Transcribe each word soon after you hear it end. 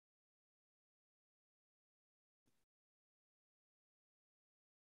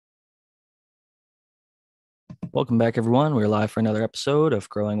Welcome back, everyone. We're live for another episode of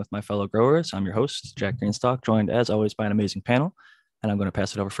Growing with My Fellow Growers. I'm your host, Jack Greenstock, joined as always by an amazing panel. And I'm going to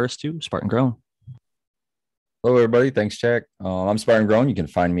pass it over first to Spartan Grown. Hello, everybody. Thanks, Jack. I'm Spartan Grown. You can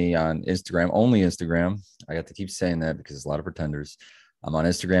find me on Instagram, only Instagram. I got to keep saying that because there's a lot of pretenders. I'm on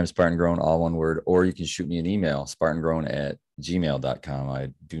Instagram, Spartan Grown, all one word, or you can shoot me an email, spartangrown@gmail.com.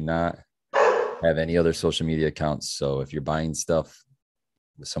 I do not have any other social media accounts. So if you're buying stuff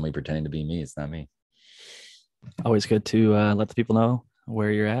with somebody pretending to be me, it's not me. Always good to let the people know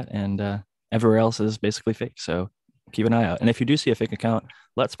where you're at, and everywhere else is basically fake. So keep an eye out. And if you do see a fake account,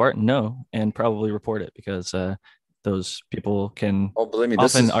 let Spartan know and probably report it because those people can believe me,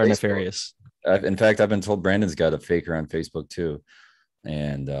 often are nefarious. In fact, I've been told Brandon's got a faker on Facebook too.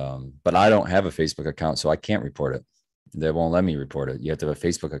 And but I don't have a Facebook account, so I can't report it. They won't let me report it. You have to have a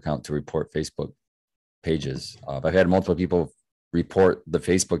Facebook account to report Facebook pages. I've had multiple people report the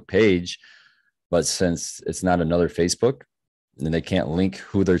Facebook page, but since it's not another Facebook and they can't link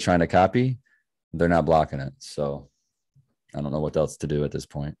who they're trying to copy, they're not blocking it. So I don't know what else to do at this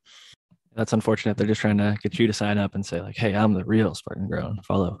point. That's unfortunate. They're just trying to get you to sign up and say like, hey, I'm the real Spartan Grown.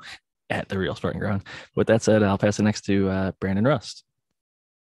 Follow at the real Spartan Grown. With that said, I'll pass it next to Brandon Rust.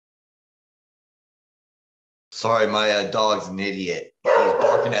 Sorry, my dog's an idiot. He's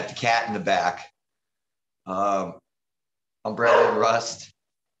barking at the cat in the back. I'm Brandon Rust.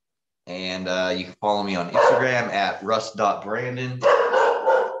 And you can follow me on Instagram at rust.brandon.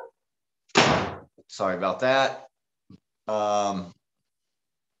 Sorry about that.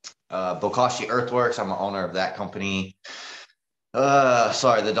 Bokashi Earthworks. I'm the owner of that company.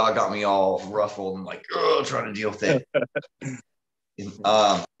 Sorry, the dog got me all ruffled and like, trying to deal with it. It's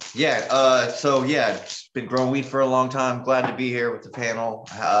been growing weed for a long time. Glad to be here with the panel.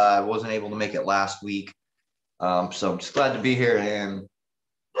 I wasn't able to make it last week. So I'm just glad to be here. And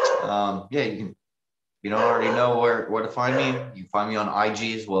you don't already know where to find me. You can find me on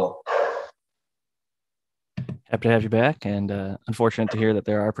IG as well. Happy to have you back, and unfortunate to hear that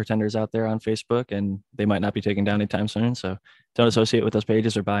there are pretenders out there on Facebook, and they might not be taken down anytime soon. So don't associate with those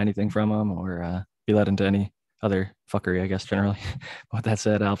pages or buy anything from them or be led into any other fuckery, I guess, generally. With that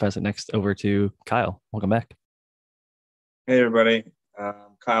said, I'll pass it next over to Kyle. Welcome back. Hey, everybody.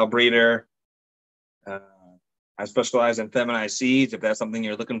 Kyle Breeder. I specialize in feminized seeds. If that's something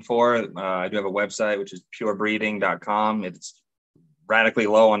you're looking for, I do have a website, which is purebreeding.com. It's radically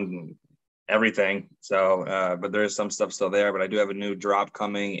low on everything. So, but there is some stuff still there, but I do have a new drop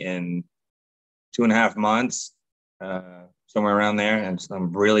coming in 2.5 months, somewhere around there. And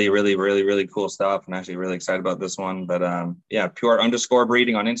some really, really, really, really cool stuff. I'm actually really excited about this one, but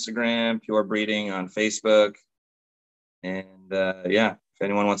pure_breeding on Instagram, pure breeding on Facebook. And if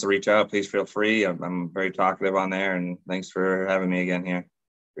anyone wants to reach out, please feel free. I'm very talkative on there, and thanks for having me again here.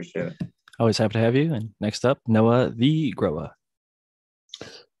 Appreciate it. Always happy to have you. And next up, Noah the Grower.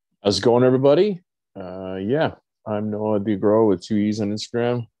 How's it going, everybody? I'm Noah the Grower with 2 E's on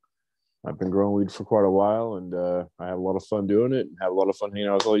Instagram. I've been growing weed for quite a while, and I have a lot of fun doing it and have a lot of fun hanging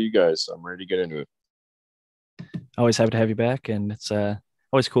out with all you guys. So I'm ready to get into it. Always happy to have you back. And it's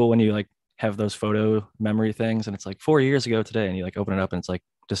always cool when you like have those photo memory things and it's like 4 years ago today and you like open it up and it's like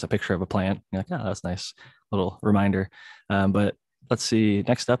just a picture of a plant. You're like, oh, that's nice little reminder. But let's see.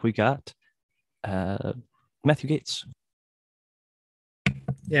 Next up, we got Matthew Gates.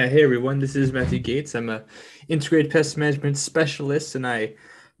 Yeah, hey everyone, this is Matthew Gates. I'm a integrated pest management specialist, and I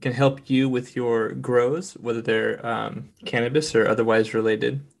can help you with your grows, whether they're cannabis or otherwise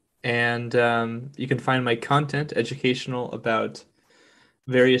related. And you can find my content educational about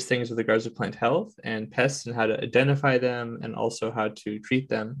various things with regards to plant health and pests and how to identify them and also how to treat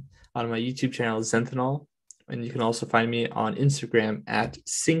them on my YouTube channel, Zenthanol. And you can also find me on Instagram at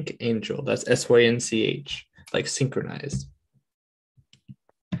SyncAngel. That's SYNCH, like synchronized.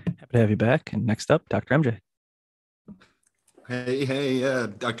 Happy to have you back. And next up, Dr. MJ. Hey,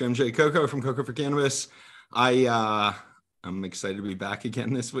 Dr. MJ Coco from Coco for Cannabis. I'm excited to be back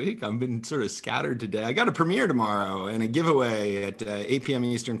again this week. I've been sort of scattered today. I got a premiere tomorrow and a giveaway at 8 p.m.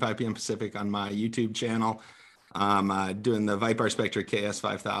 Eastern, 5 p.m. Pacific on my YouTube channel. I'm doing the Vipar Spectra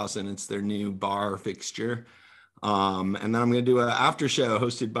KS5000. It's their new bar fixture. And then I'm going to do an after show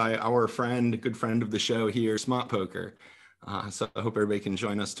hosted by our good friend of the show here, Smart Poker. So I hope everybody can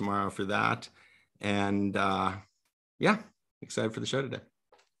join us tomorrow for that. And excited for the show today.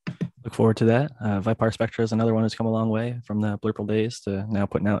 Look forward to that. Vipar Spectra is another one who's come a long way from the Blurple days to now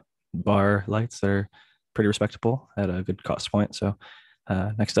putting out bar lights that are pretty respectable at a good cost point. So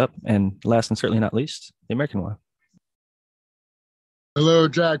next up, and last and certainly not least, the American one. Hello,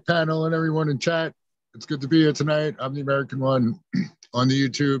 Jack, panel, and everyone in chat. It's good to be here tonight. I'm the American One on the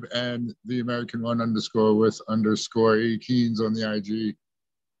YouTube and the American One _ A Keens on the IG.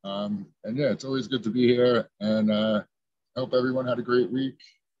 And yeah, it's always good to be here. And hope everyone had a great week.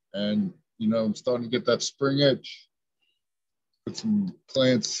 And, you know, I'm starting to get that spring itch. Put some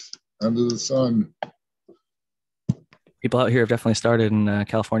plants under the sun. People out here have definitely started in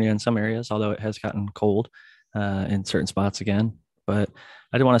California in some areas, although it has gotten cold in certain spots again. But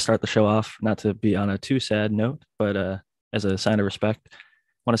I did want to start the show off, not to be on a too sad note, but as a sign of respect, I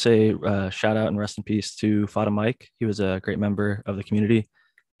want to say shout out and rest in peace to Fada Mike. He was a great member of the community.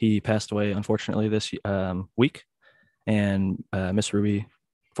 He passed away, unfortunately, this week. And Miss Ruby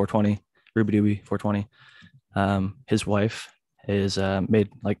 420, Ruby Dooby 420, his wife is made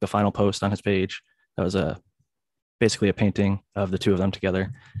like the final post on his page. That was basically a painting of the two of them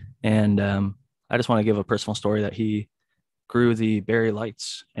together. And I just want to give a personal story that he grew the berry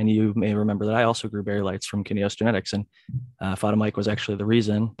lights. And you may remember that I also grew berry lights from Kineos Genetics. And Fada Mike was actually the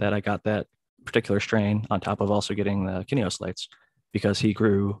reason that I got that particular strain on top of also getting the Kineos lights, because he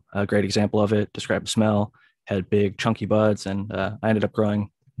grew a great example of it, described the smell, had big chunky buds. And I ended up growing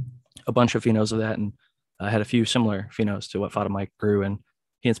a bunch of phenos of that. And I had a few similar phenos to what Fada Mike grew. And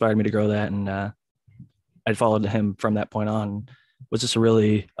he inspired me to grow that. And I followed him from that point on. Was just a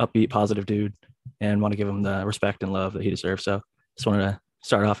really upbeat, positive dude, and want to give him the respect and love that he deserves. So just wanted to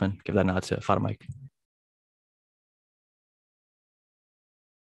start off and give that nod to Fada Mike.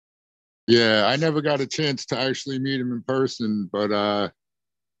 Yeah, I never got a chance to actually meet him in person, but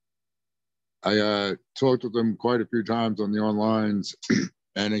I talked with him quite a few times on the onlines,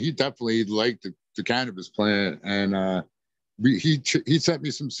 and he definitely liked the cannabis plant. And he sent me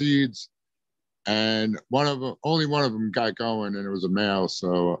some seeds. And only one of them got going, and it was a male.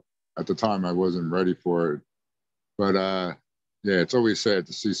 So at the time, I wasn't ready for it. But yeah, it's always sad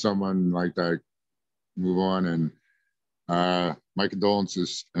to see someone like that move on. And my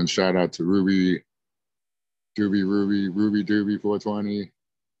condolences and shout out to Ruby Dooby 420.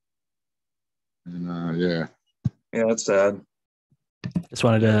 And yeah, that's sad. Just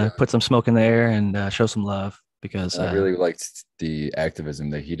wanted to put some smoke in the air and show some love, because I really liked the activism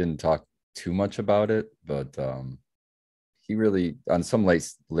that he didn't talk too much about it, but he really, on some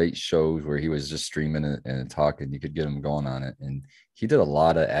late shows where he was just streaming and talking, you could get him going on it. And he did a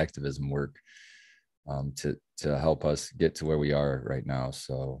lot of activism work to help us get to where we are right now.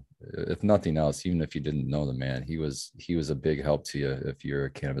 So if nothing else, even if you didn't know the man, he was a big help to you if you're a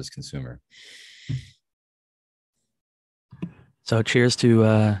cannabis consumer. So cheers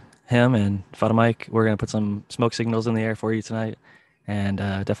to him and Fada Mike. We're going to put some smoke signals in the air for you tonight, and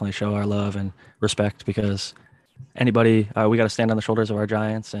definitely show our love and respect, because anybody, we got to stand on the shoulders of our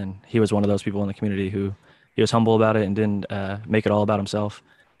giants. And he was one of those people in the community who he was humble about it and didn't make it all about himself,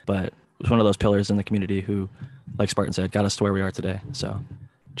 but was one of those pillars in the community who, like Spartan said, got us to where we are today. So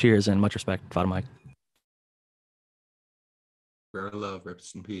cheers and much respect, Fada Mike. Rare love,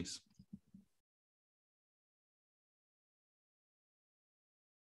 rest in peace.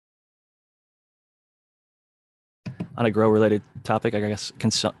 On a grow-related topic, I guess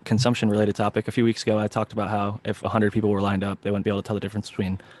consumption-related topic, a few weeks ago, I talked about how if 100 people were lined up, they wouldn't be able to tell the difference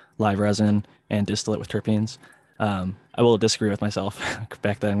between live resin and distillate with terpenes. I will disagree with myself.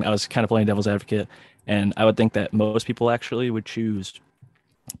 Back then, I was kind of playing devil's advocate, and I would think that most people actually would choose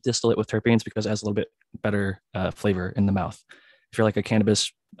distillate with terpenes because it has a little bit better flavor in the mouth. If you're like a cannabis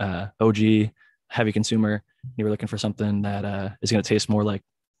OG heavy consumer, you were looking for something that is going to taste more like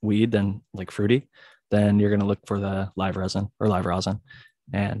weed than like fruity, then you're going to look for the live resin or live rosin.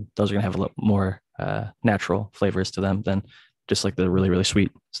 And those are going to have a lot more natural flavors to them than just like the really, really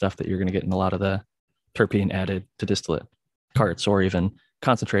sweet stuff that you're going to get in a lot of the terpene added to distillate carts or even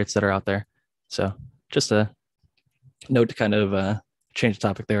concentrates that are out there. So just a note to kind of change the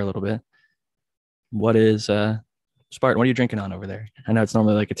topic there a little bit. What is Spartan, what are you drinking on over there? I know it's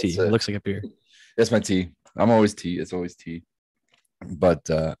normally like a tea. It looks like a beer. That's my tea. I'm always tea. It's always tea. But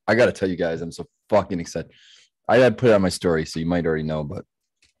I got to tell you guys, I'm so fucking excited. I had put it on my story, so you might already know. But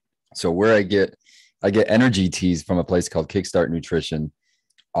so where I get energy teas from a place called Kickstart Nutrition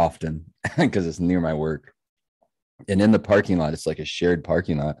often because it's near my work. And in the parking lot, it's like a shared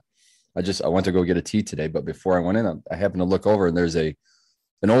parking lot. I went to go get a tea today, but before I went in, I happened to look over and there's an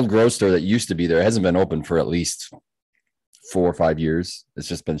old grocery store that used to be there. It hasn't been open for at least 4 or 5 years. It's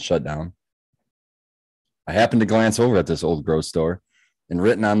just been shut down. I happened to glance over at this old grocery store, and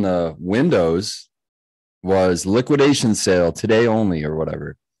written on the windows was liquidation sale today only or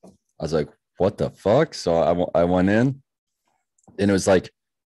whatever. I was like, what the fuck? So I went in, and it was like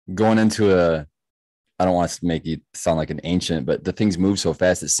going into I don't want to make it sound like an ancient, but the things move so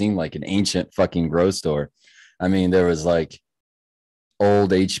fast. It seemed like an ancient fucking grow store. I mean, there was like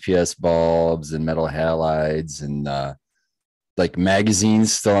old HPS bulbs and metal halides and like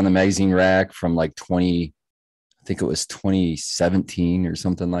magazines still on the magazine rack from like I think it was 2017 or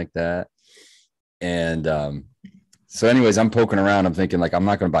something like that. And so anyways, I'm poking around. I'm thinking like, I'm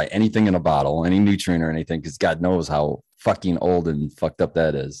not going to buy anything in a bottle, any nutrient or anything, because God knows how fucking old and fucked up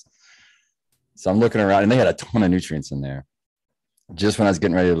that is. So I'm looking around and they had a ton of nutrients in there. Just when I was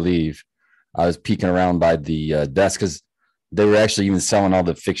getting ready to leave, I was peeking around by the desk because they were actually even selling all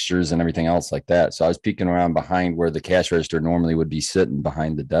the fixtures and everything else like that. So I was peeking around behind where the cash register normally would be sitting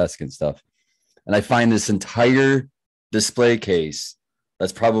behind the desk and stuff. And I find this entire display case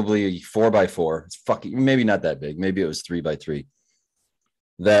that's probably 4x4. It's fucking maybe not that big. Maybe it was 3x3.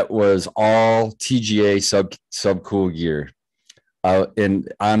 That was all TGA Subcool gear.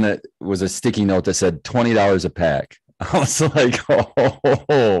 And on it was a sticky note that said $20 a pack. I was like,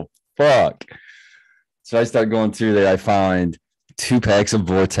 oh, fuck. So I start going through there. I find 2 packs of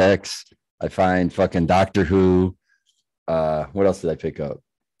Vortex. I find fucking Doctor Who. What else did I pick up?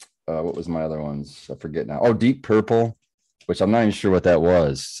 What was my other ones? I forget now. Oh, Deep Purple, which I'm not even sure what that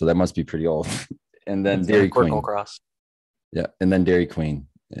was. So that must be pretty old. And then Dairy Queen. Cross. Yeah. And then Dairy Queen.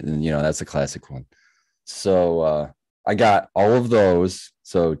 And, that's a classic one. So I got all of those.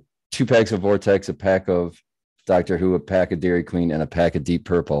 So 2 packs of Vortex, a pack of Doctor Who, a pack of Dairy Queen, and a pack of Deep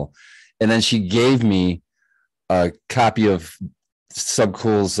Purple. And then she gave me a copy of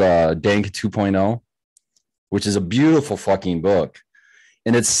Subcool's Dank 2.0, which is a beautiful fucking book.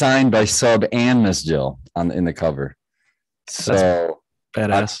 And it's signed by Sub and Miss Jill in the cover. So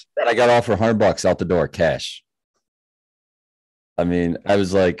badass. I got off for $100 out the door, cash. I mean, I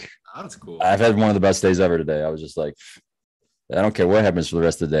was like, that's cool. I've had one of the best days ever today. I was just like, I don't care what happens for the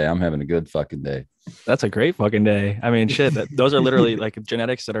rest of the day. I'm having a good fucking day. That's a great fucking day. I mean, shit, those are literally like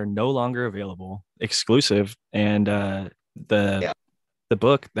genetics that are no longer available, exclusive. And the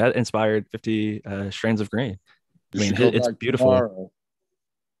book that inspired 50 Strains of Green. I mean, it's beautiful.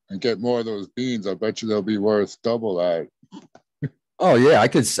 And get more of those beans. I bet you they'll be worth double that. Oh yeah,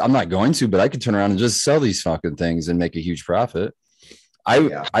 I'm not going to, but I could turn around and just sell these fucking things and make a huge profit.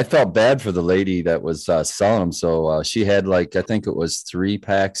 I felt bad for the lady that was selling them. So she had like, I think it was 3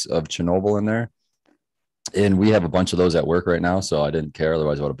 packs of Chernobyl in there. And we have a bunch of those at work right now. So I didn't care.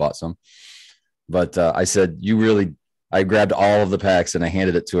 Otherwise I would have bought some. But I said, I grabbed all of the packs and I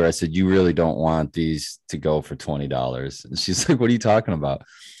handed it to her. I said, you really don't want these to go for $20. And she's like, what are you talking about?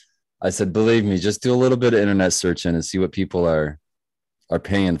 I said, believe me, just do a little bit of internet searching and see what people are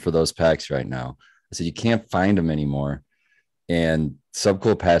paying for those packs right now. I said, you can't find them anymore. And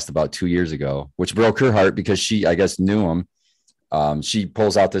Subcool passed about 2 years ago, which broke her heart because she, I guess, knew him. She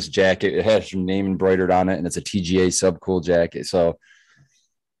pulls out this jacket. It has her name embroidered on it, and it's a TGA Subcool jacket. So,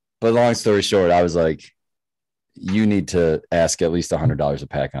 but long story short, I was like, you need to ask at least $100 a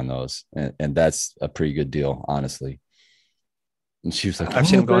pack on those. And that's a pretty good deal, honestly. And she was like, I've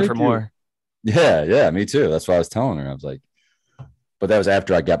seen them going for more. Yeah, me too. That's what I was telling her. I was like, but that was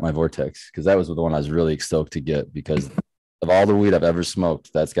after I got my Vortex, because that was the one I was really stoked to get, because of all the weed I've ever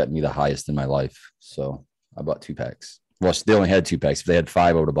smoked, that's got me the highest in my life. So I bought 2 packs. Well, they only had 2 packs. If they had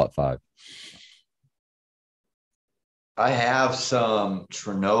 5, I would have bought 5. I have some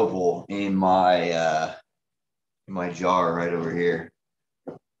Chernobyl in my jar right over here.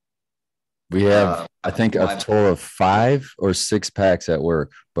 We have, I think, a total of 5 or 6 packs at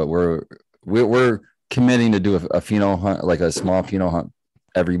work, but we're committing to do a pheno hunt, like a small pheno hunt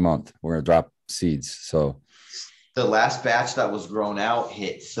every month. We're gonna drop seeds. So the last batch that was grown out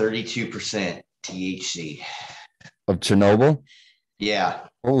hit 32% THC of Chernobyl. Yeah.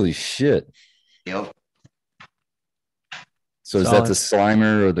 Holy shit. Yep. So is that the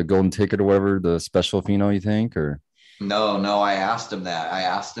Slimer or the Golden Ticket or whatever, the special pheno, you think, or? No, I asked him that. I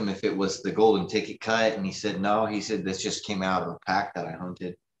asked him if it was the Golden Ticket cut, and he said no. He said this just came out of a pack that I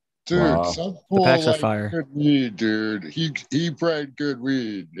hunted. Dude, wow. Subcool, the packs are fire. Good weed, dude. He bred good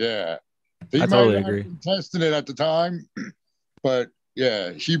weed. Yeah. He I totally agree. Been testing it at the time, but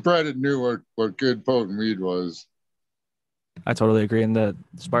yeah, he bred and knew what good potent weed was. I totally agree. And the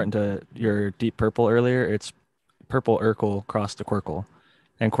Spartan, to your Deep Purple earlier, it's purple Urkel crossed to Quirkle,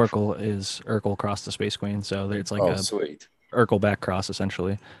 and Quirkle is Urkel crossed to Space Queen. So it's like sweet Urkel back cross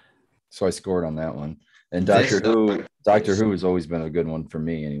essentially. So I scored on that one. And Doctor Who has always been a good one for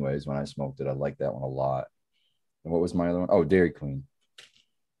me, anyways. When I smoked it, I liked that one a lot. And what was my other one? Oh, Dairy Queen,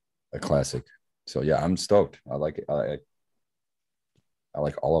 a classic. So yeah, I'm stoked. I like it. I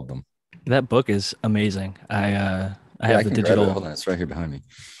like all of them. That book is amazing. I have the digital. Hold on, it's right here behind me.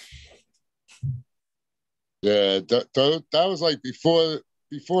 Yeah, that was like before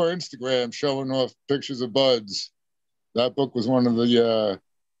Instagram showing off pictures of buds. That book was one of the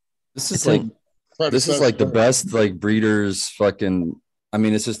This is like the best like breeders fucking. I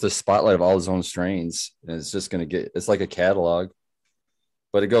mean, it's just a spotlight of all his own strains, and it's just gonna get. It's like a catalog,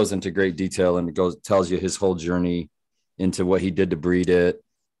 but it goes into great detail and tells you his whole journey into what he did to breed it.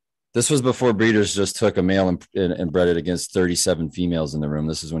 This was before breeders just took a male and bred it against 37 females in the room.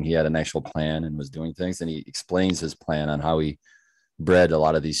 This is when he had an actual plan and was doing things, and he explains his plan on how he bred a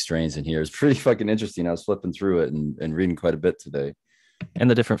lot of these strains in here. It's pretty fucking interesting. I was flipping through it and reading quite a bit today. And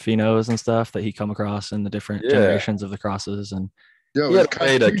the different phenos and stuff that he come across and the different generations of the crosses. And he was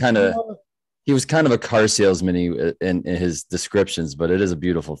kind of a car salesman in his descriptions, but it is a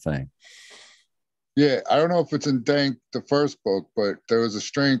beautiful thing. Yeah, I don't know if it's in Dank, the first book, but there was a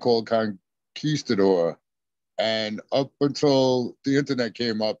strain called Conquistador. And up until the internet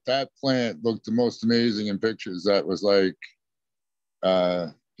came up, that plant looked the most amazing in pictures. That was like,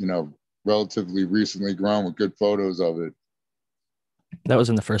 relatively recently grown with good photos of it. That was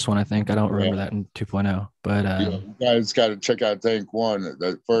in the first one, I think. I don't remember that in 2.0, but you guys got to check out Dank 1.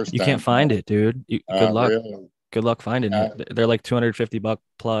 That first. You can't find it, dude. Good luck. Really? Good luck finding it. They're like $250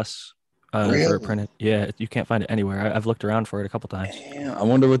 plus. Really? For a printed. Yeah, you can't find it anywhere. I've looked around for it a couple times. Damn, I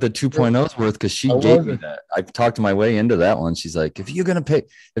wonder what the 2.0 is worth, because she gave me that. I talked my way into that one. She's like, if you're gonna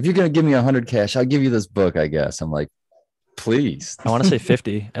give me 100 cash, I'll give you this book, I guess. I'm like, please. I want to say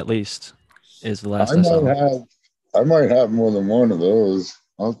 50 at least is the last I might have more than one of those.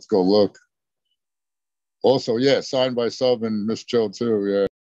 I'll have to go look. Also, yeah, signed by Sub and Miss Jill too. Yeah,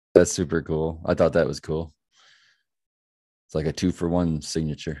 that's super cool. I thought that was cool. It's like a 2-for-1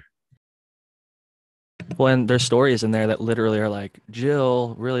 signature. Well, and there's stories in there that literally are like,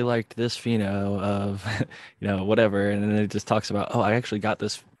 Jill really liked this pheno of, whatever. And then it just talks about, I actually got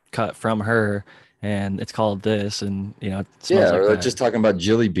this cut from her and it's called this. And, it smells or like just talking about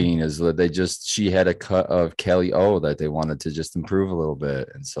Jilly Bean is that she had a cut of Kelly O that they wanted to just improve a little bit.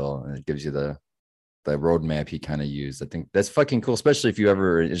 And so it gives you the roadmap he kind of used. I think that's fucking cool, especially if you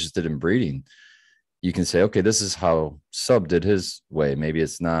ever interested in breeding. You can say, okay, this is how Sub did his way. Maybe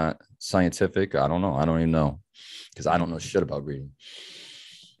it's not scientific. I don't know. I don't even know, because I don't know shit about breeding.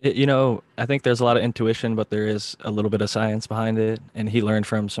 I think there's a lot of intuition, but there is a little bit of science behind it. And he learned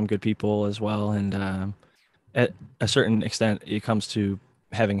from some good people as well. And at a certain extent, it comes to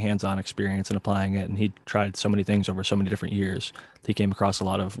having hands-on experience and applying it. And he tried so many things over so many different years. He came across a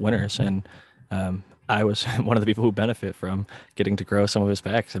lot of winners. And I was one of the people who benefit from getting to grow some of his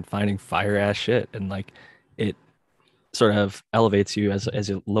packs and finding fire ass shit. And like, it sort of elevates you as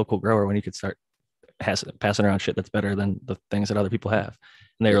a local grower when you could start passing around shit that's better than the things that other people have.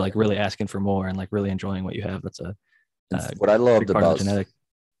 And they were like really asking for more and like really enjoying what you have. That's what I loved about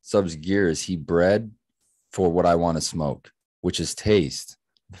Sub's gear is he bred for what I want to smoke, which is taste.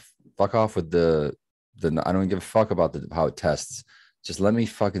 Fuck off with the I don't give a fuck about how it tests. Just let me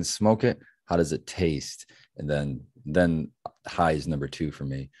fucking smoke it. How does it taste? And then high is number 2 for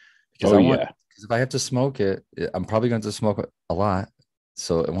me. Because because if I have to smoke it, I'm probably going to smoke it a lot.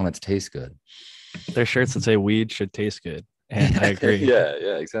 So I want it to taste good. There's shirts that say weed should taste good. And I agree.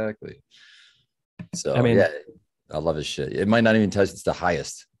 yeah, exactly. So I mean, I love his shit. It might not even taste it's the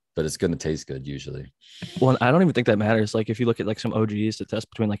highest, but it's going to taste good usually. Well, I don't even think that matters. Like if you look at like some OGs that test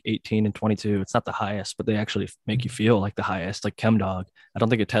between like 18 and 22, it's not the highest, but they actually make you feel like the highest, like ChemDog. I don't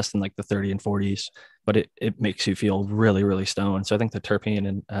think it tests in like the 30 and 40s, but it makes you feel really, really stoned. So I think the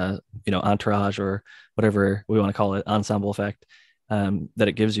terpene and, entourage or whatever we want to call it, ensemble effect that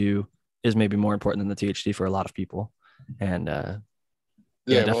it gives you is maybe more important than the THC for a lot of people. And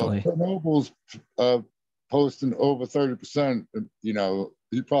definitely. Well, Noble's posting over 30%,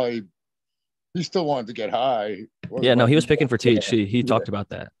 he still wanted to get high. Yeah, no, he was picking for THC. He talked about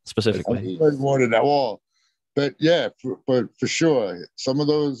that specifically. He wanted that wall. But yeah, but for sure, some of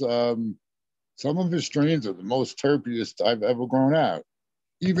those, some of his strains are the most terpiest I've ever grown out.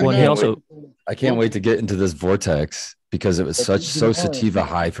 I can't wait to get into this vortex because it was so sativa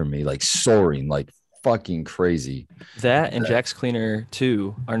high for me, like soaring, like fucking crazy. That and Jack's Cleaner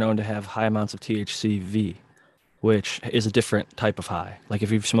 2 are known to have high amounts of THCV, which is a different type of high. Like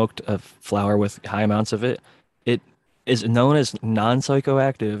if you've smoked a flower with high amounts of it, it is known as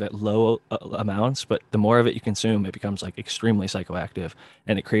non-psychoactive at low amounts, but the more of it you consume, it becomes like extremely psychoactive,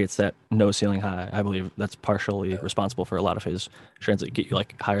 and it creates that no ceiling high. I believe that's partially responsible for a lot of his strains that get you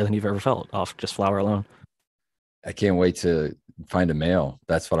like higher than you've ever felt off just flower alone. I can't wait to find a male.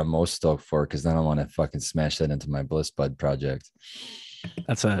 That's what I'm most stoked for, because then I want to fucking smash that into my Bliss Bud project.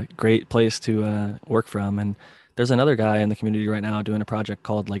 That's a great place to work from. And There's another guy in the community right now doing a project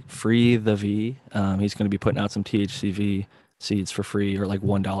called like Free the V. He's going to be putting out some THCV seeds for free, or like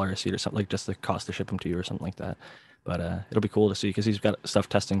 $1 a seed or something, like just the cost to ship them to you or something like that. But it'll be cool to see because he's got stuff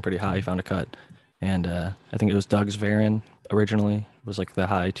testing pretty high. He found a cut, and I think it was Doug's Varin originally was like the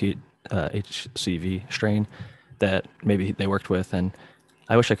high HCV strain that maybe they worked with, and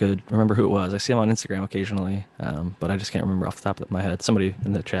I wish I could remember who it was. I see him on Instagram occasionally, but I just can't remember off the top of my head. Somebody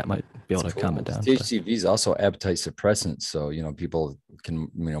in the chat might be able to comment down. THCV is also appetite suppressant, so people can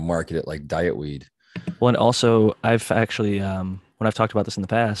market it like diet weed. Well, and also I've actually when I've talked about this in the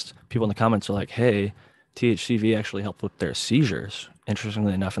past, people in the comments are like, "Hey, THCV actually helped with their seizures."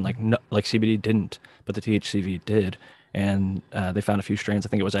 Interestingly enough, and like CBD didn't, but the THCV did, and they found a few strains. I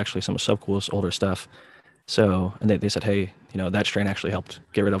think it was actually some of Subcool's older stuff. So, and they said, hey, that strain actually helped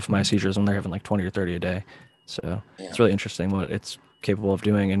get rid of my seizures when they're having like 20 or 30 a day. So It's really interesting what it's capable of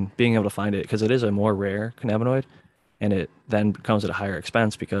doing and being able to find it, because it is a more rare cannabinoid, and it then comes at a higher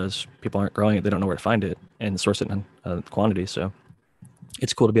expense because people aren't growing it. They don't know where to find it and source it in quantity. So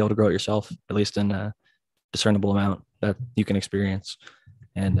it's cool to be able to grow it yourself, at least in a discernible amount that you can experience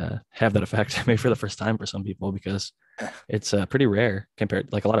and have that effect maybe for the first time for some people, because it's pretty rare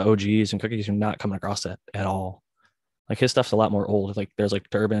compared, like a lot of OGs and cookies are not coming across that at all. Like his stuff's a lot more old. Like there's like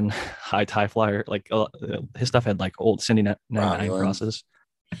Durban, High Tie Flyer, like his stuff had like old Cindy 99 crosses.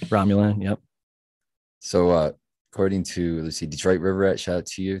 Romulan, yep. So according to, let's see, Detroit River Rat, shout out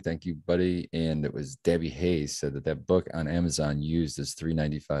to you. Thank you, buddy. And it was Debbie Hayes said that book on Amazon used is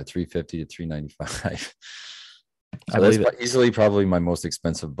 $3.95, $3.50 to $3.95. So that's easily probably my most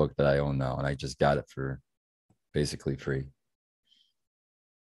expensive book that I own now, and I just got it for basically free.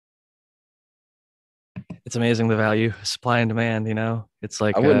 It's amazing the value, supply and demand. It's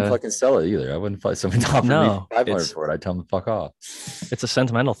like I wouldn't fucking sell it either. I wouldn't find somebody to offer me $500 for it. I'd tell them to fuck off. It's a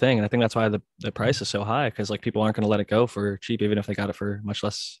sentimental thing, and I think that's why the price is so high, because like people aren't going to let it go for cheap, even if they got it for much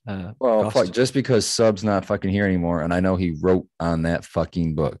less. Fuck, just because Sub's not fucking here anymore, and I know he wrote on that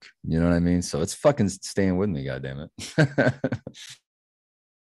fucking book. You know what I mean? So it's fucking staying with me. God damn it.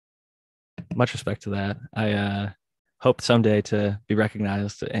 Much respect to that. I hope someday to be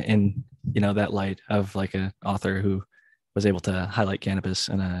recognized in that light of like an author who was able to highlight cannabis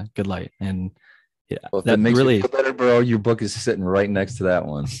in a good light. And yeah, well, that makes really you feel better, bro. Your book is sitting right next to that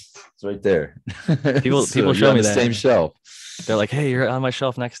one. It's right there. People show me that same shelf. They're like, hey, you're on my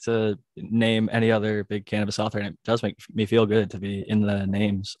shelf next to name any other big cannabis author, and it does make me feel good to be in the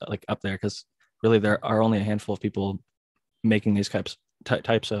names like up there, because really there are only a handful of people making these types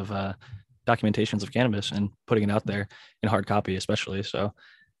of documentations of cannabis and putting it out there in hard copy, especially. So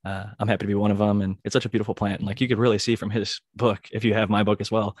I'm happy to be one of them, and it's such a beautiful plant. And like you could really see from his book, if you have my book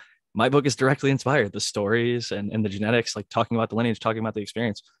as well, my book is directly inspired, the stories and the genetics, like talking about the lineage, talking about the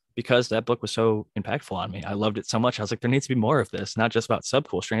experience, because that book was so impactful on me. I loved it so much. I was like, there needs to be more of this, not just about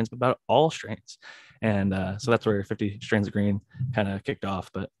Subcool strains, but about all strains. And so that's where 50 Strains of Green kind of kicked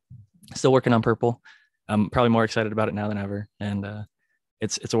off, but still working on Purple. I'm probably more excited about it now than ever. And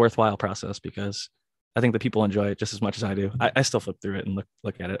it's a worthwhile process, because I think the people enjoy it just as much as I do. I still flip through it and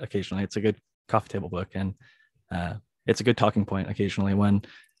look at it occasionally. It's a good coffee table book, and it's a good talking point occasionally when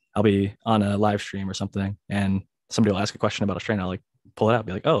I'll be on a live stream or something and somebody will ask a question about a strain. I'll like pull it out,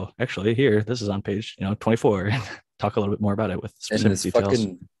 be like, oh, actually here, this is on page 24, and talk a little bit more about it with specific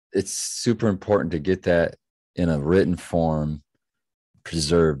details. It's super important to get that in a written form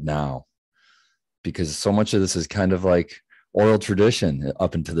preserved now, because so much of this is kind of like oral tradition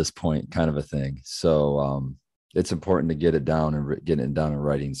up until this point, kind of a thing. So it's important to get it down and get it down in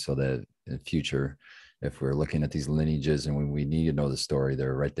writing, so that in the future, if we're looking at these lineages and when we need to know the story,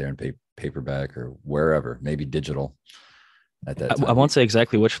 they're right there in paperback or wherever, maybe digital at that time. I won't say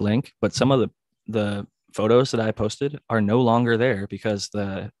exactly which link, but some of the photos that I posted are no longer there because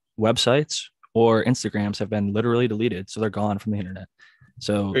the websites or Instagrams have been literally deleted. So they're gone from the internet.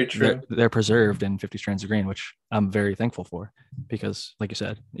 So they're preserved in 50 Strands of Green, which I'm very thankful for, because like you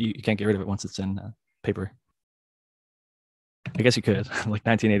said, you can't get rid of it once it's in paper. I guess you could, like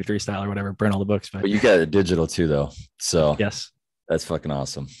 1983 style or whatever, burn all the books. But you got it digital too, though. So yes, that's fucking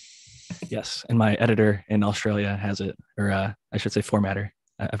awesome. Yes, and my editor in Australia has it, or I should say formatter.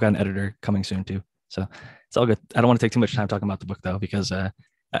 I've got an editor coming soon too. So it's all good. I don't want to take too much time talking about the book though, because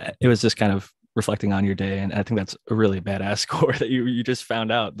it was just kind of reflecting on your day, and I think that's a really badass score that you just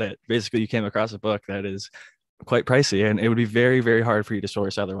found out that basically you came across a book that is quite pricey, and it would be very, very hard for you to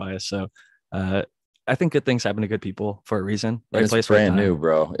source otherwise. So I think good things happen to good people for a reason. Right place, brand new,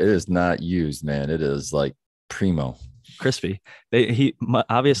 bro. It is not used, man. It is like primo. Crispy. He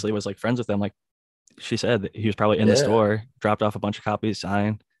obviously was like friends with them. Like she said, that he was probably in the store, dropped off a bunch of copies,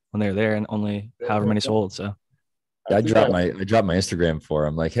 signed when they were there, and only however many sold. So I dropped my Instagram for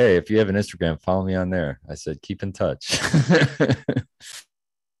him. Like, hey, if you have an Instagram, follow me on there. I said, keep in touch.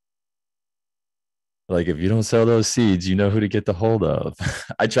 Like, if you don't sell those seeds, you know who to get the hold of.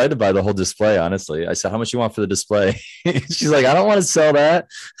 I tried to buy the whole display, honestly. I said, how much you want for the display? She's like, I don't want to sell that.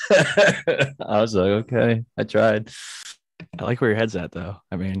 I was like, okay, I tried. I like where your head's at, though.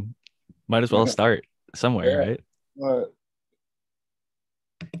 I mean, might as well start somewhere, right?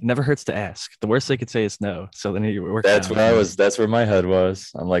 It never hurts to ask. The worst they could say is no. So then you work. That's that's where my head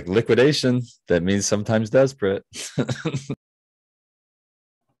was. I'm like, liquidation. That means sometimes desperate.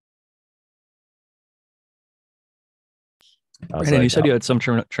 Brandon, like, you said you had some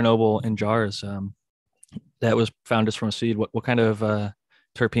Chernobyl in jars. That was found just from a seed. What kind of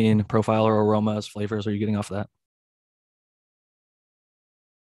terpene profile or aromas, flavors are you getting off of that?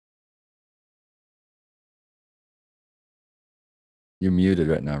 You're muted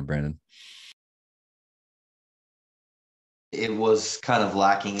right now, Brandon. It was kind of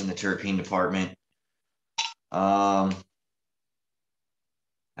lacking in the terpene department. I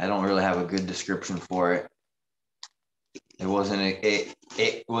don't really have a good description for it. It wasn't it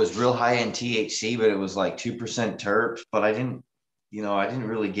was real high in THC, but it was like 2% terps. But I didn't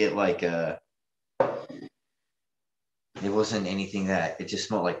really get like it wasn't anything that it just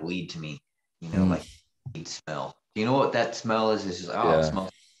smelled like weed to me, like weed smell. Do you know what that smell is? It's just it smells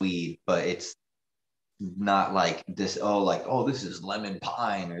like weed, but it's not like this. This is lemon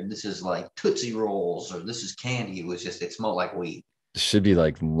pine, or this is like Tootsie Rolls, or this is candy. It smelled like weed. It should be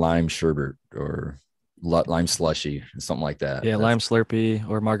like lime sherbet or lime slushy, something like that. Yeah, lime Slurpee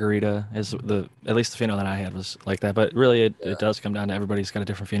or margarita is at least the pheno that I had was like that. But really, it does come down to everybody's got a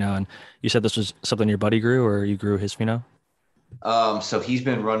different pheno. And you said this was something your buddy grew, or you grew his pheno? So he's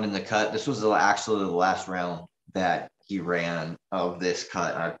been running the cut. This was actually the last round that he ran of this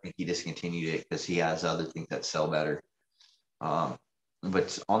cut. I think he discontinued it because he has other things that sell better.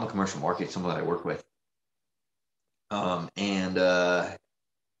 But on the commercial market, someone that I work with.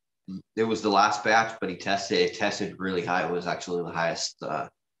 It was the last batch, but it tested really high. It was actually the highest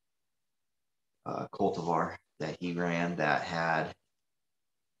cultivar that he ran that had,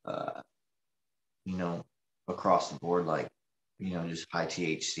 across the board, like, just high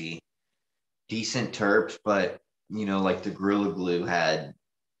THC, decent terps, but, like the Gorilla Glue had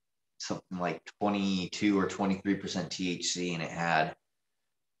something like 22 or 23% THC, and it had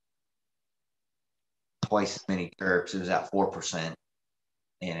twice as many terps. It was at 4%.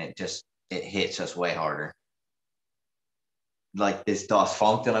 And it hits us way harder. Like this Das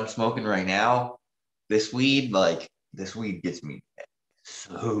Funk that I'm smoking right now, this weed gets me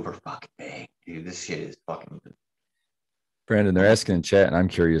super fucking big, dude. This shit is fucking good. Brandon, they're asking in chat, and I'm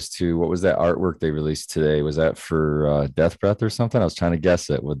curious too. What was that artwork they released today? Was that for Death Breath or something? I was trying to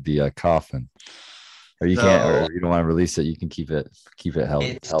guess it with the coffin. Or you can't, or you don't want to release it. You can keep it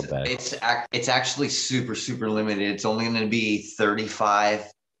held back. It's actually super, super limited. It's only going to be 35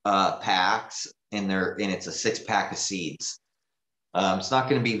 packs and it's a 6-pack of seeds. It's not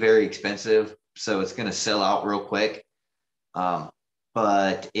going to be very expensive, so it's going to sell out real quick.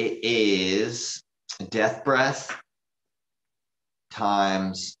 But it is Death Breath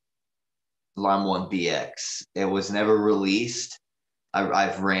times Lime 1 BX. It was never released.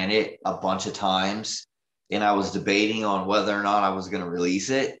 I've ran it a bunch of times, and I was debating on whether or not I was going to release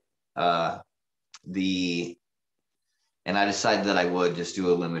it. And I decided that I would just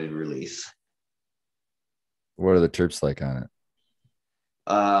do a limited release. What are the terps like on it?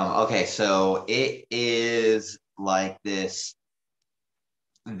 Okay, so it is like this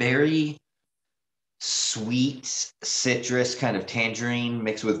very sweet citrus kind of tangerine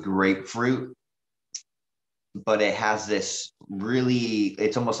mixed with grapefruit. But it has this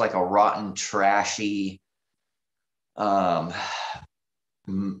it's almost like a rotten, trashy, like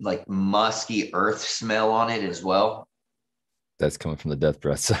musky earth smell on it as well. That's coming from the Death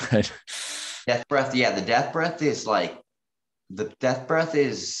Breath side. Death Breath, yeah. The Death Breath is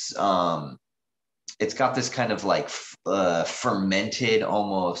it's got this kind of like fermented,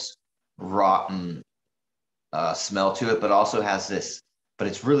 almost rotten smell to it, but also has this, but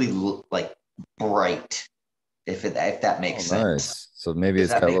it's really like bright. If that makes sense. Nice. So maybe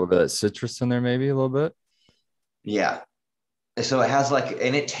it's got a little bit of citrus in there, maybe a little bit. Yeah. So it has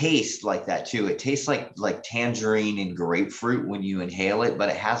and it tastes like that too. It tastes like tangerine and grapefruit when you inhale it, but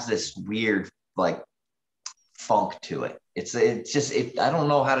it has this weird like funk to it. It's just I don't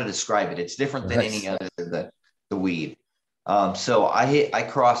know how to describe it. It's different than any other the weed. So I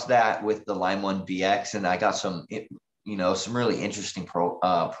crossed that with the Lime 1 BX, and I got some really interesting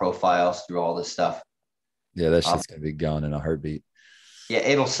profiles through all this stuff. Yeah, that shit's gonna be gone in a heartbeat. Yeah,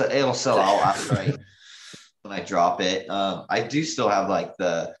 it'll sell out after when I drop it. I do still have like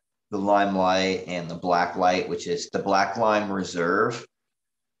the Limelight and the Black Light, which is the Black Lime Reserve.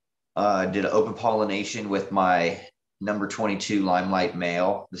 Did an open pollination with my number 22 Limelight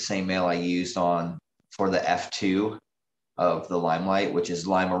male, the same male I used for the F2 of the Limelight, which is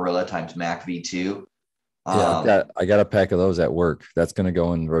Limarilla times Mac V2. Yeah, I got a pack of those at work. That's gonna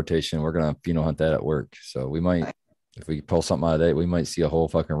go in rotation. We're gonna pheno hunt that at work. So we might, if we pull something out of that, we might see a whole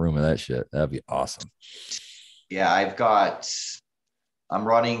fucking room of that shit. That'd be awesome. Yeah, I'm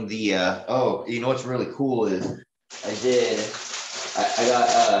running the you know what's really cool is I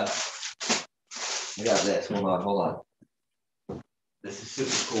got this. Hold on. This is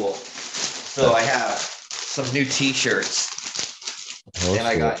super cool. So I have some new t-shirts. And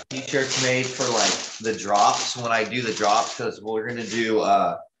I got t-shirts made for like the drops when I do the drops, because we're gonna do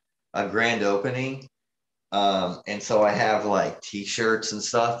a grand opening. And so I have like t-shirts and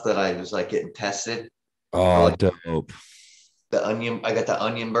stuff that I was like getting tested. Oh, like, dope. I got the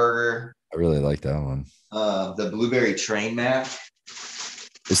onion burger. I really like that one. The blueberry train mac.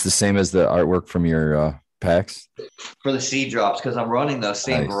 It's the same as the artwork from your packs? For the seed drops, because I'm running those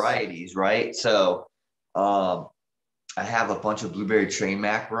same Nice. varieties, right? So I have a bunch of blueberry train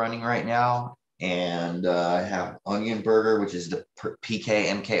mac running right now, and I have onion burger, which is the PK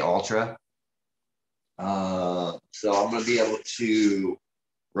MK Ultra. So I'm going to be able to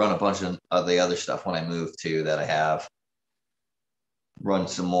run a bunch of the other stuff when I move to that I have. Run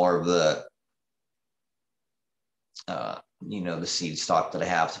some more of the, the seed stock that I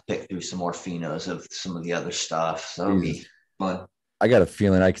have to pick through some more phenos of some of the other stuff. So it'll be fun. I got a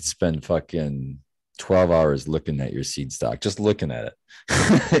feeling I could spend fucking 12 hours looking at your seed stock, just looking at it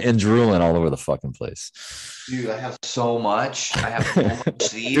and drooling all over the fucking place. Dude, I have so much. I have so much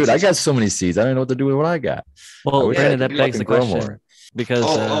seeds. Dude, I got so many seeds. I don't know what to do with what I got. Well, wish Brandon, I that could begs the fucking grow question more.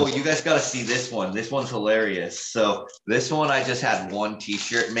 because You guys got to see this one. This one's hilarious. So this one, I just had one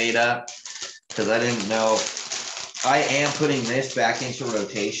t-shirt made up because I didn't know. I am putting this back into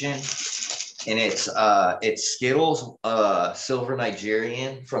rotation, and it's Skittles Silver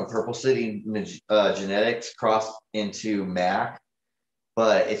Nigerian from Purple City Genetics crossed into Mac,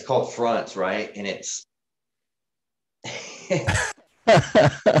 but it's called Fronts, right? And it's I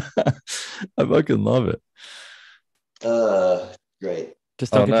fucking love it. great.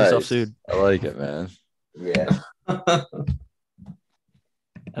 just don't get yourself nice. sued. I like it, man. Yeah. I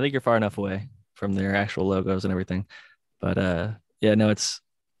think you're far enough away from their actual logos and everything. But yeah, no,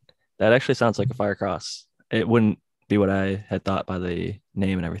 that actually sounds like a fire cross. It wouldn't be what I had thought by the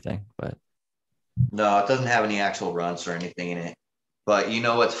name and everything, but No, it doesn't have any actual runts or anything in it. But you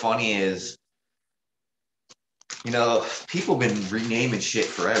know what's funny is, people have been renaming shit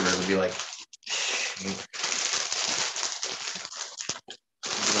forever. It'll be like,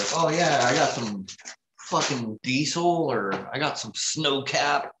 oh yeah, I got some fucking diesel, or I got some snow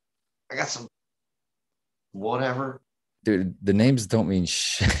cap, I got some whatever. Dude, the names don't mean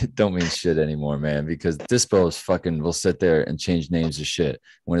shit anymore, man, because dispos fucking will sit there and change names of shit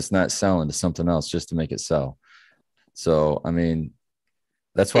when it's not selling to something else just to make it sell. So, I mean,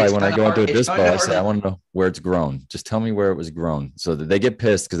 that's why when I go into a dispo, I say, I want to know where it's grown. Just tell me where it was grown, so that they get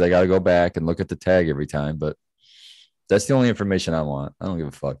pissed because they got to go back and look at the tag every time. But that's the only information I want. I don't give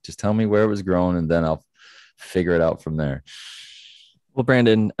a fuck. Just tell me where it was grown, and then I'll figure it out from there. well,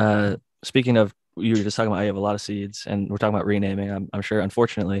 Brandon, speaking of, you were just talking about you have a lot of seeds, and we're talking about renaming. I'm sure,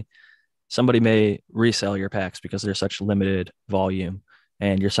 unfortunately, somebody may resell your packs because they're such limited volume,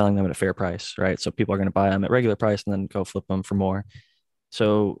 and you're selling them at a fair price, right? So people are going to buy them at regular price and then go flip them for more.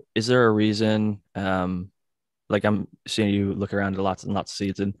 So is there a reason? Like I'm seeing you look around at lots and lots of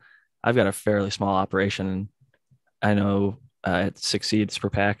seeds, and I've got a fairly small operation, and I know at 6 seeds per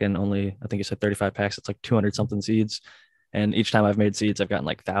pack, and only, I think you said 35 packs, it's like 200 something seeds. And each time I've made seeds, I've gotten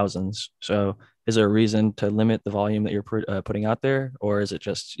like thousands. So is there a reason to limit the volume that you're putting out there, or is it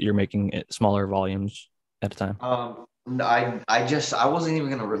just you're making it smaller volumes at a time? No, I wasn't even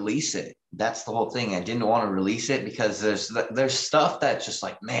going to release it. That's the whole thing. I didn't want to release it because there's stuff that's just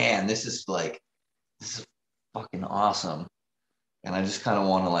like, man, this is fucking awesome. And I just kind of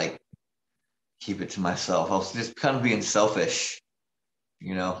want to like keep it to myself. I was just kind of being selfish,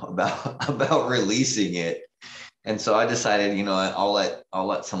 about releasing it. And so I decided, I'll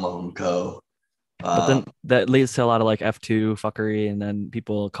let some of them go. But then that leads to a lot of like F2 fuckery, and then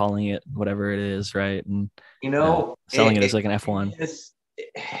people calling it whatever it is, right? And selling it as like an F1.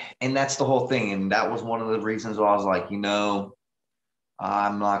 And that's the whole thing. And that was one of the reasons why I was like,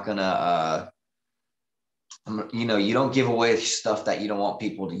 I'm not gonna you don't give away stuff that you don't want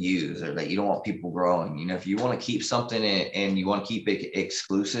people to use or that you don't want people growing. If you want to keep something and you want to keep it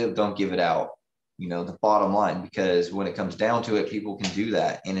exclusive, don't give it out. the bottom line, because when it comes down to it, people can do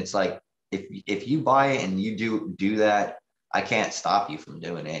that. And it's like, if you buy it and you do that, I can't stop you from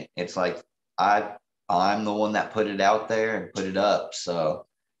doing it. It's like, I'm the one that put it out there and put it up. So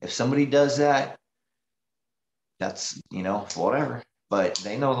if somebody does that, that's, whatever, but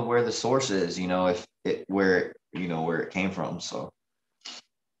they know where the source is, where it came from. So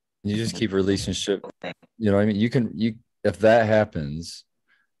you just keep relationship, I mean, if that happens,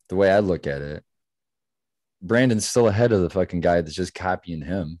 the way I look at it, Brandon's still ahead of the fucking guy that's just copying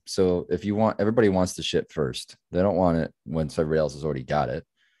him. So if everybody wants the shit first. They don't want it once everybody else has already got it.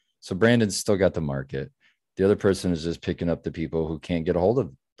 So Brandon's still got the market. The other person is just picking up the people who can't get a hold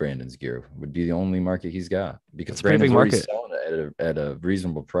of Brandon's gear. Would be the only market he's got, because It's a pretty Brandon's big already market. selling it at a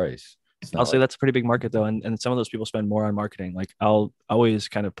reasonable price. I'll say that's a pretty big market though. And some of those people spend more on marketing. Like I'll always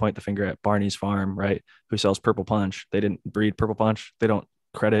kind of point the finger at Barney's Farm, right? Who sells Purple Punch. They didn't breed Purple Punch. They don't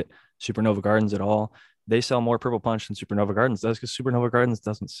credit Supernova Gardens at all. They sell more Purple Punch than Supernova Gardens does, because Supernova Gardens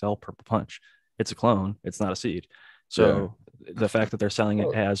doesn't sell Purple Punch. It's a clone. It's not a seed. So the fact that they're selling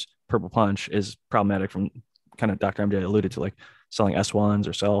it as Purple Punch is problematic, from kind of Dr. MJ alluded to, like selling S1s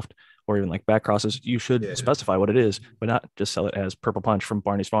or Selft or even like back crosses. You should specify what it is, but not just sell it as Purple Punch from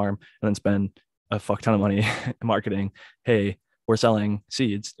Barney's Farm and then spend a fuck ton of money marketing. Hey, we're selling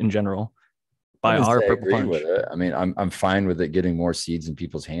seeds in general. Buy our Purple Punch. With it. I mean, I'm fine with it getting more seeds in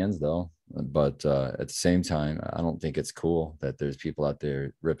people's hands though. But at the same time, I don't think it's cool that there's people out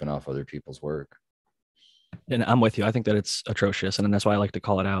there ripping off other people's work. And I'm with you. I think that it's atrocious. And that's why I like to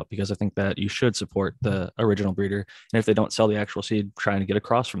call it out, because I think that you should support the original breeder. And if they don't sell the actual seed, trying to get a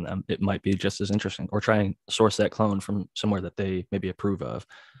cross from them, it might be just as interesting, or try and source that clone from somewhere that they maybe approve of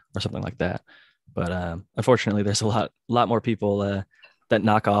or something like that. But unfortunately, there's a lot more people that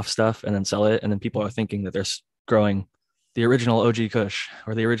knock off stuff and then sell it. And then people are thinking that they're growing the original OG Kush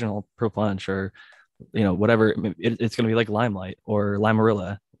or the original Purple Punch or, whatever. It's going to be like Limelight or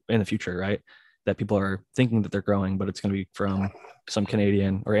Limarilla in the future, right? That people are thinking that they're growing, but it's going to be from some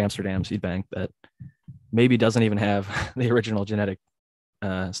Canadian or Amsterdam seed bank that maybe doesn't even have the original genetic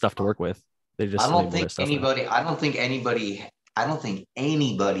stuff to work with. They just I don't think anybody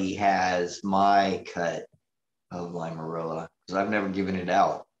has my cut of Limarilla, because I've never given it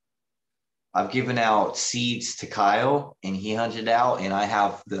out. I've given out seeds to Kyle and he hunted out, and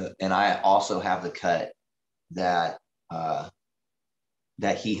I also have the cut that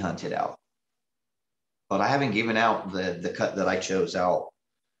he hunted out. But I haven't given out the cut that I chose out.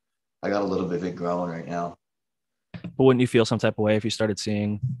 I got a little bit of it growing right now. But wouldn't you feel some type of way if you started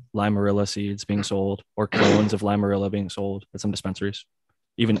seeing Limarilla seeds being sold or clones of Limarilla being sold at some dispensaries?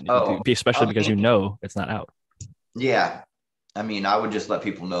 Especially because it's not out. Yeah. I mean, I would just let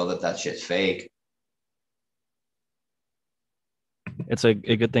people know that shit's fake. It's a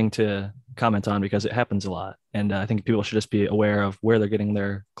good thing to comment on, because it happens a lot. And I think people should just be aware of where they're getting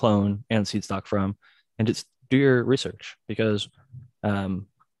their clone and seed stock from, and just do your research. Because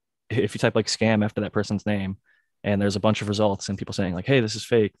if you type like scam after that person's name and there's a bunch of results and people saying like, hey, this is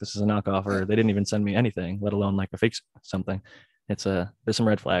fake, this is a knockoff, or they didn't even send me anything, let alone like a fake something, there's some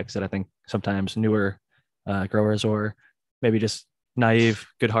red flags that I think sometimes newer growers, or maybe just naive,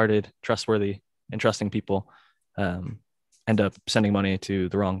 good-hearted, trustworthy, and trusting people end up sending money to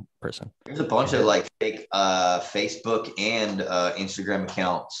the wrong person. There's a bunch of like fake Facebook and Instagram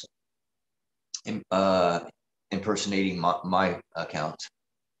accounts impersonating my account.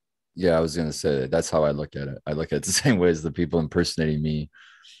 Yeah, I was going to say that's how I look at it. I look at it the same way as the people impersonating me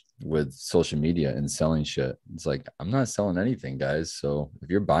with social media and selling shit. It's like, I'm not selling anything, guys. So if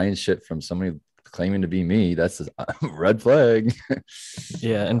you're buying shit from somebody claiming to be me, that's a red flag.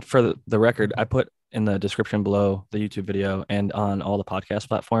 Yeah. And for the record, I put in the description below the YouTube video and on all the podcast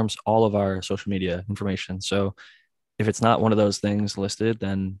platforms, all of our social media information. So if it's not one of those things listed,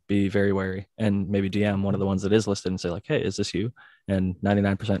 then be very wary and maybe DM one of the ones that is listed and say like, hey, is this you? And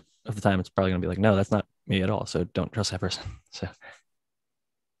 99% of the time, it's probably going to be like, no, that's not me at all. So don't trust that person. So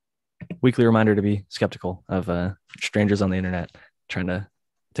weekly reminder to be skeptical of strangers on the internet trying to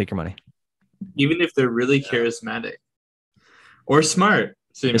take your money. Even if they're really charismatic or smart.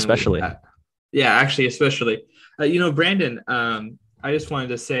 Seemingly. Especially. Especially. Brandon, I just wanted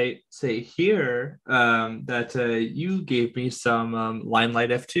to say here that you gave me some Limelight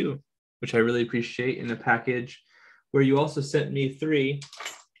F2, which I really appreciate, in a package where you also sent me 3.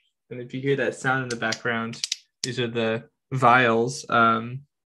 And if you hear that sound in the background, these are the vials of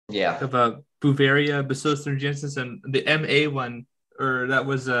Bouveria, Bacillus thuringiensis, and the MA one, or that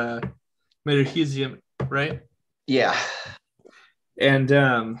was Metarhizium, right? Yeah. And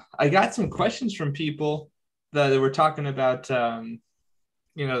I got some questions from people that were talking about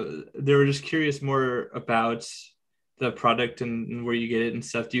they were just curious more about the product and where you get it and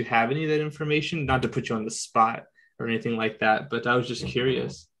stuff. Do you have any of that information? Not to put you on the spot or anything like that, but I was just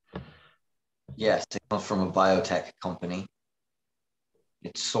curious. Yes, it comes from a biotech company.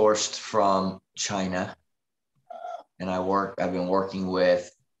 It's sourced from China, and I've been working with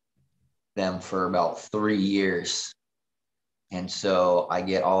them for about 3 years. And so I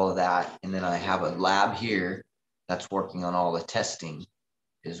get all of that, and then I have a lab here that's working on all the testing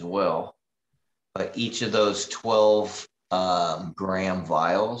as well. But each of those 12 gram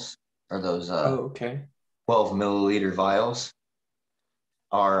vials, or those 12 milliliter vials,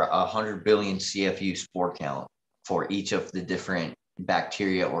 are 100 billion CFU spore count for each of the different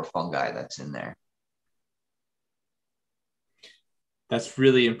bacteria or fungi that's in there. That's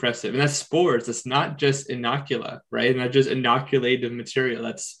really impressive. And that's spores. It's not just inocula, right? Not just inoculative material.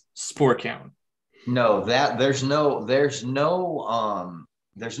 That's spore count. No, there's no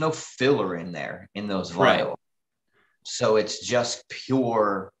filler in there in those vials. Right. So it's just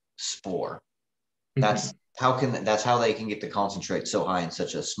pure spore. That's how they can get the concentrate so high in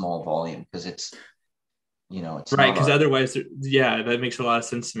such a small volume, because it's right. Because otherwise, that makes a lot of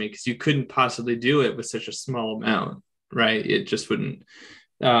sense to me, because you couldn't possibly do it with such a small amount, right? It just wouldn't.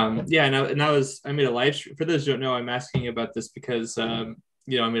 I made a live stream. For those who don't know, I'm asking about this because I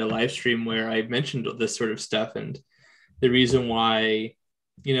made a live stream where I mentioned this sort of stuff, and the reason why,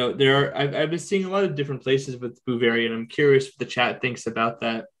 I've been seeing a lot of different places with Bouvarian, and I'm curious what the chat thinks about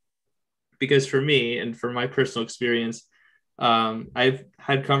that. Because for me and for my personal experience, I've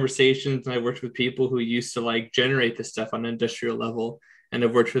had conversations and I worked with people who used to generate this stuff on an industrial level, and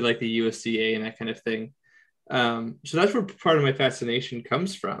I've worked with the USDA and that kind of thing. So that's where part of my fascination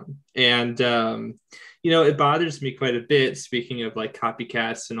comes from. And, it bothers me quite a bit, speaking of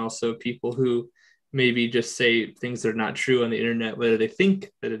copycats and also people who maybe just say things that are not true on the internet, whether they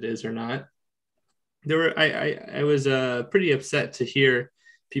think that it is or not. I was pretty upset to hear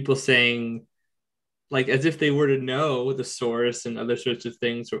people saying, as if they were to know the source and other sorts of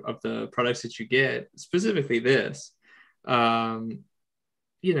things of the products that you get, specifically this, and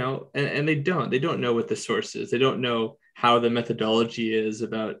they don't know what the source is. They don't know how the methodology is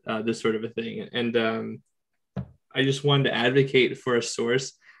about this sort of a thing. And I just wanted to advocate for a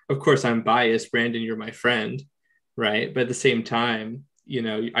source. Of course, I'm biased. Brandon, you're my friend, right? But at the same time,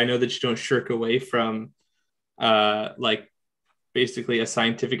 I know that you don't shirk away from basically a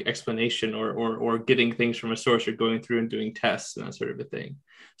scientific explanation or getting things from a source, or going through and doing tests and that sort of a thing.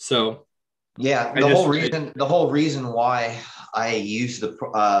 So yeah, the whole reason why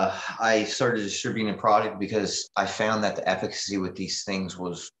I started distributing the product, because I found that the efficacy with these things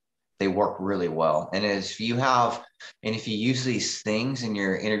they work really well. And if you use these things in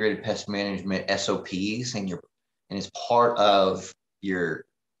your integrated pest management SOPs and it's part of your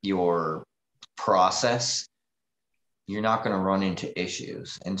process, you're not going to run into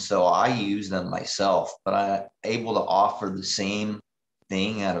issues. And so I use them myself, but I'm able to offer the same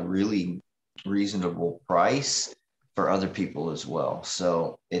thing at a really reasonable price for other people as well.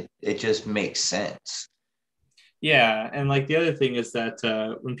 So it just makes sense. Yeah. And the other thing is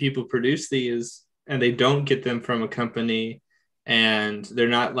that when people produce these and they don't get them from a company, and they're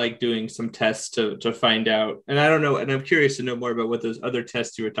not doing some tests to find out. And I don't know. And I'm curious to know more about what those other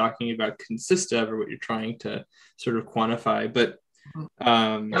tests you were talking about consist of, or what you're trying to sort of quantify. But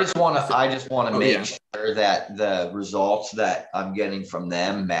I just want to make sure that the results that I'm getting from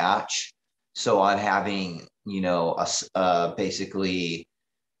them match. So I'm having, basically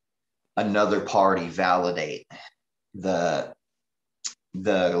another party validate the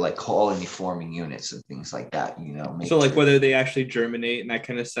colony forming units and things like that, so whether they actually germinate and that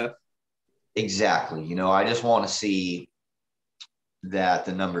kind of stuff. Exactly. I just want to see that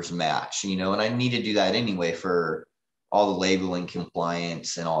the numbers match, and I need to do that anyway for all the labeling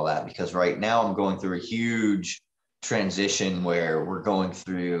compliance and all that, because right now I'm going through a huge transition where we're going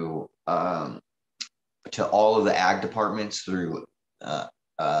through to all of the ag departments through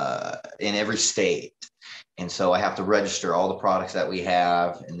in every state. And so I have to register all the products that we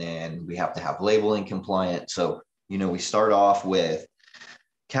have, and then we have to have labeling compliance. So, we start off with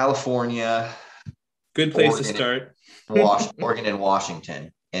California. Good place to start. Oregon and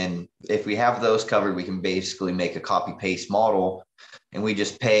Washington. And if we have those covered, we can basically make a copy paste model, and we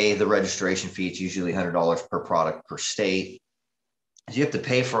just pay the registration fee. It's usually $100 per product per state. So you have to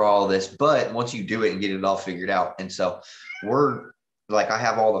pay for all of this, but once you do it and get it all figured out. And so I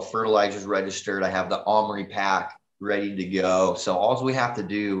have all the fertilizers registered. I have the Omri pack ready to go. So all we have to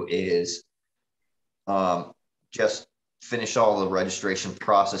do is just finish all the registration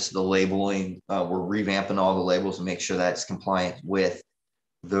process, the labeling. We're revamping all the labels and make sure that it's compliant with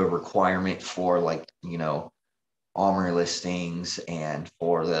the requirement for like, armory listings and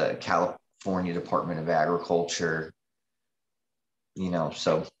for the California Department of Agriculture.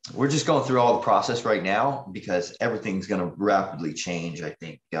 So we're just going through all the process right now because everything's going to rapidly change. I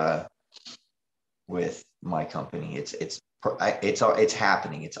think with my company, it's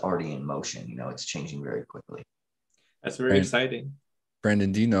happening. It's already in motion. It's changing very quickly. That's very exciting.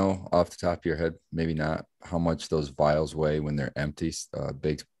 Brandon, do you know off the top of your head, maybe not, how much those vials weigh when they're empty?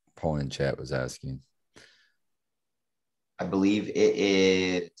 Big Paul in chat was asking. I believe it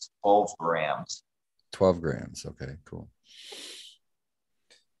is 12 grams. 12 grams. Okay, cool.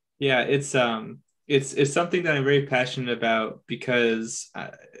 Yeah, it's something that I'm very passionate about because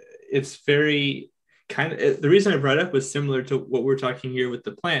it's very the reason I brought it up was similar to what we're talking here with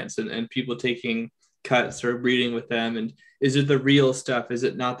the plants and people taking cuts or breeding with them. And is it the real stuff? Is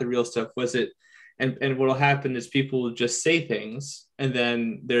it not the real stuff? Was it? And what'll happen is people will just say things and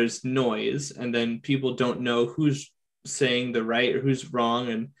then there's noise and then people don't know who's saying the right or who's wrong.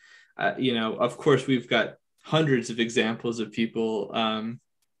 And, of course, we've got hundreds of examples of people,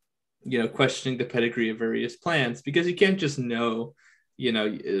 questioning the pedigree of various plants because you can't just know,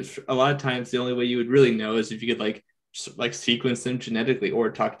 a lot of times the only way you would really know is if you could like sequence them genetically or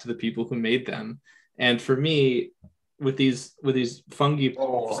talk to the people who made them. And for me, with these fungi,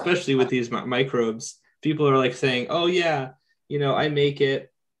 especially with these microbes, people are like saying, oh yeah, I make it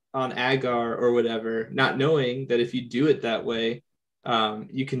on agar or whatever, not knowing that if you do it that way,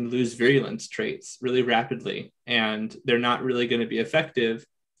 you can lose virulence traits really rapidly and they're not really going to be effective.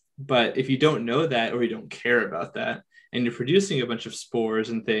 But if you don't know that or you don't care about that and you're producing a bunch of spores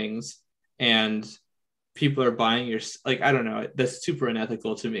and things and people are buying your, I don't know, that's super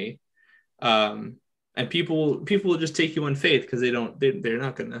unethical to me. And people will just take you on faith because they're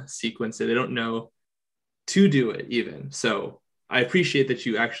not going to sequence it. They don't know to do it even. So I appreciate that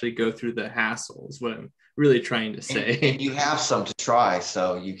you actually go through the hassle is what I'm really trying to say. And you have some to try,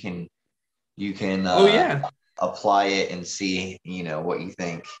 so you can apply it and see, what you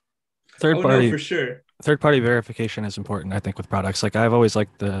think. Third party, for sure. Third-party verification is important, I think, with products. Like I've always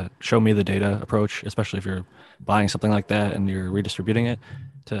liked the show me the data approach, especially if you're buying something like that and you're redistributing it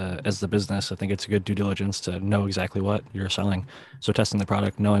as the business. I think it's a good due diligence to know exactly what you're selling. So testing the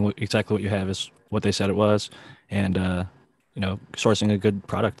product, knowing exactly what you have is what they said it was, and sourcing a good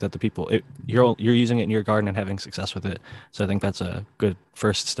product that the people you're using it in your garden and having success with it. So I think that's a good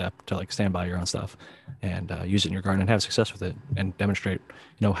first step to stand by your own stuff and use it in your garden and have success with it and demonstrate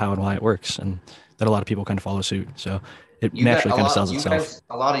how and why it works, and that a lot of people kind of follow suit. So it naturally kind of sells itself.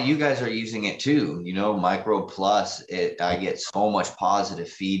 A lot of you guys are using it too. Micro Plus. I get so much positive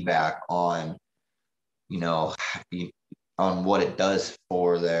feedback on on what it does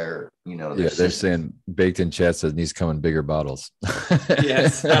for their, they're saying Baked in chat says needs to come in bigger bottles.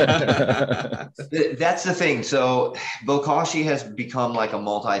 Yes. That's the thing. So Bokashi has become like a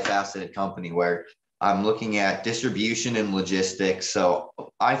multifaceted company where I'm looking at distribution and logistics. So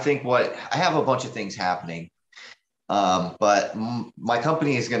I think I have a bunch of things happening. But my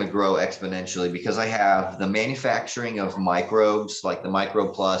company is going to grow exponentially because I have the manufacturing of microbes like the Micro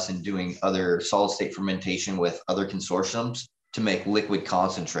Plus and doing other solid state fermentation with other consortiums to make liquid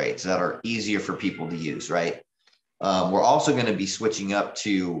concentrates that are easier for people to use, right? We're also going to be switching up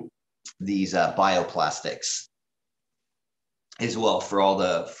to these bioplastics as well for all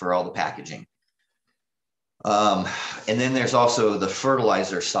the packaging. And then there's also the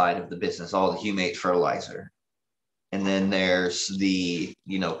fertilizer side of the business, all the humate fertilizer. And then there's the,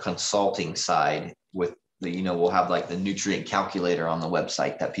 consulting side with the, we'll have like the nutrient calculator on the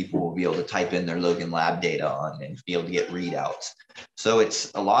website that people will be able to type in their Logan Lab data on and be able to get readouts. So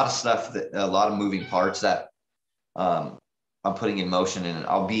it's a lot of stuff, a lot of moving parts that I'm putting in motion, and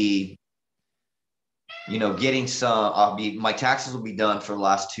I'll be, my taxes will be done for the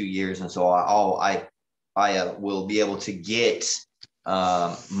last 2 years. And so I will be able to get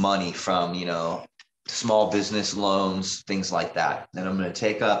money from, small business loans, things like that. And I'm going to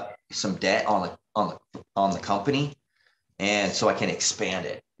take up some debt on the company, and so I can expand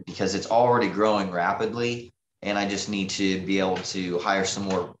it because it's already growing rapidly. And I just need to be able to hire some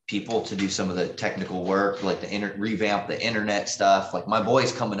more people to do some of the technical work, like revamp the internet stuff. Like my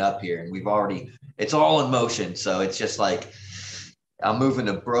boy's coming up here, and it's all in motion. So it's just like I'm moving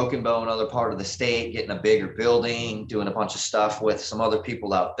to Broken Bow, another part of the state, getting a bigger building, doing a bunch of stuff with some other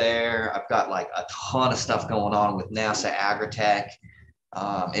people out there. I've got like a ton of stuff going on with NASA Agritech.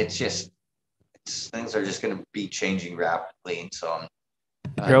 Things are just going to be changing rapidly. And so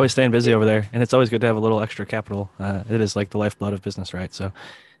you're always staying busy over there, and it's always good to have a little extra capital. It is like the lifeblood of business, right? So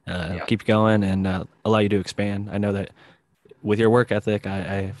keep going and allow you to expand. I know that with your work ethic,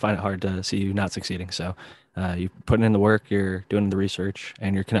 I find it hard to see you not succeeding. So you putting in the work, you're doing the research,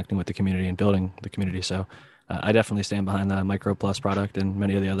 and you're connecting with the community and building the community. So I definitely stand behind the Micro Plus product and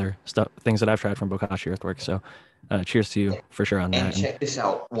many of the other things that I've tried from Bokashi Earthworks. So cheers to you for sure on And that. check this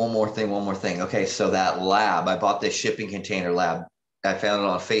out. One more thing. Okay, so that lab, I bought this shipping container lab. I found it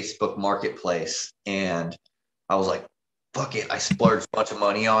on Facebook Marketplace, and I was like, fuck it. I splurged a bunch of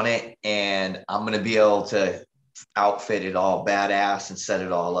money on it, and I'm going to be able to outfit it all badass and set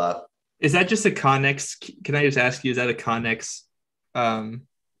it all up. Is that just a Connex? Can I just ask you, is that a Connex?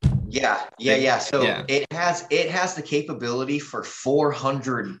 Yeah. So Yeah. it has the capability for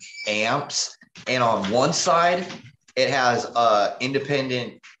 400 amps, and on one side it has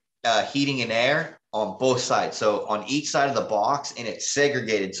independent heating and air on both sides. So on each side of the box, and it's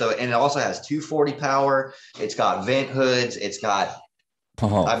segregated. So, and it also has 240 power. It's got vent hoods. It's got,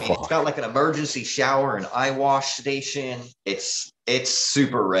 it's got like an emergency shower and eye wash station. It's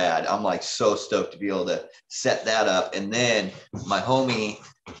super rad. I'm like so stoked to be able to set that up. And then my homie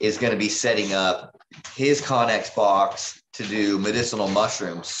is going to be setting up his Connex box to do medicinal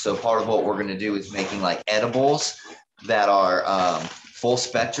mushrooms. So part of what we're going to do is making like edibles that are full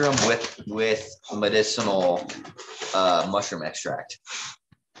spectrum with medicinal mushroom extract.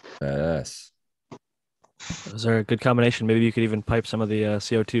 Yes. Those are a good combination. Maybe you could even pipe some of the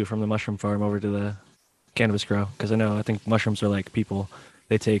CO2 from the mushroom farm over to the cannabis grow. Because I think mushrooms are like people.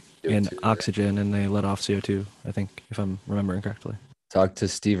 They take in oxygen and they let off CO2, I think, if I'm remembering correctly. Talk to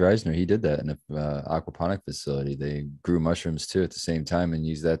Steve Reisner. He did that in an aquaponic facility. They grew mushrooms too at the same time and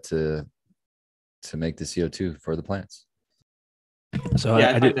used that to make the CO2 for the plants. So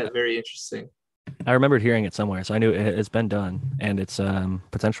yeah, I find that very interesting. I remembered hearing it somewhere, so I knew it's been done and it's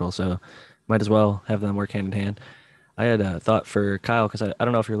potential. So might as well have them work hand in hand. I had a thought for Kyle because I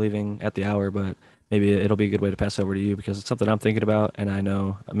don't know if you're leaving at the hour, but maybe it'll be a good way to pass over to you because it's something I'm thinking about, and I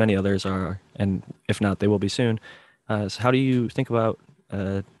know many others are, and if not, they will be soon. So how do you think about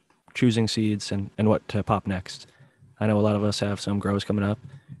choosing seeds and what to pop next? I know a lot of us have some grows coming up,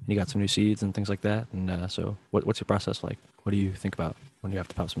 and you got some new seeds and things like that. And so what's your process like? What do you think about when you have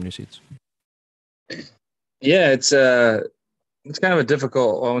to pop some new seeds? Yeah, it's kind of a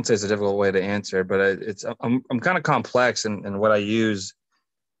difficult, well, I wouldn't say it's a difficult way to answer, but I'm kind of complex in what I use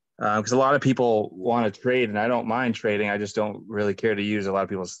because a lot of people want to trade, and I don't mind trading. I just don't really care to use a lot of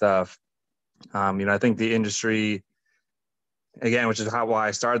people's stuff. I think the industry, again, which is why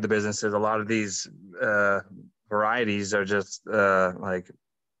I started the business, is a lot of these varieties are just like,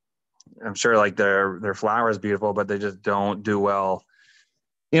 I'm sure like their flower is beautiful, but they just don't do well.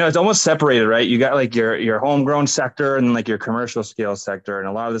 It's almost separated, right? You got like your homegrown sector and like your commercial scale sector, and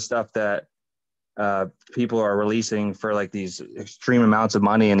a lot of the stuff that people are releasing for like these extreme amounts of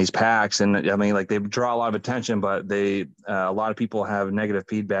money in these packs. And I mean, like they draw a lot of attention, but a lot of people have negative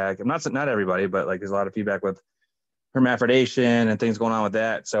feedback. I'm not everybody, but like there's a lot of feedback with hermaphrodation and things going on with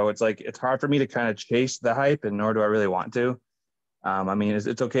that. So it's like, it's hard for me to kind of chase the hype, and nor do I really want to. I mean,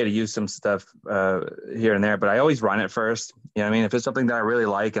 it's okay to use some stuff here and there, but I always run it first. You know what I mean? If it's something that I really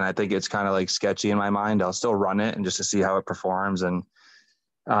like and I think it's kind of like sketchy in my mind, I'll still run it and just to see how it performs. And,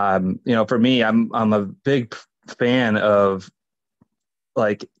 for me, I'm a big fan of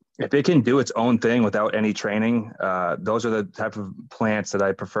like, if it can do its own thing without any training, those are the type of plants that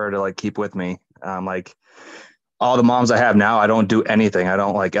I prefer to like keep with me. Like all the moms I have now, I don't do anything. I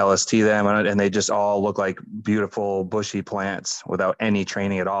don't like LST them, and they just all look like beautiful bushy plants without any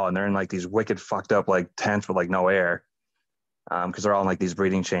training at all. And they're in like these wicked fucked up like tents with like no air, because they're all in like these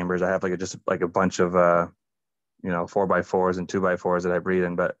breeding chambers. I have like just like a bunch of 4x4s and 2x4s that I breed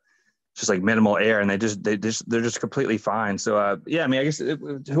in, but just like minimal air, and they're just completely fine. So I mean, I guess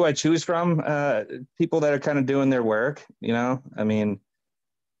who I choose from, people that are kind of doing their work. I mean.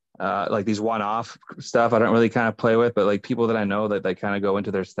 Like these one-off stuff I don't really kind of play with, but like people that I know that they kind of go into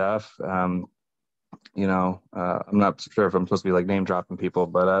their stuff. I'm not sure if I'm supposed to be like name dropping people,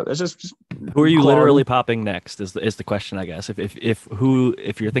 but it's just who are you literally popping next is the question, I guess. If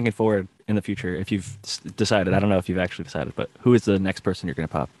you're thinking forward in the future, if you've decided, I don't know if you've actually decided, but who is the next person you're going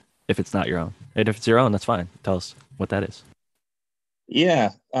to pop if it's not your own? And if it's your own, that's fine. Tell us what that is. Yeah.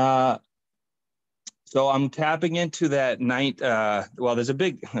 So I'm tapping into that night. There's a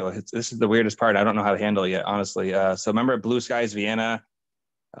big, this is the weirdest part. I don't know how to handle it yet, honestly. So remember Blue Skies Vienna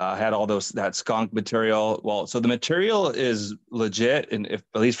had all that skunk material. Well, so the material is legit. And at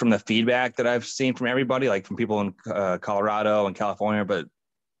least from the feedback that I've seen from everybody, like from people in Colorado and California, but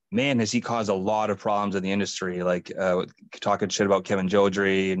man, has he caused a lot of problems in the industry. Like talking shit about Kevin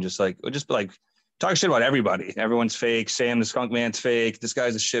Jodrey and just like talk shit about everybody. Everyone's fake. Sam the skunk man's fake. This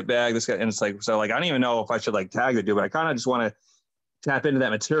guy's a shitbag. This guy, and it's like, so like I don't even know if I should like tag the dude, but I kind of just want to tap into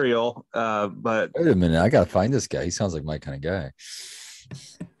that material. But Wait a minute, I gotta find this guy. He sounds like my kind of guy.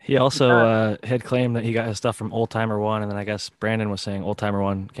 He also had claimed that he got his stuff from Old Timer One, and then I guess Brandon was saying Old Timer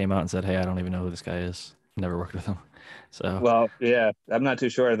One came out and said, "Hey, I don't even know who this guy is. Never worked with him." So well, yeah, I'm not too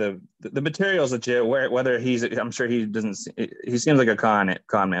sure. The material is legit. Whether I'm sure he doesn't. He seems like a con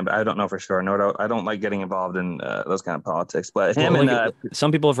man, but I don't know for sure. No, I don't like getting involved in those kind of politics. But him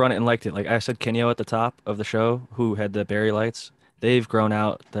some people have run it and liked it. Like I said, Kenyo at the top of the show, who had the berry lights, they've grown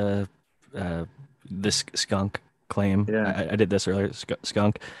out this skunk claim. Yeah. I did this earlier,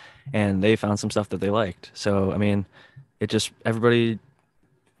 skunk, and they found some stuff that they liked. So I mean, it just everybody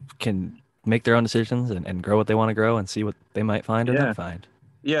can make their own decisions and grow what they want to grow and see what they might find or not find.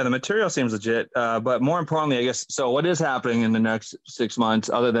 Yeah, the material seems legit. But more importantly, I guess, so what is happening in the next 6 months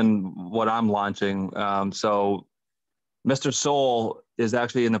other than what I'm launching? So Mr. Soul is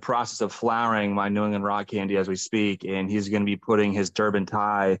actually in the process of flowering my New England rock candy as we speak, and he's going to be putting his Durban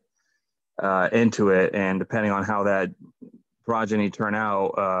tie into it. And depending on how that progeny turn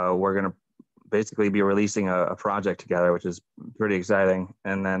out, we're going to basically be releasing a project together, which is pretty exciting.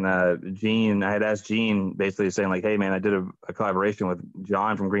 And then Gene, I had asked Gene basically saying like, hey man, I did a collaboration with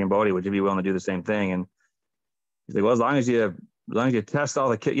John from Green Bodie. Would you be willing to do the same thing? And he's like, well, as long as you test all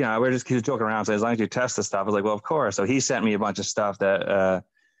the kit, you know, we're just joking around. So as long as you test the stuff, I was like, well, of course. So he sent me a bunch of stuff that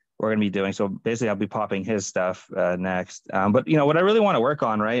we're going to be doing. So basically I'll be popping his stuff next. But you know, what I really want to work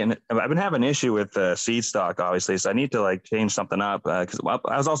on, right? And I've been having an issue with seed stock, obviously. So I need to like change something up because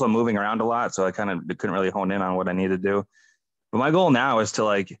I was also moving around a lot. So I kind of couldn't really hone in on what I need to do. But my goal now is to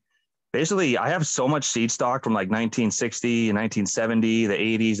like, basically I have so much seed stock from like 1960 and 1970, the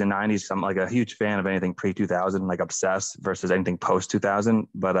 80s and 90s. I'm like a huge fan of anything pre-2000, like obsessed versus anything post-2000.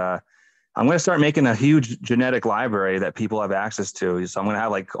 But I'm going to start making a huge genetic library that people have access to. So I'm going to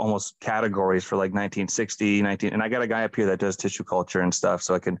have like almost categories for like 1960, and I got a guy up here that does tissue culture and stuff.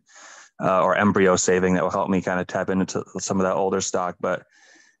 So I can, or embryo saving that will help me kind of tap into some of that older stock.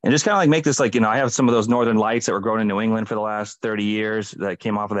 And just kind of like make this like, you know, I have some of those Northern Lights that were grown in New England for the last 30 years that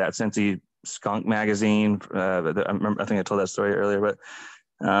came off of that Cincy skunk magazine. I think I told that story earlier, but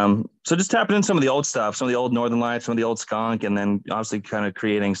so just tapping in some of the old stuff, some of the old Northern Lights, some of the old skunk, and then obviously kind of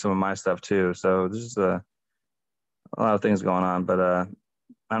creating some of my stuff too. So this is a lot of things going on, but I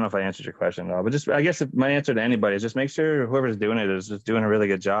don't know if I answered your question at all, but just, I guess my answer to anybody is just make sure whoever's doing it is just doing a really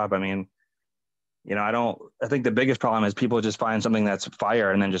good job. I mean, you know, I think the biggest problem is people just find something that's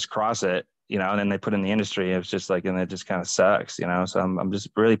fire and then just cross it, you know, and then they put in the industry. It's just like, and it just kind of sucks, you know? So I'm just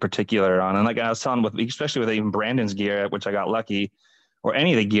really particular on, and like I was telling especially with even Brandon's gear, which I got lucky, or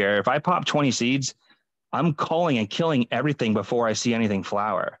any of the gear, if I pop 20 seeds, I'm culling and killing everything before I see anything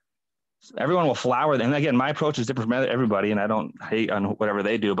flower. Everyone will flower. And again, my approach is different from everybody, and I don't hate on whatever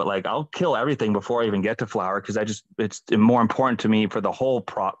they do, but like I'll kill everything before I even get to flower because it's more important to me for the whole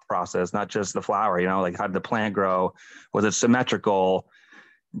process, not just the flower, you know, like how did the plant grow? Was it symmetrical?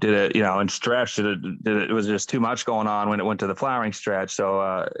 Did it, you know, and stretch? Was just too much going on when it went to the flowering stretch?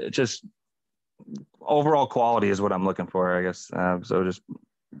 So it just, overall quality is what I'm looking for, I guess. So just,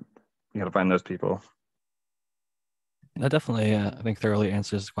 you got to find those people. That definitely, I think, thoroughly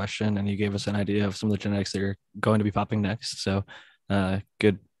answers the question, and you gave us an idea of some of the genetics that you're going to be popping next. So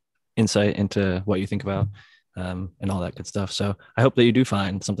good insight into what you think about and all that good stuff. So I hope that you do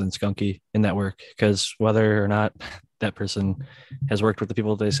find something skunky in that work, because whether or not that person has worked with the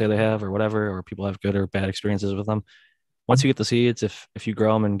people they say they have or whatever, or people have good or bad experiences with them, once you get the seeds, if you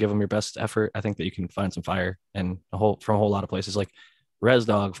grow them and give them your best effort, I think that you can find some fire and from a whole lot of places. Like Res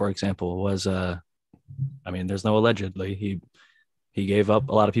Dog, for example, was I mean, there's no allegedly. He gave up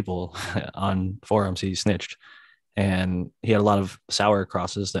a lot of people on forums. He snitched, and he had a lot of sour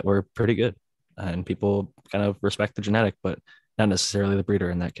crosses that were pretty good, and people kind of respect the genetic, but not necessarily the breeder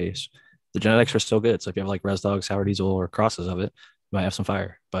in that case. The genetics are still good. So if you have like Res Dog, Sour Diesel, or crosses of it, you might have some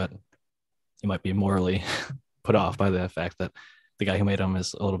fire, but you might be morally put off by the fact that the guy who made them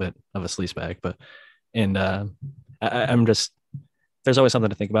is a little bit of a sleazebag. But I'm just, there's always something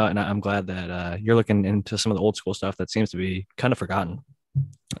to think about, and I'm glad that you're looking into some of the old school stuff that seems to be kind of forgotten.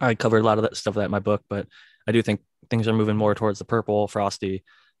 I covered a lot of that stuff in my book, but I do think things are moving more towards the purple, frosty,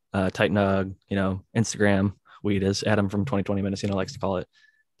 tight nug, you know, Instagram weed, as Adam from 2020 Mendocino likes to call it.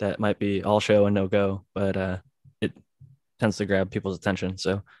 That might be all show and no go, but it tends to grab people's attention.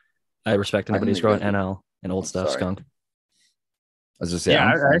 So I respect anybody who's growing NL and old stuff, skunk. I was just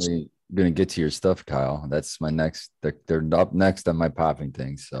saying, gonna get to your stuff, Kyle. That's my next. They're up next on my popping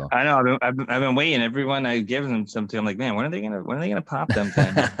thing. So I know I've been waiting. Everyone I give them something. I'm like, man, when are they gonna pop them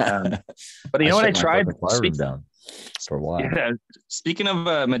things? But you know what? I shut my tried. fucking flower room down for a while. Yeah. Speaking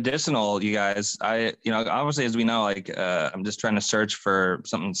of medicinal, you guys, obviously, as we know, like I'm just trying to search for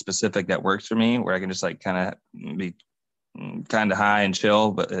something specific that works for me, where I can just like kind of be kind of high and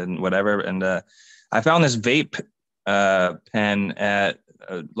chill, and whatever. And I found this vape pen at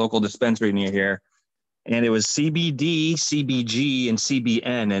a local dispensary near here, and it was CBD, CBG, and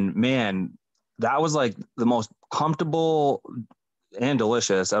CBN. And man, that was like the most comfortable and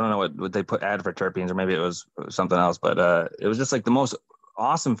delicious. I don't know what they add for terpenes, or maybe it was something else, but it was just like the most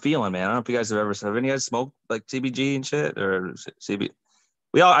awesome feeling, man. I don't know if you guys have any guys smoked like CBG and shit or CB.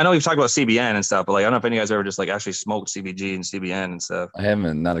 I know we've talked about CBN and stuff, but like I don't know if any guys ever just like actually smoked CBG and CBN and stuff. I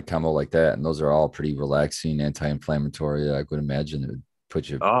haven't, not a combo like that, and those are all pretty relaxing, anti-inflammatory. I would imagine it would put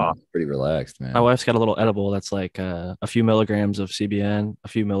you pretty relaxed, man. My wife's got a little edible that's like a few milligrams of CBN, a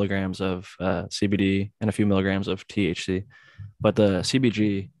few milligrams of CBD, and a few milligrams of THC. But the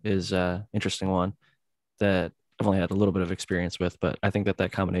CBG is an interesting one that I've only had a little bit of experience with, but I think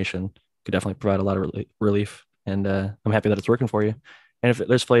that combination could definitely provide a lot of relief. And I'm happy that it's working for you. And if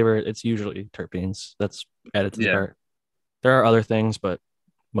there's flavor, it's usually terpenes that's added to the cart. There are other things, but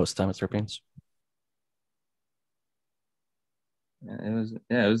most of the time it's terpenes.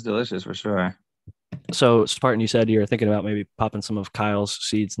 It was delicious for sure. So Spartan, you said you're thinking about maybe popping some of Kyle's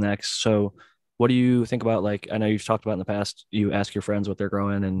seeds next. So what do you think about, like, I know you've talked about in the past, you ask your friends what they're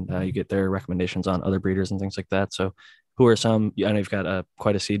growing and you get their recommendations on other breeders and things like that. So who are some, I know you've got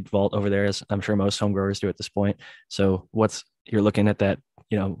quite a seed vault over there, as I'm sure most home growers do at this point. So you're looking at that,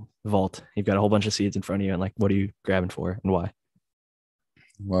 vault, you've got a whole bunch of seeds in front of you, and like, what are you grabbing for and why?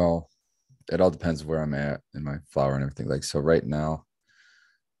 Well, it all depends where I'm at in my flower and everything. Like, so right now,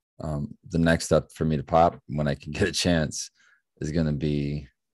 the next step for me to pop when I can get a chance is going to be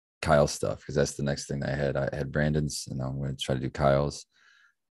Kyle's stuff, because that's the next thing that I had. I had Brandon's, and I'm going to try to do Kyle's.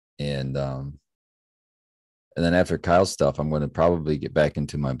 And then after Kyle's stuff, I'm going to probably get back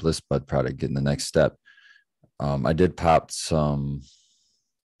into my Bliss Bud product, getting the next step. I did pop some,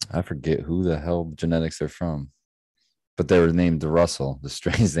 I forget who the hell genetics they're from, but they were named Russell. The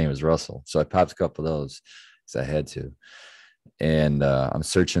strain's name is Russell. So I popped a couple of those because I had to. And I'm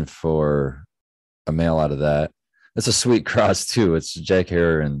searching for a male out of that. It's a sweet cross too. It's Jack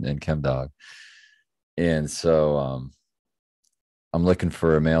Hare and Chem Dog. And so I'm looking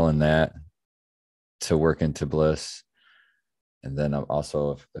for a male in that to work into Bliss. And then I'm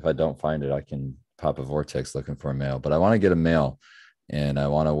also, if I don't find it, I can pop a Vortex looking for a male. But I want to get a male, and I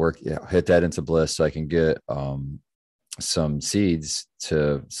want to hit that into Bliss so I can get some seeds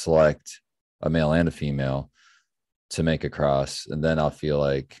to select a male and a female to make a cross. And then I'll feel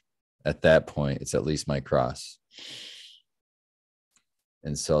like at that point, it's at least my cross.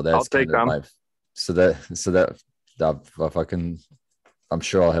 And so that's kind of my, so that I'm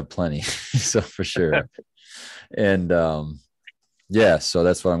sure I'll have plenty. So for sure. And so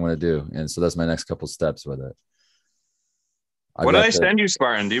that's what I'm going to do. And so that's my next couple steps with it. What did I send you,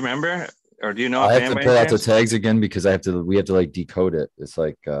 Spartan? Do you remember? Or do you know? I have to pull out the tags again because we have to like decode it. It's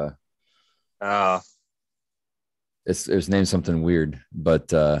like, it was named something weird,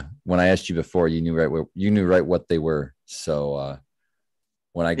 but when I asked you before, you knew right what they were. So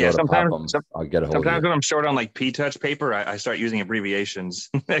when I go to pop them, I'll get a hold of it. Sometimes when I'm short on like P-Touch paper, I start using abbreviations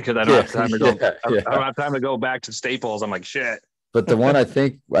because I don't have time to go. I don't have time to go back to Staples. I'm like, shit. But the one I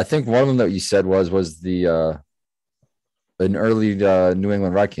think one of them that you said was the an early New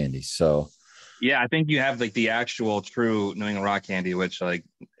England rock candy. So yeah, I think you have like the actual true New England rock candy, which like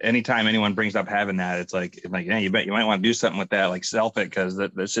anytime anyone brings up having that, it's like, yeah, you might want to do something with that, like self it, because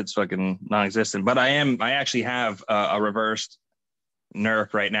that shit's fucking non-existent. But I actually have a reversed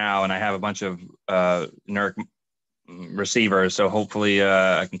NERC right now, and I have a bunch of NERC receivers. So hopefully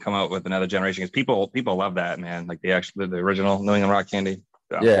I can come out with another generation, because people love that, man. Like the original New England rock candy.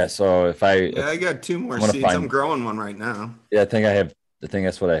 So. Yeah. So I got 2 more seeds. I'm growing one right now. Yeah, I think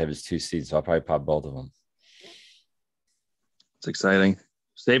that's what I have is 2 seeds. So I'll probably pop both of them. It's exciting.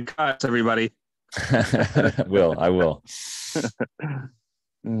 Save costs, everybody. I will.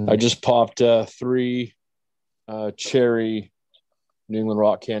 I just popped 3 cherry New England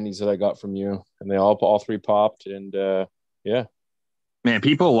rock candies that I got from you, and they all 3 popped, and yeah. Man,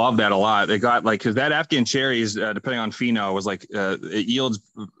 people love that a lot. They got like, because that Afghan cherries, depending on pheno, was like it yields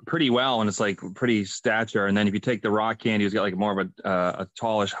pretty well, and it's like pretty stature. And then if you take the rock candy, it's got like more of a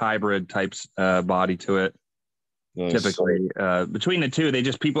tallish hybrid type body to it. Nice. typically. Between the two, they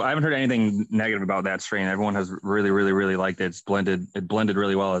just people. I haven't heard anything negative about that strain. Everyone has really, really, really liked it. It's blended. It blended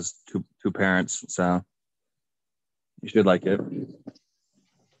really well as two parents. So you should like it.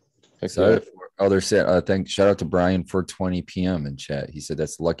 Excited for it. Oh, they're saying, shout out to Brian for 20 p.m. in chat. He said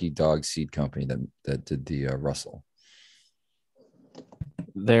that's Lucky Dog Seed Company that did the Russell.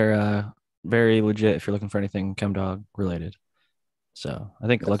 They're very legit if you're looking for anything ChemDog related. So I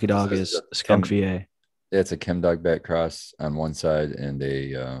think Lucky Dog is Skunk VA. Yeah, it's a ChemDog back cross on one side and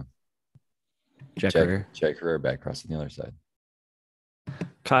a Jack Herrera back cross on the other side.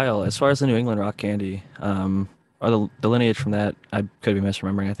 Kyle, as far as the New England rock candy, or the lineage from that, I could be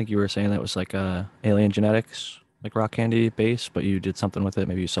misremembering. I think you were saying that was like Alien Genetics, like rock candy base, but you did something with it.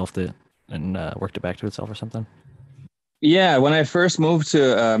 Maybe you selfed it and worked it back to itself or something. Yeah, when I first moved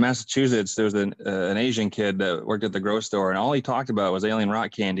to Massachusetts, there was an Asian kid that worked at the grocery store, and all he talked about was Alien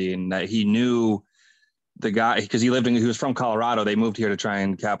Rock Candy, and that he knew the guy because he was from Colorado. They moved here to try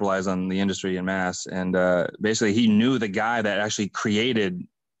and capitalize on the industry in Mass, and basically he knew the guy that actually created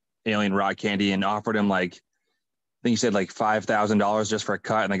Alien Rock Candy and offered him like, I think he said like $5,000 just for a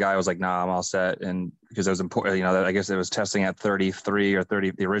cut, and the guy was like, "Nah, I'm all set." And because it was important, you know, I guess it was testing at 33 or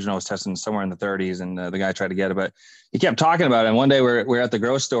 30. The original was testing somewhere in the 30s, and the guy tried to get it, but he kept talking about it. And one day we're at the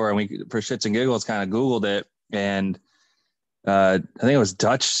grocery store, and we, for shits and giggles, kind of Googled it, and I think it was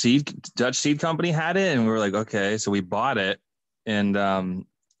Dutch Seed Company had it, and we were like, okay, so we bought it, and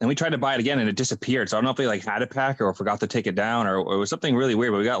we tried to buy it again, and it disappeared. So I don't know if they like had a pack or forgot to take it down, or it was something really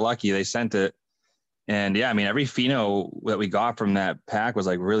weird. But we got lucky; they sent it. And yeah, I mean, every pheno that we got from that pack was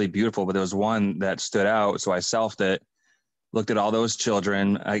like really beautiful, but there was one that stood out. So I selfed it, looked at all those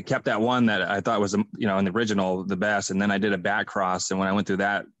children. I kept that one that I thought was, you know, in the original, the best. And then I did a back cross. And when I went through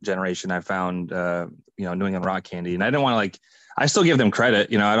that generation, I found, you know, New England Rock Candy. And I didn't want to like, I still give them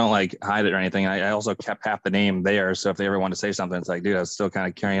credit, you know, I don't like hide it or anything. I also kept half the name there. So if they ever want to say something, it's like, dude, I was still kind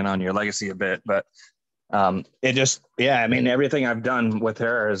of carrying on your legacy a bit, but it just, yeah, I mean, everything I've done with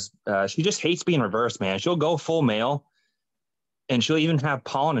her is, she just hates being reversed, man. She'll go full male and she'll even have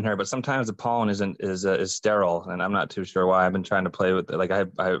pollen in her, but sometimes the pollen is sterile, and I'm not too sure why. I've been trying to play with it. Like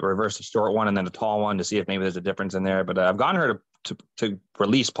I reversed a short one and then a tall one to see if maybe there's a difference in there, but I've gotten her to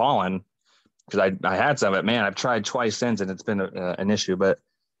release pollen because I had some of it, man. I've tried twice since and it's been an issue, but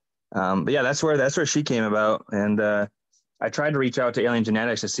yeah, that's where she came about. And I tried to reach out to Alien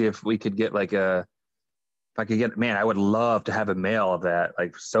Genetics to see if we could get like if I could get, man, I would love to have a male of that,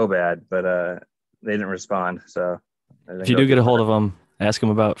 like so bad, but they didn't respond. So if you do get a hold of them, ask them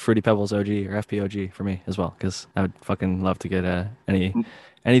about Fruity Pebbles OG or FPOG for me as well, because I would fucking love to get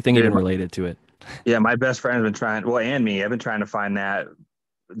anything even related to it. Yeah, my best friend's been trying, well, and me, I've been trying to find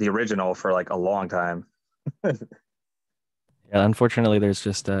the original for like a long time. Yeah, unfortunately, there's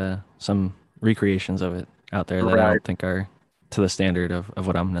just some recreations of it out there that I don't think are to the standard of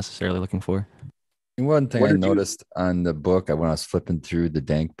what I'm necessarily looking for. One thing I noticed on the book, when I was flipping through the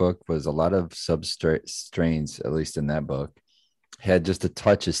Dank book, was a lot of strains, at least in that book, had just a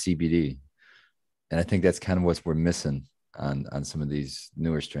touch of CBD. And I think that's kind of what we're missing on some of these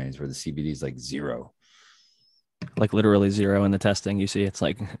newer strains, where the CBD is like zero. Like literally zero in the testing. You see it's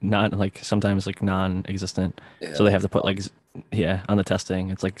like not like sometimes like non-existent. Yeah, so they have to put like, yeah, on the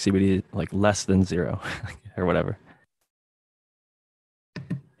testing, it's like CBD like less than zero or whatever.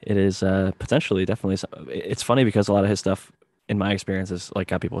 It is potentially definitely. It's funny because a lot of his stuff, in my experience, is like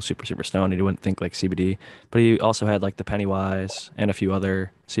got people super, super stoned. You wouldn't think like CBD, but he also had like the Pennywise and a few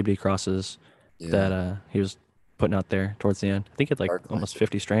other CBD crosses that he was putting out there towards the end. I think he had like almost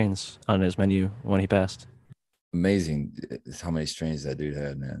 50 strains on his menu when he passed. Amazing how many strains that dude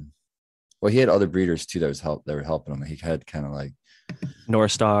had, man. Well, he had other breeders too that were helping him. He had kind of like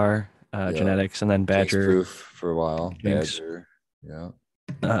North Star Genetics, and then Badger Proof for a while. Badger, yeah.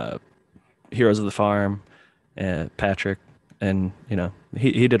 Heroes of the Farm, Patrick, and you know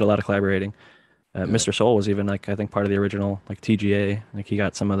he did a lot of collaborating. Mr. Soul was even like I think part of the original like TGA. Like he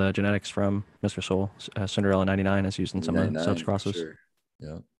got some of the genetics from Mr. Soul. Cinderella 99 is used in some of the subs crosses. Sure.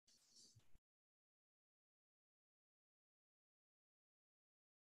 Yeah.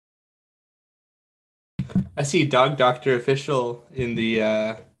 I see Dog Doctor Official in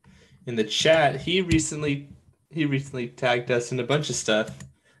the chat. He recently tagged us in a bunch of stuff,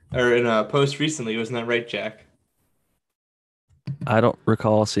 or in a post recently. Wasn't that right, Jack? I don't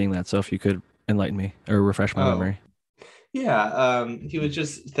recall seeing that. So if you could enlighten me or refresh my memory. Yeah, he was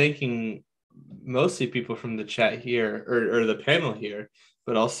just thanking mostly people from the chat here or the panel here,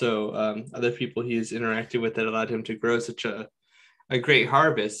 but also other people he's interacted with that allowed him to grow such a great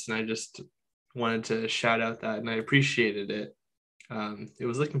harvest. And I just wanted to shout out that, and I appreciated it. It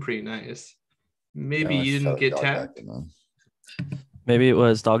was looking pretty nice. Maybe Yeah, you didn't shout out get Dog tagged. Doctor, man. Maybe it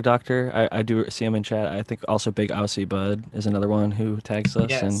was Dog Doctor. I do see him in chat. I think also Big Aussie Bud is another one who tags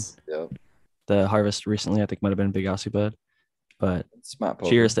us. And Yes. Yeah, the harvest recently, I think might have been Big Aussie Bud. But smart poker.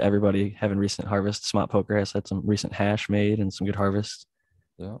 cheers to everybody having recent harvest. Smart Poker has had some recent hash made and some good harvest.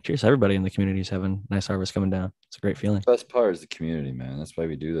 Yeah. Cheers to everybody in the communities having nice harvest coming down. It's a great feeling. Best part is the community, man. That's why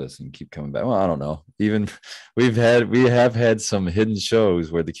we do this and keep coming back. Well, I don't know. Even we have had some hidden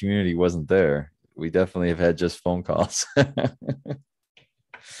shows where the community wasn't there. We definitely have had just phone calls.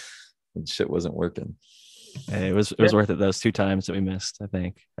 And shit wasn't working. And it was worth it those 2 times that we missed. I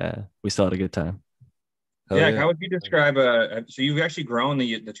think we still had a good time. Hell Jack, yeah. how would you describe so you've actually grown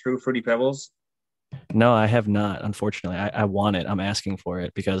the true Fruity Pebbles? No, I have not. Unfortunately, I want it. I'm asking for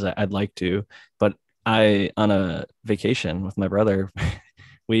it because I'd like to. But I, on a vacation with my brother,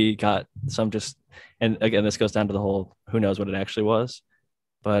 we got some just, and again, this goes down to the whole who knows what it actually was,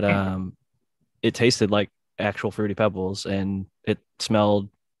 but it tasted like actual Fruity Pebbles and it smelled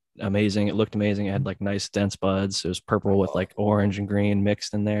amazing. It looked amazing. It had like nice dense buds. It was purple with like orange and green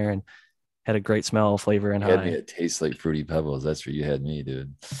mixed in there and had a great smell, flavor, and You had me high. at Tastes Like Fruity Pebbles. That's where you had me,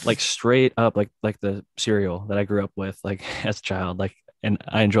 dude. Like straight up like the cereal that I grew up with like as a child, like, and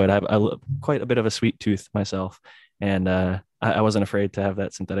I enjoyed it. I quite a bit of a sweet tooth myself, and I wasn't afraid to have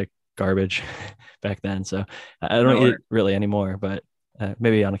that synthetic garbage back then, so I don't No, eat it really anymore, but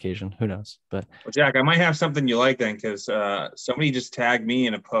maybe on occasion, who knows. But Well, Jack, I might have something you like then, because somebody just tagged me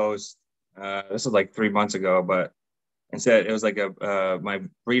in a post. This was like 3 months ago, but and said it was like a my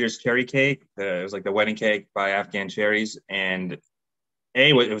breeder's cherry cake. It was like the wedding cake by Afghan Cherries, and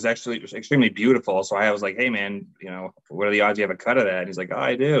it was extremely beautiful. So I was like, hey man, what are the odds you have a cut of that? And he's like, oh,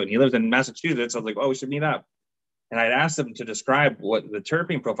 I do. And he lives in Massachusetts. I was like, oh, we should meet up. And I'd asked him to describe what the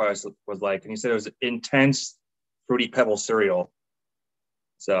terpene profile was like, and he said it was intense fruity pebble cereal.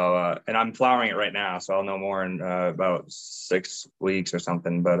 So, and I'm flowering it right now, so I'll know more in about 6 weeks or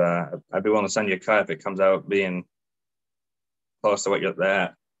something. But I'd be willing to send you a cut if it comes out being close to what you're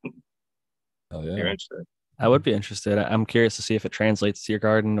at. Oh You're yeah. interested. I would be interested. I'm curious to see if it translates to your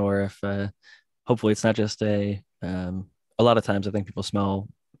garden or if hopefully it's not just a lot of times I think people smell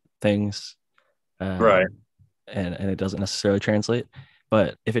things Right. and it doesn't necessarily translate,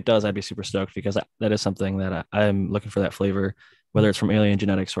 but if it does, I'd be super stoked because that is something that I'm looking for, that flavor, whether it's from Alien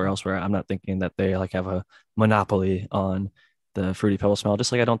Genetics or elsewhere. I'm not thinking that they like have a monopoly on the fruity pebble smell,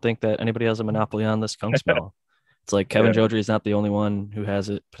 just like I don't think that anybody has a monopoly on the skunk smell. It's like Kevin Jodrey is not the only one who has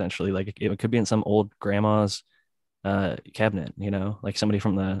it potentially. Like it could be in some old grandma's cabinet, like somebody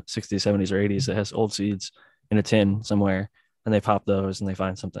from the 60s, 70s, or 80s that has old seeds in a tin somewhere and they pop those and they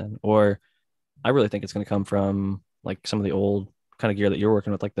find something. Or I really think it's going to come from like some of the old kind of gear that you're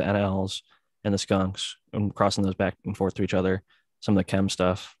working with, like the NLs and the skunks, and crossing those back and forth to each other, some of the chem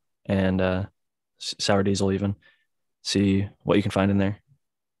stuff and sour diesel, even see what you can find in there.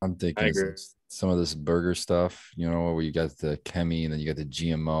 I'm thinking it's like some of this burger stuff, where you got the chemi and then you got the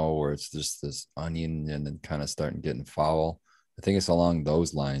GMO, where it's just this onion and then kind of starting getting foul. I think it's along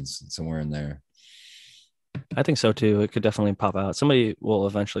those lines, somewhere in there. I think so too. It could definitely pop out. Somebody will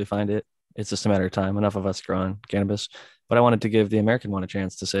eventually find it. It's just a matter of time. Enough of us growing cannabis. But I wanted to give the American one a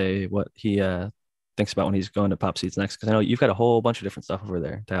chance to say what he thinks about when he's going to pop seeds next. Because I know you've got a whole bunch of different stuff over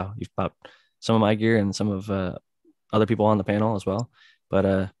there, Tao. You've popped some of my gear and some of other people on the panel as well. But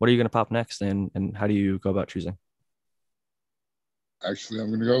what are you going to pop next, and how do you go about choosing? Actually, I'm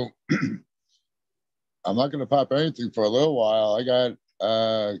going to go. I'm not going to pop anything for a little while. I got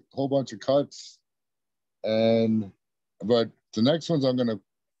a whole bunch of cuts, but the next ones I'm going to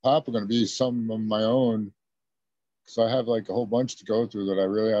pop are going to be some of my own, because I have like a whole bunch to go through that I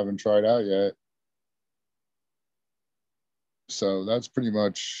really haven't tried out yet. So that's pretty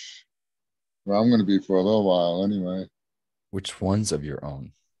much where I'm going to be for a little while anyway. Which ones of your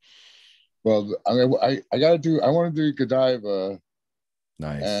own? Well, I mean, I want to do Godiva.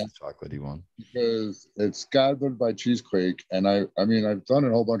 Nice, chocolatey one. Because it's gathered by Cheesequake, and I mean, I've done it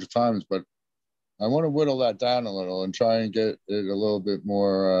a whole bunch of times, but I want to whittle that down a little and try and get it a little bit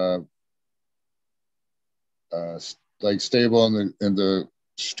more like stable in the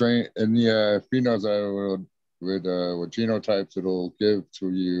strain in the phenols with genotypes it'll give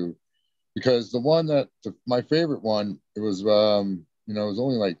to you. Because the one my favorite one, it was it was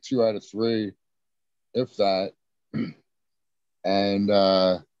only like 2 out of 3, if that, and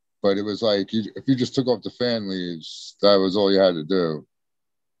but it was like if you just took off the fan leaves, that was all you had to do.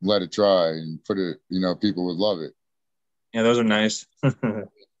 Let it dry and put it, people would love it. Yeah, those are nice.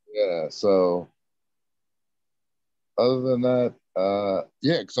 Yeah, so other than that,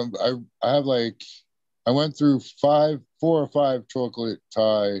 yeah, because I have like, I went through 4 or 5 chocolate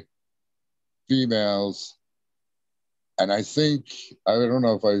Thai females. And I don't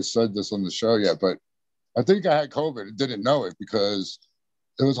know if I said this on the show yet, but I think I had COVID and didn't know it because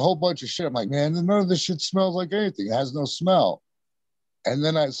there was a whole bunch of shit. I'm like, man, none of this shit smells like anything. It has no smell. And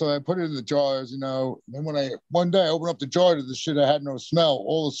then I put it in the jars, And then one day I opened up the jar to the shit that had no smell.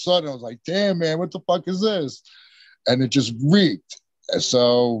 All of a sudden I was like, damn, man, what the fuck is this? And it just reeked.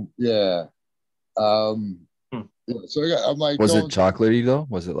 So, yeah. So yeah, I'm like, was it chocolatey though?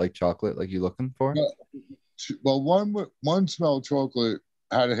 Was it like chocolate, like you looking for? Well, one smelled chocolate,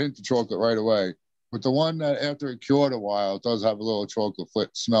 had a hint of chocolate right away. But the one that after it cured a while, it does have a little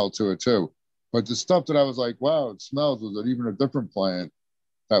chocolate smell to it too. But the stuff that I was like, wow, it smells, was even a different plant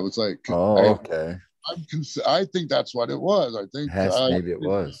that was like, okay. I think that's what it was. I think maybe it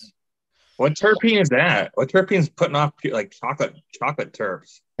was. What terpene is that? What terpene's putting off like chocolate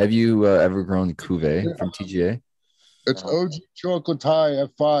terps? Have you ever grown Cuvée from TGA? It's OG Chocolate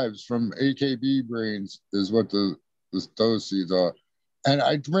F5s from AKB Brains is what those seeds are. And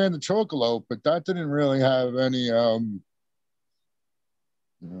I ran the Chocolope, but that didn't really have any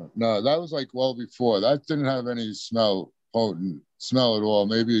no, that was like well before. That didn't have any potent smell at all.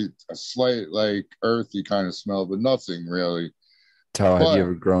 Maybe a slight like earthy kind of smell, but nothing really. Have you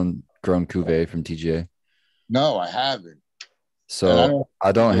ever grown Cuvée from TGA? No, I haven't. So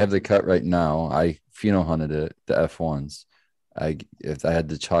I don't have the cut right now. I pheno hunted it, the F1s. If I had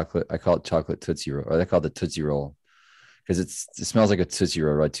the chocolate, I call it chocolate Tootsie Roll, or I call it the Tootsie Roll because it smells like a Tootsie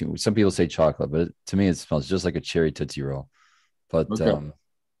Roll, right? Some people say chocolate, but to me it smells just like a cherry Tootsie Roll. But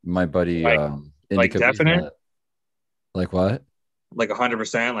my buddy, like definite, like what? Like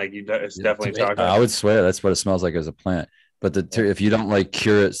 100%, like it's definitely chocolate. I would swear that's what it smells like as a plant. But if you don't like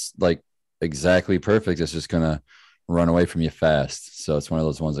cure it like exactly perfect, it's just gonna run away from you fast. So it's one of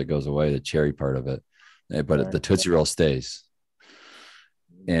those ones that goes away, the cherry part of it, but the Tootsie Roll stays.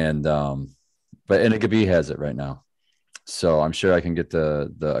 And but Inigabee has it right now, so I'm sure I can get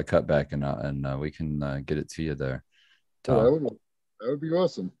the cut back and we can get it to you there. That would be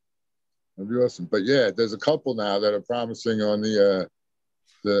awesome. That'd be awesome. But yeah, there's a couple now that are promising on the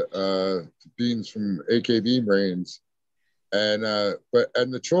beans from AKB Brains. And the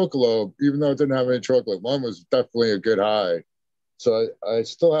Chocolope, even though it didn't have any chocolate, one was definitely a good high. So I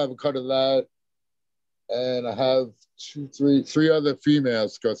still have a cut of that, and I have three other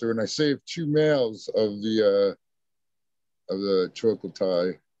females to go through, and I saved 2 males of the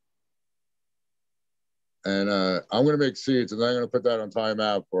chocolate. And I'm gonna make seeds, and I'm gonna put that on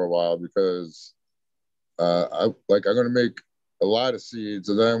timeout for a while because I'm gonna make a lot of seeds,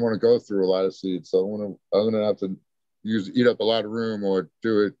 and then I want to go through a lot of seeds. So I'm gonna have to eat up a lot of room or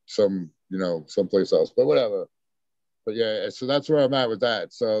do it someplace else, but whatever. But yeah, so that's where I'm at with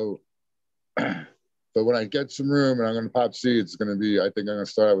that. So but when I get some room and I'm going to pop seeds, it's going to be, I think I'm going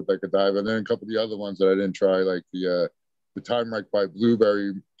to start out with like a dive, and then a couple of the other ones that I didn't try, like the Time Reich by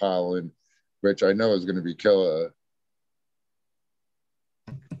Blueberry Pollen, which I know is going to be killer.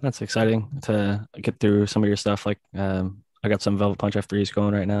 That's exciting to get through some of your stuff. Like I got some Velvet Punch F3s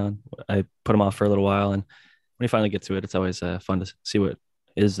going right now, and I put them off for a little while, and when you finally get to it, it's always fun to see what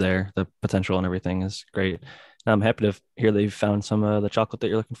is there. The potential and everything is great. I'm happy to hear that you've found some of the chocolate that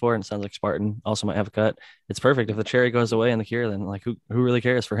you're looking for, and it sounds like Spartan also might have a cut. It's perfect. If the cherry goes away in the cure, then like who really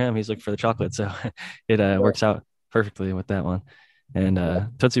cares for him? He's looking for the chocolate, so it works out perfectly with that one. And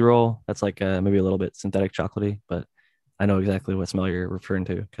Tootsie Roll, that's like maybe a little bit synthetic chocolatey, but I know exactly what smell you're referring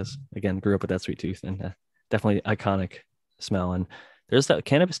to because again, grew up with that sweet tooth, and definitely iconic smell. And there's that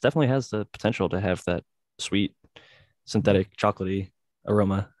cannabis definitely has the potential to have that sweet synthetic chocolatey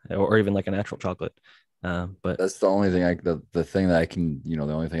aroma, or even like a natural chocolate. But that's the only thing the thing that I can, the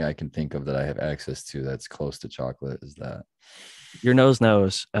only thing I can think of that I have access to that's close to chocolate is that. Your nose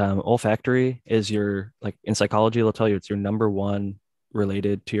knows. Olfactory is your, like in psychology, they'll tell you it's your number one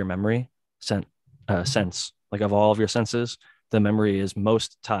related to your memory sense. Like of all of your senses, the memory is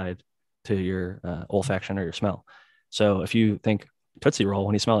most tied to your olfaction or your smell. So if you think Tootsie Roll,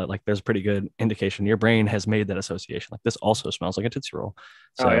 when you smell it, like there's a pretty good indication your brain has made that association. Like this also smells like a Tootsie Roll.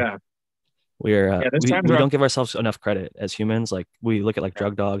 So we don't give ourselves enough credit as humans. Like we look at like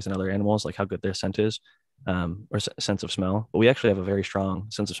drug dogs and other animals, like how good their scent is, or sense of smell. But we actually have a very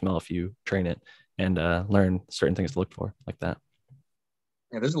strong sense of smell if you train it and learn certain things to look for, like that.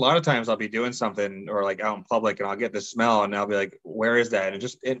 Yeah, there's a lot of times I'll be doing something or like out in public, and I'll get the smell, and I'll be like, "Where is that?"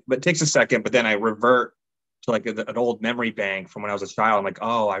 And it takes a second, but then I revert to like an old memory bank from when I was a child. I'm like,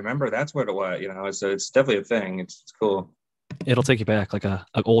 "Oh, I remember that's what it was." So it's definitely a thing. It's cool. It'll take you back like a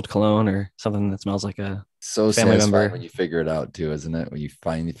old cologne or something that smells like a So family satisfying member. when you figure it out too, isn't it? When you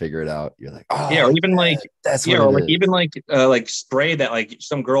finally figure it out, you're like, oh, Yeah, or even like that's yeah, what or it like is. even like spray that like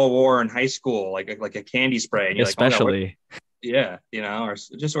some girl wore in high school, like a candy spray, and you're like, oh my god, what? Especially. Yeah, or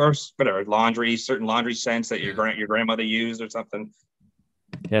just or whatever certain laundry scents that your grandmother used or something.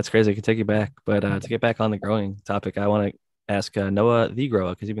 Yeah, it's crazy. It can take you back. But to get back on the growing topic, I want to ask Noah the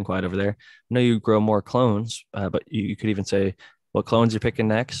grower because you've been quiet over there. I know you grow more clones, but you could even say what clones you're picking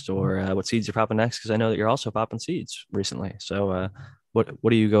next or what seeds you're popping next because I know that you're also popping seeds recently. So what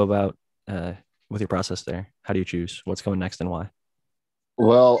do you go about with your process there? How do you choose what's coming next and why?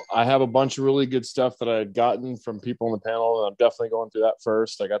 Well, I have a bunch of really good stuff that I had gotten from people on the panel, and I'm definitely going through that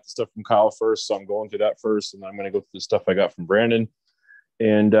first. I got the stuff from Kyle first, so I'm going through that first, and I'm going to go through the stuff I got from Brandon.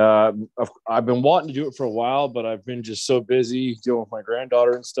 And I've been wanting to do it for a while, but I've been just so busy dealing with my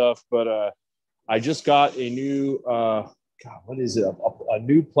granddaughter and stuff. But I just got a new, what is it? A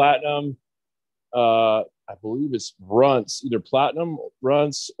new platinum. I believe it's runts, either platinum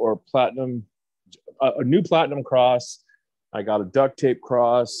runts or platinum, a new platinum cross. I got a duct tape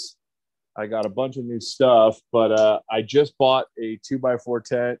cross. I got a bunch of new stuff, but I just bought a 2x4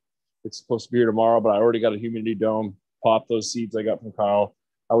 tent. It's supposed to be here tomorrow, but I already got a humidity dome. Pop those seeds I got from Kyle.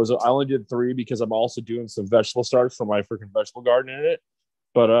 I only did 3 because I'm also doing some vegetable starts for my freaking vegetable garden in it.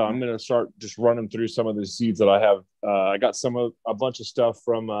 But I'm gonna start just running through some of the seeds that I have. I got a bunch of stuff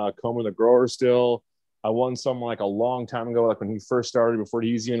from Comer the Grower still. I won some like a long time ago, like when he first started before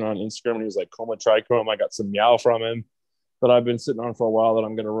he was even on Instagram, and he was like Coma Trichome. I got some Meow from him that I've been sitting on for a while that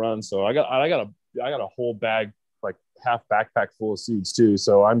I'm gonna run. So I got a whole bag, like half backpack full of seeds too.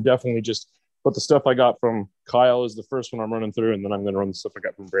 So I'm definitely just. But the stuff I got from Kyle is the first one I'm running through, and then I'm going to run the stuff I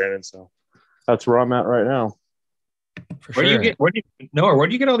got from Brandon. So that's where I'm at right now. For Where do sure. where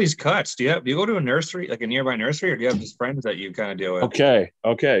do you get all these cuts? Do you go to a nursery, like a nearby nursery, or do you have just friends that you kind of deal with?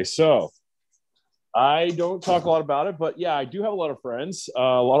 Okay. So I don't talk a lot about it, but yeah, I do have a lot of friends. A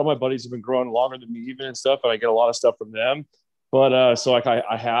lot of my buddies have been growing longer than me even and stuff, and I get a lot of stuff from them. But so like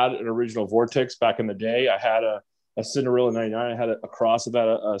I had an original Vortex back in the day. I had a Cinderella 99. I had a cross of that,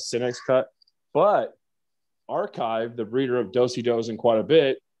 a Cinex cut. But Archive, the breeder of Dosey-Dos and quite a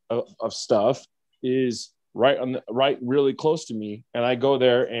bit of stuff, is right really close to me. And I go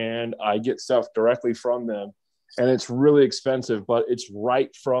there and I get stuff directly from them. And it's really expensive, but it's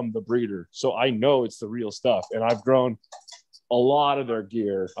right from the breeder. So I know it's the real stuff. And I've grown a lot of their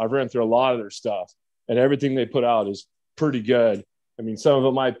gear. I've ran through a lot of their stuff. And everything they put out is pretty good. I mean, some of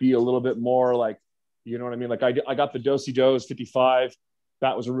it might be a little bit more like, you know what I mean? Like I got the Dosey-Dos 55.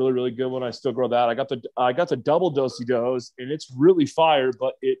 That was a really, really good one. I still grow that. I got the double Dosey-Dos, and it's really fire,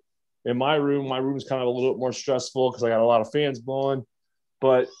 but in my room's kind of a little bit more stressful because I got a lot of fans blowing,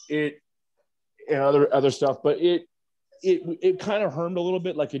 but and other stuff, but it kind of hermed a little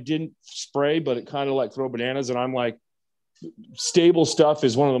bit. Like it didn't spray, but it kind of like throw bananas. And I'm like, stable stuff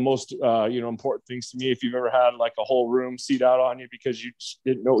is one of the most, important things to me. If you've ever had like a whole room seat out on you because you just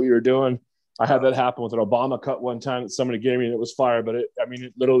didn't know what you were doing. I had that happen with an Obama cut one time that somebody gave me and it was fire, but it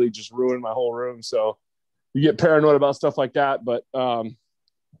literally just ruined my whole room. So you get paranoid about stuff like that. But so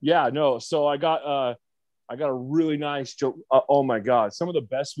I got a really nice, oh my God, some of the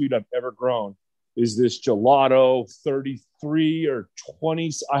best weed I've ever grown is this Gelato 33 or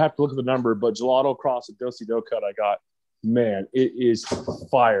 20. I have to look at the number, but Gelato cross a Dosey-Do cut I got, man, it is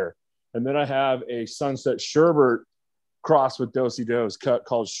fire. And then I have a Sunset Sherbert cross with Dosey-Do's cut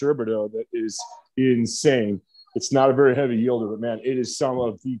called Sherberto that is insane. It's not a very heavy yielder, but man, it is some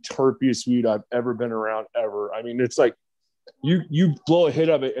of the terpiest weed I've ever been around ever. I mean, it's like you blow a hit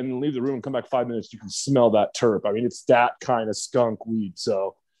of it and leave the room and come back 5 minutes, you can smell that terp. I mean, it's that kind of skunk weed.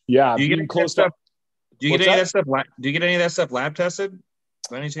 So yeah, do you being get close stuff? up. Do you get any of that stuff? Do you get any of that stuff lab tested?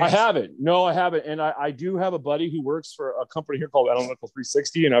 By any chance? I haven't. No, I haven't. And I do have a buddy who works for a company here called Analytical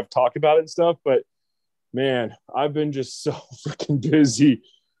 360, and I've talked about it and stuff, but man, I've been just so freaking busy.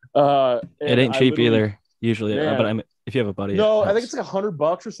 It ain't cheap either, usually. But if you have a buddy, no, I think it's like $100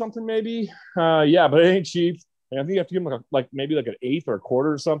 or something, maybe. Yeah, but it ain't cheap. And I think you have to give them maybe like an eighth or a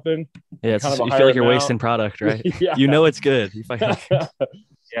quarter or something. Yeah, kind of you feel like you're wasting product, right? Yeah. You know it's good.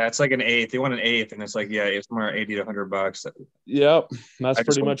 Yeah, it's like an eighth. They want an eighth, and it's like, yeah, it's more $80 to $100. Yep, that's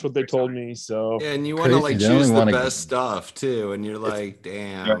pretty much what they told me. So yeah, and you want to like choose the best stuff too, and you're like,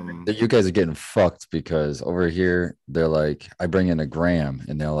 damn, you guys are getting fucked because over here they're like, I bring in a gram,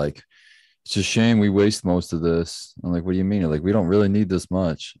 and they're like, it's a shame we waste most of this. I'm like, what do you mean? They're like, we don't really need this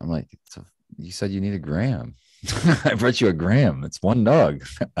much. I'm like, you said you need a gram. I brought you a gram. It's one nug.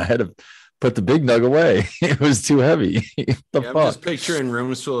 I had to put the big nug away. It was too heavy. The I'm fuck? just picturing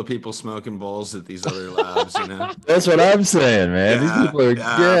rooms full of people smoking bowls at these other labs, you know. That's what I'm saying, man. These Yeah, people are,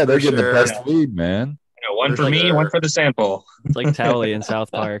 yeah, they're for getting the sure. best weed, man. One For for me, one sure. for the sample. It's like Towley in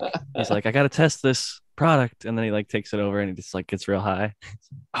South Park. He's like, I gotta test this product, and then he like takes it over and he just like gets real high.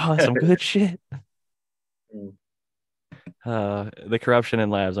 Oh, that's some good shit. The corruption in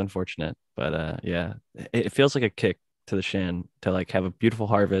labs, unfortunate, but yeah, it feels like a kick to the shin to like have a beautiful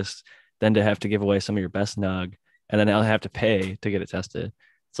harvest, then to have to give away some of your best nug, and then I'll have to pay to get it tested.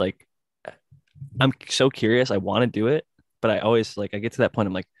 It's like I'm so curious. I want to do it, but I always like I get to that point.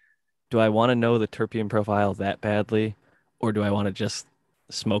 I'm like, do I want to know the terpene profile that badly, or do I want to just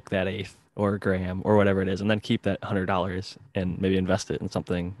smoke that eighth or gram or whatever it is, and then keep that $100 and maybe invest it in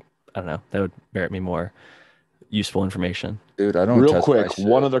something? I don't know. That would merit me more useful information. Dude, I don't Real test my quick, shit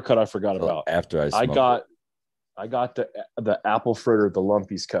one other cut I forgot until about. after I got it. I got the apple fritter, the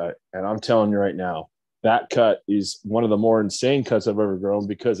Lumpies cut, and I'm telling you right now, that cut is one of the more insane cuts I've ever grown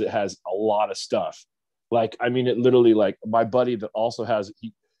because it has a lot of stuff. Like, I mean, it literally, like, my buddy that also has,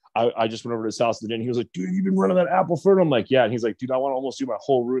 I just went over to his house today and he was like, dude, you've been running that apple fritter? I'm like, yeah. And he's like, dude, I want to almost do my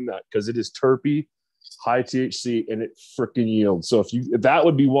whole room that because it is terpy, high THC, and it freaking yields. So if that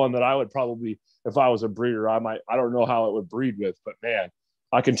would be one that I would probably, if I was a breeder, I don't know how it would breed with, but man,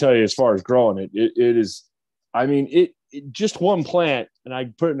 I can tell you as far as growing it is, I mean, it just one plant, and I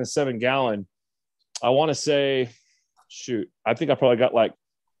put it in a 7-gallon. I want to say, shoot, I think I probably got like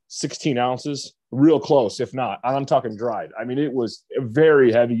 16 ounces, real close, if not. And I'm talking dried. I mean, it was a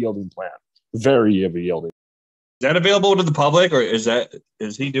very heavy yielding plant, very heavy yielding. Is that available to the public, or is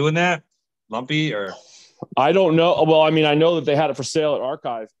he doing that, Lumpy, or? I don't know. Well, I mean, I know that they had it for sale at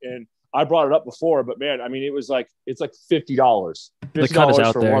Archive, and I brought it up before, but man, I mean, it's like $50. The cut is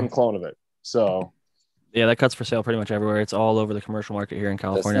out for there. one clone of it. So yeah, that cut's for sale pretty much everywhere. It's all over the commercial market here in That's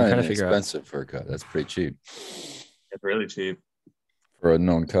California. not I'm trying to even figure out. expensive for a cut. That's pretty cheap It's really cheap. for a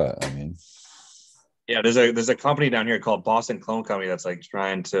known cut. I mean, Yeah, there's a company down here called Boston Clone Company that's like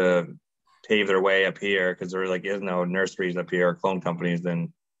trying to pave their way up here because there like is no nurseries up here or clone companies.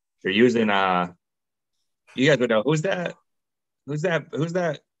 Then they're using you guys would know who's that? What's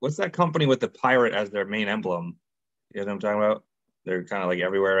that company with the pirate as their main emblem? You know what I'm talking about? They're kind of like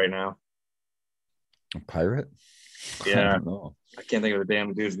everywhere right now. a pirate? Yeah. I don't know. I can't think of the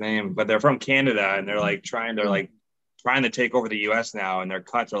damn dude's name, but they're from Canada and they're like trying to take over the US now, and their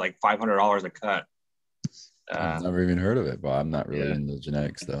cuts are like $500 a cut. I've never even heard of it, but I'm not really into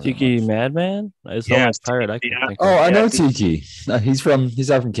genetics though. Tiki Madman? It's the Yeah, only pirate I can yeah. think of. Oh, I know Yeah. Tiki. He's not from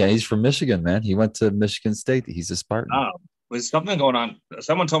Canada. He's from Michigan, man. He went to Michigan State. He's a Spartan. Oh, was something going on?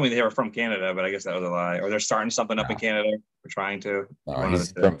 Someone told me they were from Canada, but I guess that was a lie. Or they're starting something up in Canada. We're trying to.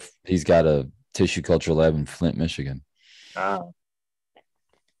 He's got a tissue culture lab in Flint, Michigan. What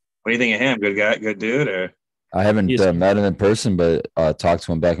do you think of him? Good guy, good dude, or? I haven't He's- met him in person, but talked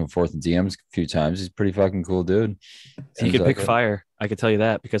to him back and forth in DMs a few times. He's a pretty fucking cool dude. He Seems could like pick it. fire. I could tell you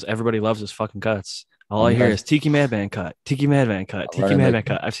that because everybody loves his fucking cuts. All I hear Okay. is Tiki Madman cut, Tiki Madman cut, I'm Tiki learning Madman that-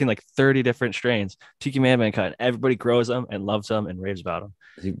 cut. I've seen like 30 different strains. Tiki Madman cut. Everybody grows them and loves them and raves about them.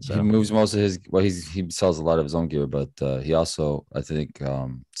 He So- moves most of his. Well, he sells a lot of his own gear, but he also, I think,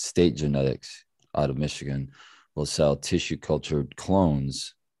 State Genetics out of Michigan will sell tissue cultured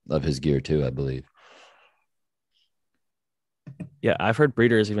clones of his gear too, I believe. Yeah, I've heard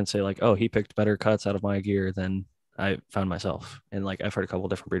breeders even say like, "Oh, he picked better cuts out of my gear than I found myself." And like, I've heard a couple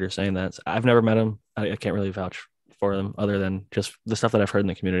different breeders saying that. I've never met him. I can't really vouch for them other than just the stuff that I've heard in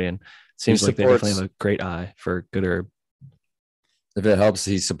the community. And it seems like they definitely have a great eye for good herb. If it helps,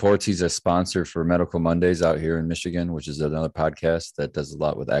 he's a sponsor for Medical Mondays out here in Michigan, which is another podcast that does a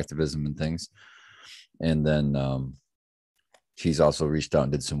lot with activism and things. And then he's also reached out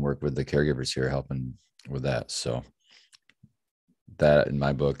and did some work with the caregivers here, helping with that. So that in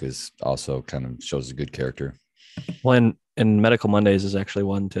my book is also kind of shows a good character. Well, and Medical Mondays is actually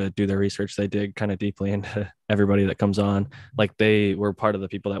one to do their research. They dig kind of deeply into everybody that comes on. Like they were part of the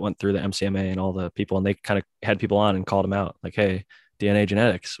people that went through the MCMA and all the people, and they kind of had people on and called them out like, hey, DNA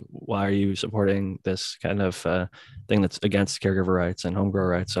genetics, why are you supporting this kind of thing that's against caregiver rights and home grower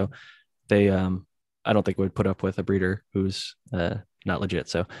rights? So they, I don't think would put up with a breeder who's not legit.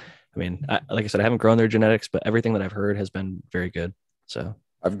 So, I mean, like I said, I haven't grown their genetics, but everything that I've heard has been very good. So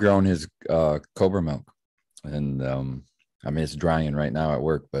I've grown his Cobra milk, and I mean it's drying right now at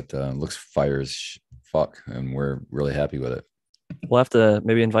work, but looks fire as fuck, and we're really happy with it. we'll have to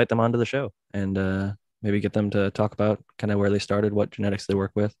maybe invite them onto the show and maybe get them to talk about kind of where they started, what genetics they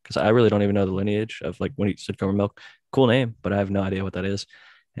work with. Because I really don't even know the lineage of like when you said Cobra milk. Cool name, but I have no idea what that is.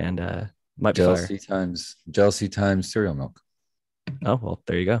 And might be fire. Jealousy times cereal milk. Oh, well,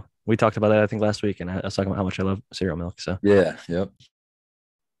 there you go. We talked about that I think last week, and I was talking about how much I love cereal milk. So Yeah. Yep.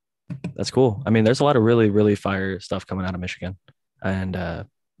 that's cool. I mean, there's a lot of really, really fire stuff coming out of Michigan, and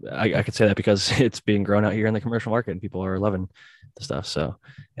I could say that because it's being grown out here in the commercial market, and people are loving the stuff. So,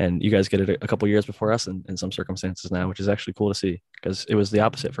 and you guys get it a couple years before us in some circumstances now, which is actually cool to see because it was the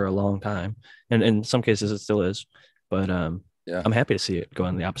opposite for a long time, and in some cases it still is. But Yeah. I'm happy to see it go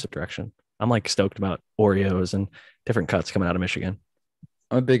in the opposite direction. I'm like stoked about Oreos and different cuts coming out of Michigan.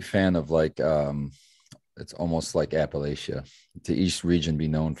 I'm a big fan of like it's almost like Appalachia, to each region be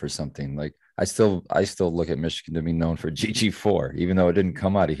known for something. Like I still look at Michigan to be known for GG4, even though it didn't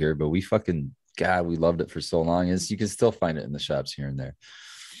come out of here, but we fucking God, we loved it for so long. Is you can still find it in the shops here and there.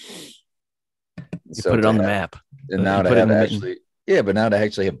 You put it on the map. And now to have actually, yeah, but now to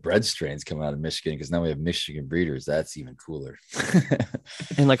actually have bread strains come out of Michigan, because now we have Michigan breeders. That's even cooler.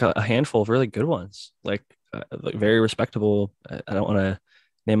 And like a handful of really good ones, like very respectable. I don't want to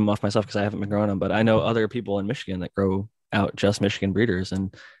name them off myself because I haven't been growing them, but I know other people in Michigan that grow out just Michigan breeders,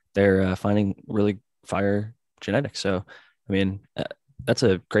 and they're finding really fire genetics. So, I mean, that's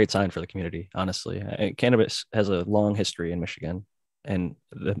a great sign for the community, honestly. Cannabis has a long history in Michigan, and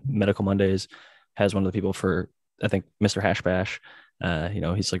the Medical Mondays has one of the people for, I think, Mr. Hashbash.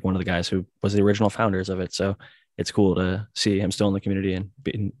 He's like one of the guys who was the original founders of it. So it's cool to see him still in the community and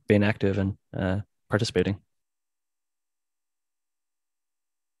being active and participating.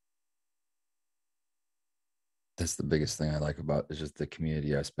 That's the biggest thing I like about it's just the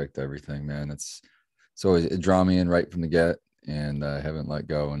community aspect of everything, man. It's always, it draw me in right from the get, and I haven't let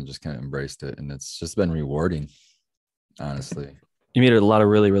go and just kind of embraced it. And it's just been rewarding, honestly. You meet a lot of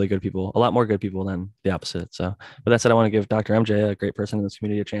really, really good people, a lot more good people than the opposite. So, but that said, I want to give Dr. MJ, a great person in this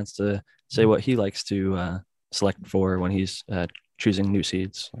community, a chance to say what he likes to select for when he's choosing new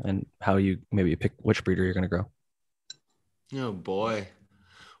seeds, and how you maybe pick which breeder you're going to grow. Oh boy.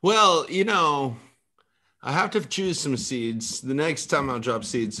 Well, I have to choose some seeds. The next time I'll drop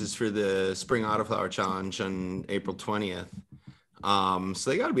seeds is for the Spring Autoflower Challenge on April 20th. So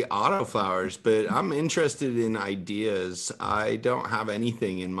they got to be autoflowers, but I'm interested in ideas. I don't have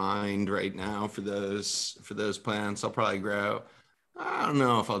anything in mind right now for those plants. I'll probably grow, I don't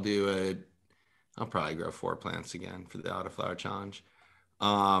know if I'll do it. I'll probably grow 4 plants again for the Autoflower Challenge.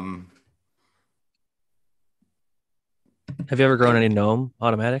 Have you ever grown any Gnome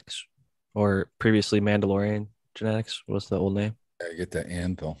automatics, or previously Mandalorian genetics? What's the old name? I get that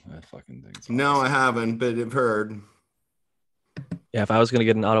anvil. That fucking thing. No, I haven't, but I've heard. Yeah, if I was going to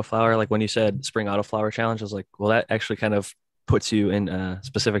get an autoflower, like when you said Spring Autoflower Challenge, I was like, well, that actually kind of puts you in a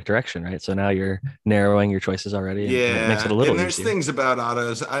specific direction, right? So now you're narrowing your choices already. And Yeah, it makes it a little and there's easier. things about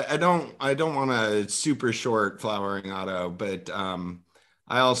autos. I don't want a super short flowering auto, but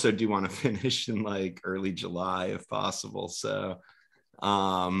I also do want to finish in like early July if possible. So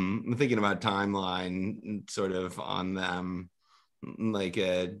I'm thinking about timeline sort of on them, like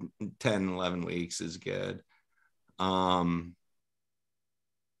 10, 11 weeks is good.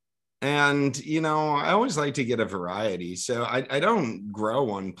 And, I always like to get a variety. So I don't grow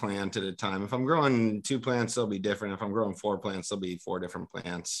one plant at a time. If I'm growing 2 plants, they'll be different. If I'm growing 4 plants, they'll be 4 different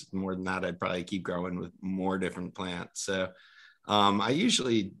plants. More than that, I'd probably keep growing with more different plants. So I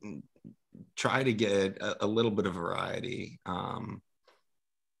usually try to get a little bit of variety. And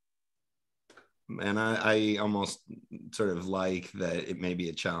I almost sort of like that it may be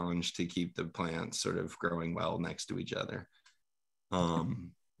a challenge to keep the plants sort of growing well next to each other.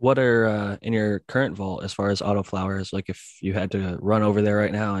 What are in your current vault as far as autoflowers? Like if you had to run over there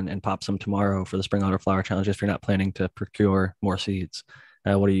right now and pop some tomorrow for the Spring Autoflower Challenge, if you're not planning to procure more seeds,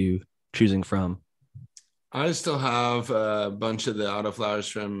 what are you choosing from? I still have a bunch of the autoflowers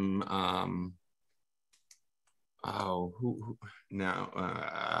from now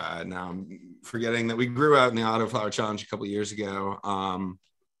I'm forgetting that we grew out in the Autoflower Challenge a couple of years ago.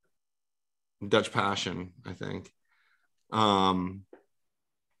 Dutch Passion, I think.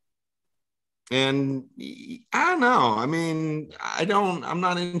 And I don't know. I mean, I'm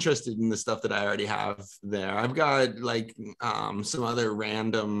not interested in the stuff that I already have there. I've got like some other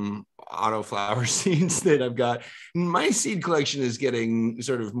random autoflower seeds that I've got. My seed collection is getting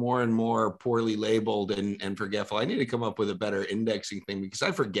sort of more and more poorly labeled and forgetful. I need to come up with a better indexing thing because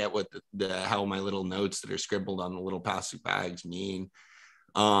I forget what the hell my little notes that are scribbled on the little plastic bags mean.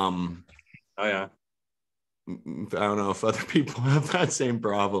 Oh yeah. I don't know if other people have that same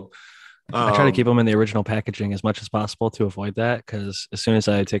problem. I try to keep them in the original packaging as much as possible to avoid that, because as soon as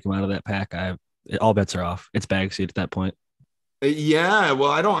I take them out of that pack, all bets are off. It's bag seed at that point. Yeah, well,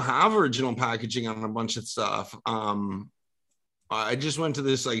 I don't have original packaging on a bunch of stuff. I just went to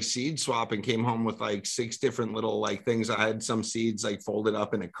this like seed swap and came home with like 6 different little like things. I had some seeds like folded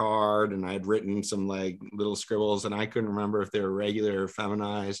up in a card, and I had written some like little scribbles, and I couldn't remember if they were regular or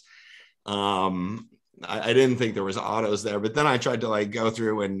feminized. I didn't think there was autos there, but then I tried to like go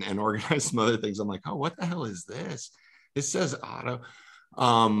through and organize some other things. I'm like, oh, what the hell is this? It says auto.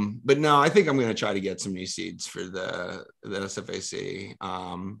 But no, I think I'm going to try to get some new seeds for the SFAC.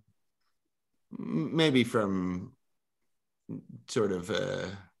 Maybe from sort of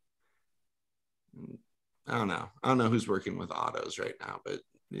I don't know who's working with autos right now, but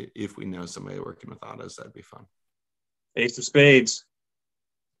if we know somebody working with autos, that'd be fun. Ace of spades.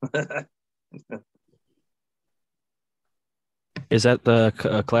 Is that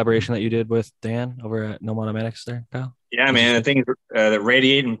the collaboration that you did with Dan over at No Automatics there, Kyle? Yeah, man. I think the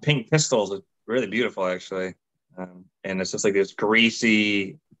radiating pink pistols is really beautiful, actually. And it's just like this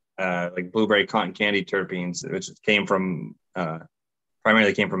greasy, like blueberry cotton candy terpenes, which came from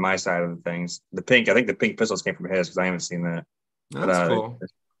primarily came from my side of the things. The pink, I think the pink pistols came from his, because I haven't seen that. That's cool.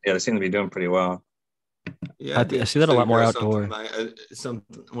 Yeah, they seem to be doing pretty well. Yeah, I see that a lot more outdoor.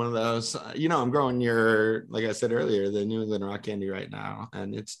 One of those, I'm growing like I said earlier, the New England rock candy right now,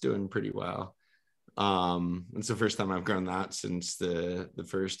 and it's doing pretty well. It's the first time I've grown that since the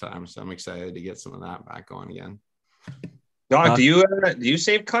first time, so I'm excited to get some of that back going again. Doc, do you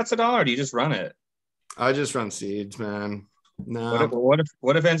save cuts at all, or do you just run it? I just run seeds, man. No. What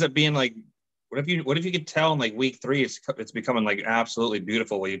if it ends up being like? What if you could tell in like week 3 it's becoming like absolutely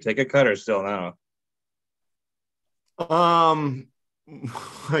beautiful? Will you take a cut or still no? My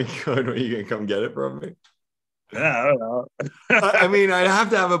God, are you gonna come get it from me? Yeah, I don't know. I mean, I'd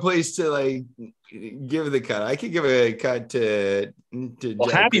have to have a place to like give the cut. I could give a cut to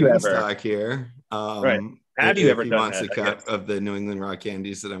have you ever stock here. Right. Have you ever he done wants that, a cut of the New England rock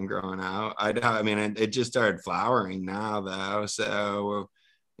candies that I'm growing out? It just started flowering now though, so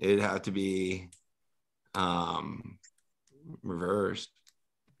it'd have to be reversed.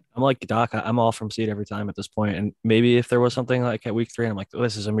 I'm like Doc. I'm all from seed every time at this point. And maybe if there was something like at week 3, I'm like, oh,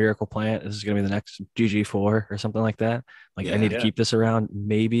 this is a miracle plant. This is going to be the next GG4 or something like that. Like, I need to keep this around.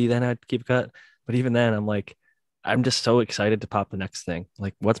 Maybe then I'd keep a cut. But even then, I'm like, I'm just so excited to pop the next thing.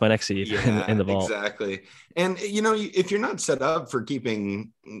 Like, what's my next seed in the vault? Exactly. And, if you're not set up for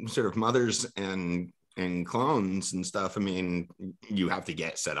keeping sort of mothers and clones and stuff, I mean, you have to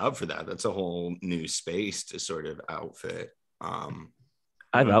get set up for that. That's a whole new space to sort of outfit.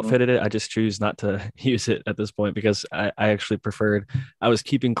 I've outfitted it. I just choose not to use it at this point because I actually preferred, I was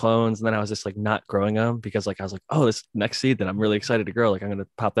keeping clones and then I was just like not growing them because like I was like, oh, this next seed that I'm really excited to grow, like I'm going to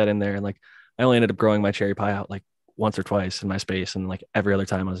pop that in there. And like I only ended up growing my cherry pie out like once or twice in my space. And like every other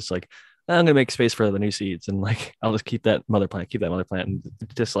time I was just like, I'm going to make space for the new seeds. And like, I'll just keep that mother plant. And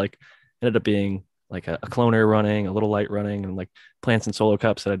just like ended up being like a cloner running, a little light running, and like plants and solo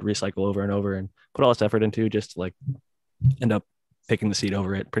cups that I'd recycle over and over and put all this effort into just to like end up picking the seed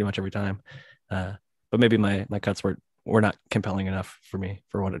over it pretty much every time. But maybe my cuts were not compelling enough for me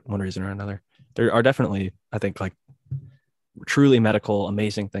for one reason or another. There are definitely, I think, like truly medical,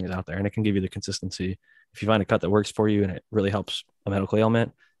 amazing things out there, and it can give you the consistency. If you find a cut that works for you and it really helps a medical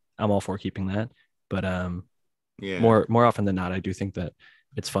ailment, I'm all for keeping that. But more often than not, I do think that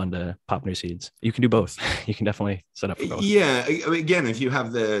it's fun to pop new seeds. You can do both. You can definitely set up for both. Yeah. Again, if you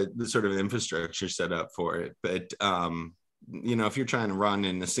have the sort of infrastructure set up for it, but if you're trying to run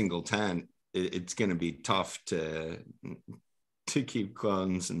in a single tent, it's going to be tough to keep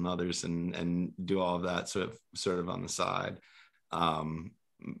clones and mothers and do all of that sort of on the side.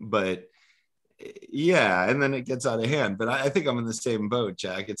 But yeah, and then it gets out of hand. But I think I'm in the same boat,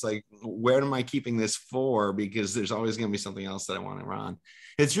 Jack. It's like, where am I keeping this for? Because there's always going to be something else that I want to run.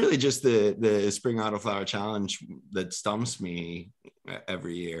 It's really just the Spring Autoflower Challenge that stumps me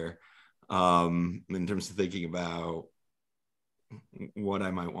every year in terms of thinking about what I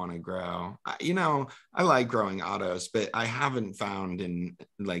might want to grow. I like growing autos, but I haven't found in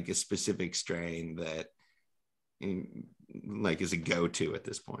like a specific strain that like is a go-to at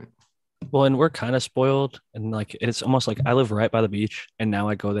this point. Well, and we're kind of spoiled, and like it's almost like I live right by the beach, and now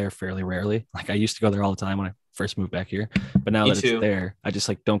I go there fairly rarely. Like I used to go there all the time when I first moved back here, but now it's there, I just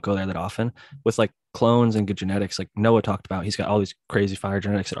like don't go there that often. With like clones and good genetics, like Noah talked about, he's got all these crazy fire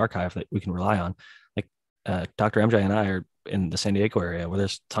genetics at Archive that we can rely on. Like Dr. MJ and I are in the San Diego area where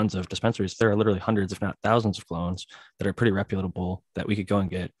there's tons of dispensaries. There are literally hundreds, if not thousands of clones that are pretty reputable that we could go and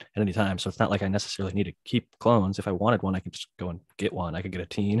get at any time. So it's not like I necessarily need to keep clones. If I wanted one, I could just go and get one. I could get a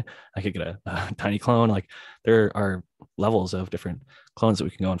teen, I could get a tiny clone. Like there are levels of different clones that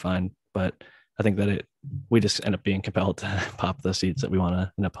we can go and find. But I think that we just end up being compelled to pop the seeds that we want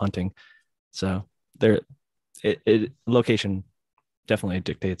to end up hunting. So location definitely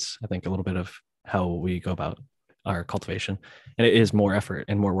dictates, I think, a little bit of how we go about our cultivation. And it is more effort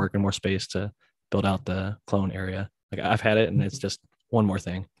and more work and more space to build out the clone area. Like I've had it, and it's just one more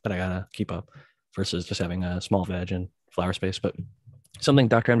thing that I gotta keep up versus just having a small veg and flower space. But something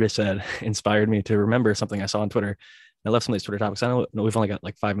Dr. MJ said inspired me to remember something I saw on Twitter. I love some of these Twitter topics. I know we've only got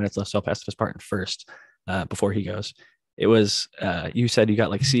like 5 minutes left, so I'll pass this part first before he goes. It was you said you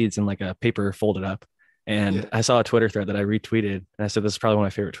got like seeds in like a paper folded up, and I saw a Twitter thread that I retweeted, and I said this is probably one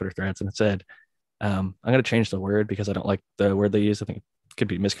of my favorite Twitter threads, and it said, I'm going to change the word because I don't like the word they use. I think it could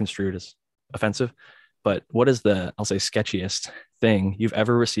be misconstrued as offensive. But what is the, I'll say, sketchiest thing you've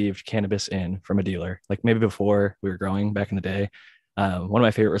ever received cannabis in from a dealer? Like maybe before we were growing back in the day. One of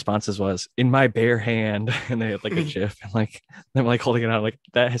my favorite responses was in my bare hand, and they had like a GIF, and like I'm like holding it out. Like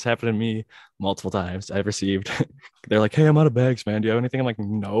that has happened to me multiple times. I've received. They're like, "Hey, I'm out of bags, man. Do you have anything?" I'm like,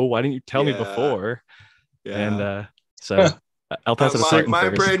 "No. Why didn't you tell me before?" Yeah. And so I'll pass it to my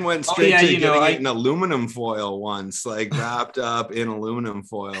brain went straight to getting it in aluminum foil once, like wrapped up in aluminum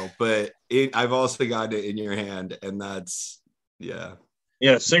foil. But I've also got it in your hand, and that's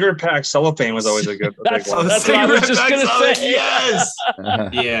Yeah, cigarette pack cellophane was always a good one. That's what I was just gonna say. Yes.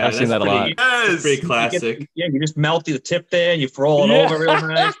 Yeah, I've seen that a lot. Yes. Pretty classic. You just melt the tip there, you roll it over real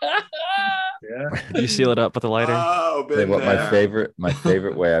nice. Yeah. You seal it up with a lighter. Oh, my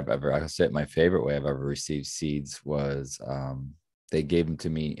favorite way I've ever received seeds was they gave them to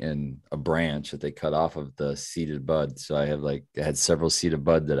me in a branch that they cut off of the seeded bud. So I had several seeded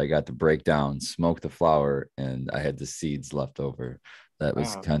bud that I got to break down, smoke the flower, and I had the seeds left over. That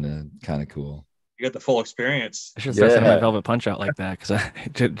was kind of cool. You got the full experience. I should start sending my Velvet Punch out like that, because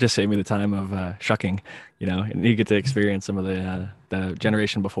it just saved me the time of shucking, and you get to experience some of the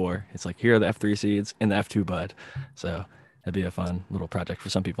generation before. It's like, here are the F3 seeds in the F2 bud. So that'd be a fun little project for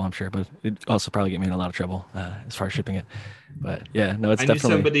some people, I'm sure, but it'd also probably get me in a lot of trouble as far as shipping it. But yeah, no, it's definitely. I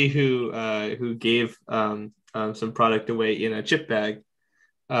knew somebody who gave some product away in a chip bag.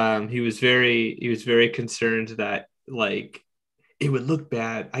 He was very concerned that like it would look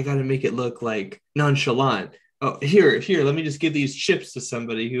bad. I got to make it look like nonchalant. Oh, here, let me just give these chips to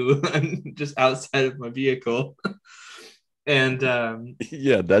somebody who I'm just outside of my vehicle. And that's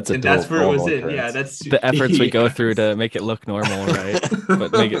where it was in. Yeah, that's the efforts we go through to make it look normal, right?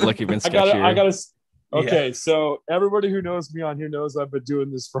 But make it look even sketchier. Okay, so everybody who knows me on here knows I've been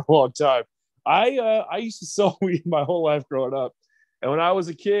doing this for a long time. I used to sell weed my whole life growing up, and when I was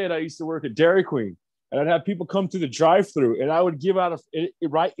a kid, I used to work at Dairy Queen, and I'd have people come through the drive-through, and I would give out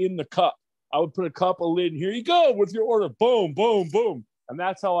right in the cup. I would put a cup, a lid, and here you go with your order. Boom, boom, boom, and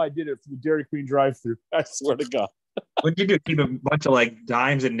that's how I did it for the Dairy Queen drive-through. I swear to God. What did you do? Keep a bunch of like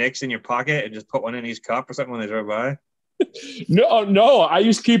dimes and nicks in your pocket and just put one in each cup or something when they drove by? No. I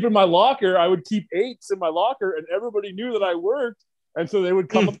used to keep in my locker. I would keep 8s in my locker, and everybody knew that I worked. And so they would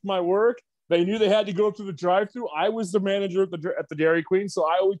come up to my work. They knew they had to go through the drive-through. I was the manager at the Dairy Queen, so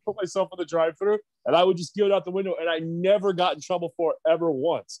I always put myself in the drive-through, and I would just give it out the window, and I never got in trouble for it ever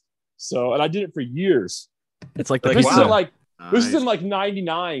once. So, and I did it for years. It's like the pizza. This is in like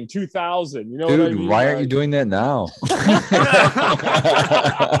 99, 2000. You know, dude, what I mean? Why aren't you doing that now?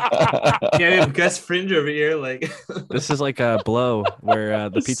 Yeah, Gus Fringe over here. Like this is like a blow where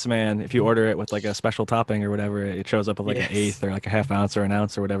the pizza man, if you order it with like a special topping or whatever, it shows up with like an eighth or like a half ounce or an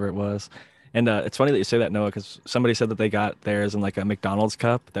ounce or whatever it was. And it's funny that you say that, Noah, because somebody said that they got theirs in like a McDonald's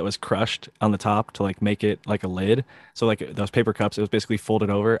cup that was crushed on the top to like make it like a lid. So like those paper cups, it was basically folded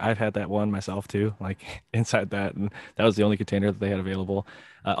over. I've had that one myself too, like inside that. And that was the only container that they had available.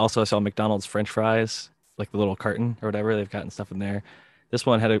 Also, I saw McDonald's French fries, like the little carton or whatever. They've gotten stuff in there. This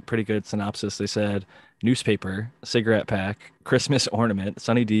one had a pretty good synopsis. They said newspaper, cigarette pack, Christmas ornament,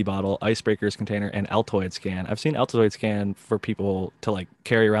 Sunny D bottle, icebreakers container, and Altoid scan. I've seen Altoid scan for people to like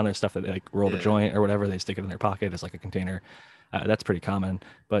carry around their stuff that they like roll a joint or whatever. They stick it in their pocket as like a container. That's pretty common,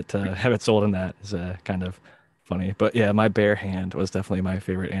 but have it sold in that is kind of funny. But yeah, my bare hand was definitely my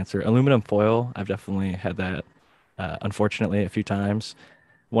favorite answer. Aluminum foil, I've definitely had that, unfortunately, a few times.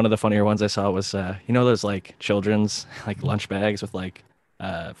 One of the funnier ones I saw was, those like children's like lunch bags with like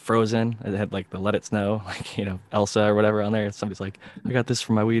Frozen. It had like the Let It Snow, like, Elsa or whatever on there. Somebody's like, I got this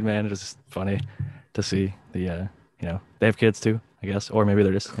from my weed man. It was just funny to see the, they have kids too, I guess, or maybe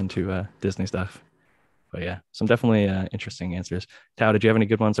they're just into Disney stuff. But yeah, some definitely interesting answers. Tao, did you have any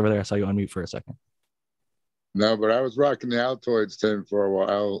good ones over there? I saw you on mute for a second. No, but I was rocking the Altoids tin for a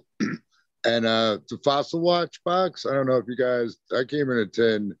while. And the Fossil Watch box, I don't know if you guys, I came in a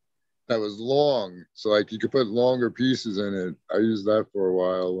tin that was long, so like you could put longer pieces in it. I used that for a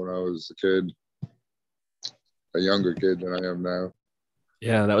while when I was a kid, a younger kid than I am now.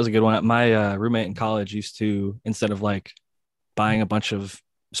 Yeah, that was a good one. My roommate in college used to, instead of like buying a bunch of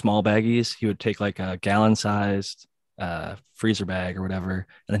small baggies. He would take like a gallon sized freezer bag or whatever,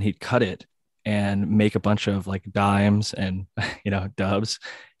 and then he'd cut it and make a bunch of like dimes and dubs,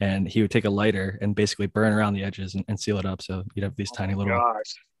 and he would take a lighter and basically burn around the edges and seal it up, so you'd have these tiny little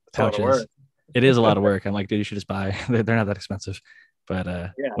Gosh, that's a lot of pouches. work. It is a lot of work. I'm like, dude, you should just buy. They're not that expensive. But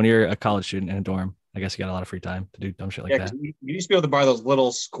when you're a college student in a dorm, I guess you got a lot of free time to do dumb shit like that. You used to be able to buy those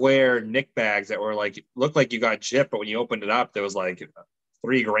little square Nick bags that were like, looked like you got gypped, but when you opened it up, there was like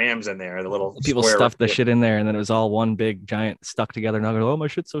 3 grams in there. The little people stuffed the shit in there, and then it was all one big giant stuck together nugget. Oh, my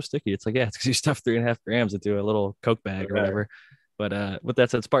shit's so sticky. It's like, yeah, it's because you stuffed 3.5 grams into a little Coke bag or whatever. But with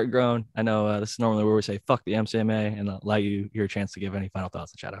that said, Spartan Grown, I know this is normally where we say fuck the MCMA and allow you your chance to give any final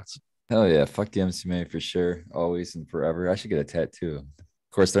thoughts and shout outs. Hell yeah, fuck the MCMA for sure, always and forever. I should get a tattoo.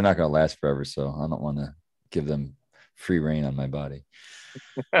 Of course, they're not going to last forever, so I don't want to give them free reign on my body.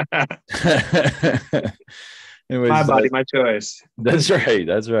 Anyways, my body, my choice. That's right.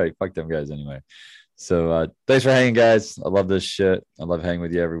 That's right. Fuck them guys anyway. So thanks for hanging, guys. I love this shit. I love hanging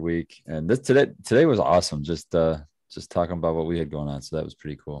with you every week. And today was awesome. Just talking about what we had going on. So that was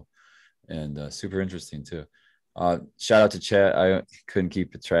pretty cool and super interesting too. Shout out to chat. I couldn't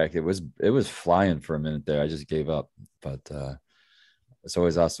keep it track. It was flying for a minute there. I just gave up. But it's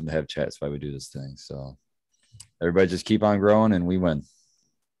always awesome to have chat. That's why we do this thing. So everybody just keep on growing and we win.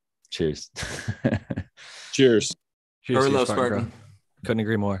 Cheers. Cheers. Cheers, Love Spartan. Spartan. Couldn't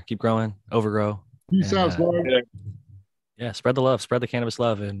agree more. Keep growing, overgrow. Peace out, Spartan. Yeah, spread the love, spread the cannabis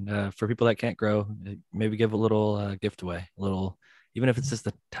love. And for people that can't grow, maybe give a little gift away. A little, even if it's just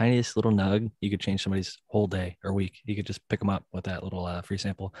the tiniest little nug, you could change somebody's whole day or week. You could just pick them up with that little free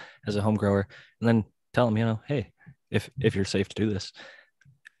sample as a home grower, and then tell them, hey, if you're safe to do this,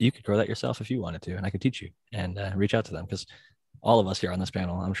 you could grow that yourself if you wanted to, and I could teach you. And reach out to them, because all of us here on this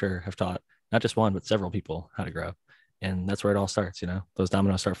panel, I'm sure, have taught not just one but several people how to grow, and that's where it all starts. Those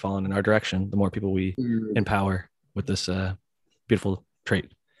dominoes start falling in our direction the more people we empower with this beautiful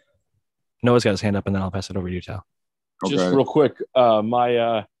trait. Noah's got his hand up, and then I'll pass it over to you, Tal. Okay. Just real quick,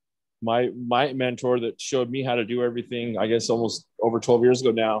 my mentor that showed me how to do everything, I guess almost over 12 years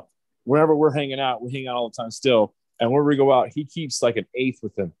ago now, whenever we're hanging out, we hang out all the time still. And whenever we go out, he keeps like an eighth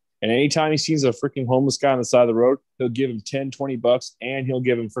with him. And anytime he sees a freaking homeless guy on the side of the road, he'll give him 10, 20 bucks, and he'll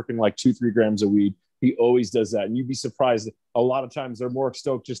give him freaking like 2-3 grams of weed. He always does that. And you'd be surprised that a lot of times they're more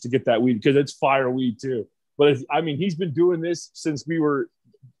stoked just to get that weed, because it's fire weed too. But he's been doing this since we were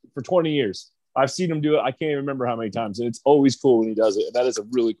for 20 years. I've seen him do it. I can't even remember how many times. And it's always cool when he does it. And that is a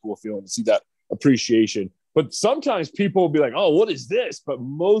really cool feeling to see that appreciation. But sometimes people will be like, oh, what is this? But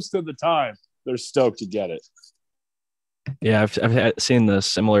most of the time, they're stoked to get it. Yeah, I've seen the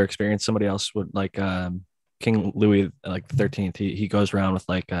similar experience. Somebody else would like King Louis, like the 13th. He goes around with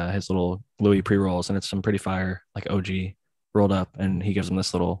like his little Louis pre-rolls, and it's some pretty fire, like OG rolled up, and he gives them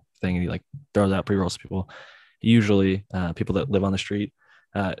this little thing, and he like throws out pre-rolls to people. Usually people that live on the street,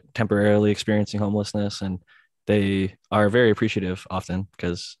 temporarily experiencing homelessness, and they are very appreciative often,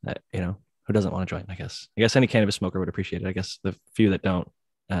 because who doesn't want to join? I guess any cannabis smoker would appreciate it. I guess the few that don't,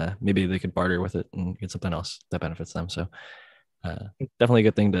 maybe they could barter with it and get something else that benefits them. So definitely a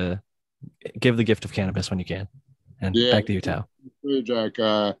good thing to give the gift of cannabis when you can. And back to you, Tao. Jack,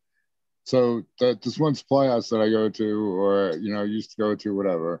 so this one supply house that I go to, or used to go to,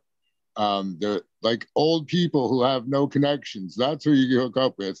 whatever, they're like old people who have no connections. That's who you hook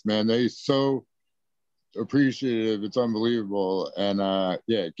up with, man. They so appreciative. It's unbelievable. And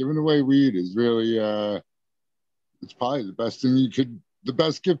giving away weed is really it's probably the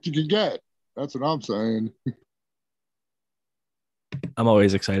best gift you could get. That's what I'm saying. I'm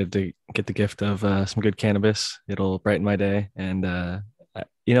always excited to get the gift of some good cannabis. It'll brighten my day. And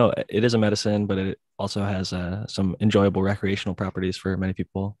it is a medicine, but it also has some enjoyable recreational properties for many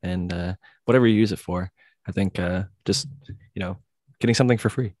people. And whatever you use it for, I think just getting something for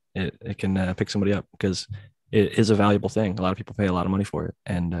free, it can pick somebody up, because it is a valuable thing. A lot of people pay a lot of money for it.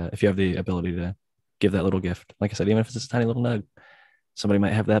 And if you have the ability to give that little gift, like I said, even if it's just a tiny little nug, somebody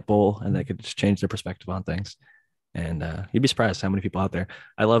might have that bowl, and they could just change their perspective on things. And you'd be surprised how many people out there.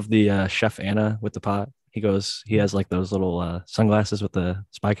 I love the Chef Anna with the pot. He has like those little sunglasses with the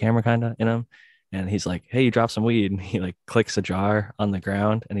spy camera kind of in them. And he's like, hey, you dropped some weed. And he like clicks a jar on the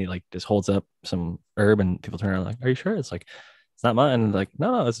ground, and he like just holds up some herb, and people turn around like, are you sure? It's like, it's not mine. And like,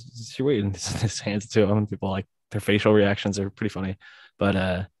 no, it's your weed. And just hands it to him. And people, like, their facial reactions are pretty funny.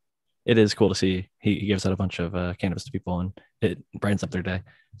 But it is cool to see he gives out a bunch of cannabis to people, and it brightens up their day.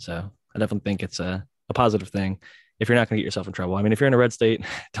 So I definitely think it's a positive thing. If you're not going to get yourself in trouble, I mean, if you're in a red state,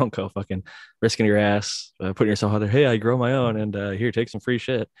 don't go fucking risking your ass, putting yourself out there. Hey, I grow my own, and here, take some free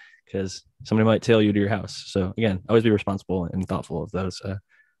shit. because somebody might tail you to your house. So again, always be responsible and thoughtful of those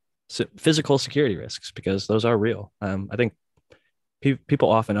physical security risks, because those are real. I think people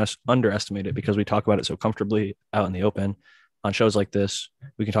often underestimate it because we talk about it so comfortably out in the open on shows like this.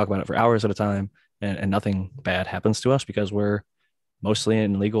 We can talk about it for hours at a time, and nothing bad happens to us because we're mostly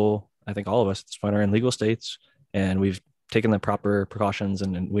in legal. I think all of us at this point are in legal states, and we've taken the proper precautions,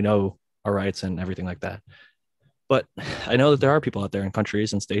 and we know our rights and everything like that. But I know that there are people out there in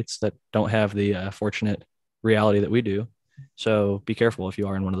countries and states that don't have the fortunate reality that we do. So be careful if you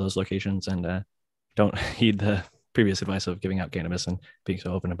are in one of those locations, and don't heed the previous advice of giving out cannabis and being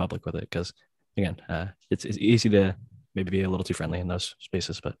so open and public with it. Because again, it's easy to maybe be a little too friendly in those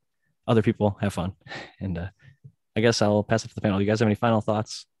spaces, but other people have fun. And I guess I'll pass it to the panel. Do you guys have any final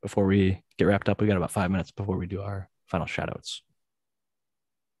thoughts before we get wrapped up? We got about 5 minutes before we do our final shout outs.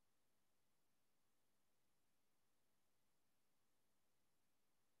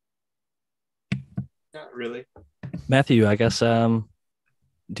 Not really. Matthew, I guess, do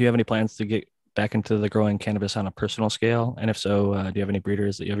you have any plans to get back into the growing cannabis on a personal scale? And if so, do you have any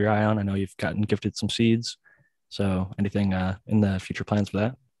breeders that you have your eye on? I know you've gotten gifted some seeds. So anything in the future plans for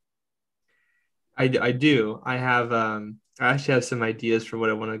that? I do. I have I actually have some ideas for what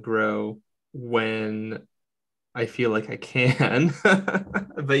I want to grow when I feel like I can.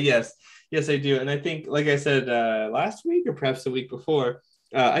 But yes, I do. And I think, like I said last week or perhaps the week before,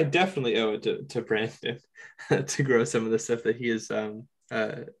 I definitely owe it to Brandon to grow some of the stuff that he has been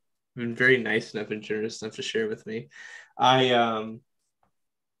very nice enough and generous enough to share with me. I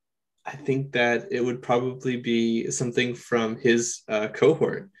think that it would probably be something from his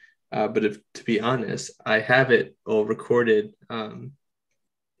cohort. But to be honest, I have it all recorded in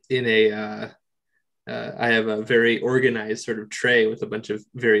a I have a very organized sort of tray with a bunch of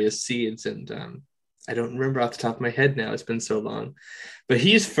various seeds, and I don't remember off the top of my head now. It's been so long, but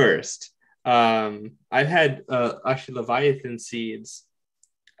he's first. I've had actually Leviathan Seeds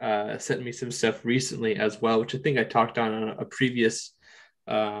sent me some stuff recently as well, which I think I talked on a previous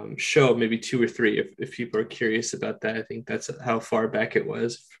show, maybe 2 or 3, if people are curious about that. I think that's how far back it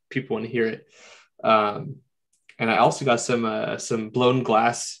was, if people want to hear it. And I also got some blown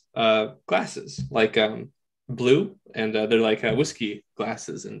glass glasses, like blue, and they're like whiskey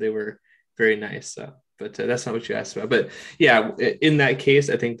glasses, and they were very nice. But that's not what you asked about. But yeah, in that case,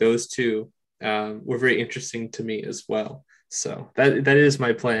 I think those two were very interesting to me as well. So that is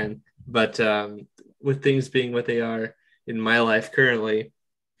my plan. But with things being what they are in my life currently,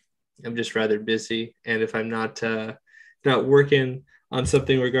 I'm just rather busy. And if I'm not working on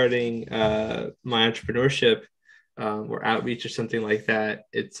something regarding my entrepreneurship or outreach or something like that,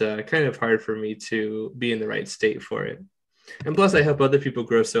 it's kind of hard for me to be in the right state for it. And plus, I help other people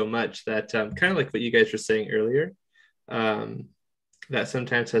grow so much that kind of like what you guys were saying earlier, that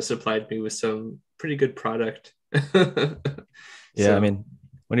sometimes has supplied me with some pretty good product. Yeah, So, I mean,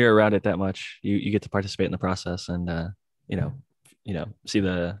 when you're around it that much, you get to participate in the process, and see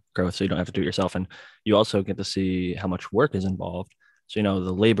the growth, so you don't have to do it yourself. And you also get to see how much work is involved. So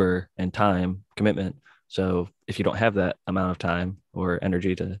the labor and time commitment. So if you don't have that amount of time or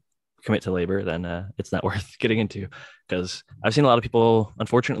energy to commit to labor, then it's not worth getting into. Because I've seen a lot of people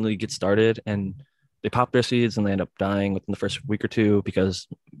unfortunately get started and they pop their seeds and they end up dying within the first week or two because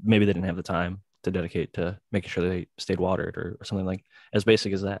maybe they didn't have the time to dedicate to making sure they stayed watered or something like as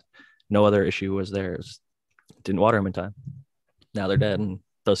basic as that. No other issue was there. It was, didn't water them in time. Now they're dead and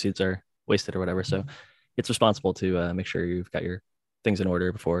those seeds are wasted or whatever. So it's responsible to make sure you've got your things in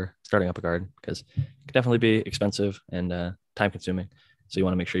order before starting up a garden, because it can definitely be expensive and time consuming. So you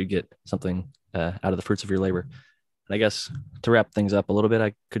want to make sure you get something out of the fruits of your labor. And I guess to wrap things up a little bit,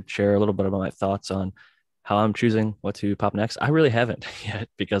 I could share a little bit about my thoughts on how I'm choosing what to pop next. I really haven't yet,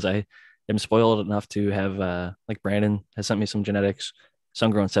 because I am spoiled enough to have like Brandon has sent me some genetics.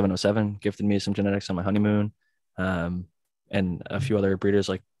 Sungrown 707 gifted me some genetics on my honeymoon. And a few other breeders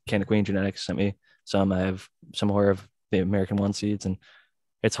like Canada Queen Genetics sent me some. I have some more of the American One seeds, and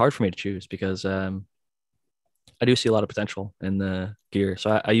it's hard for me to choose because I do see a lot of potential in the gear.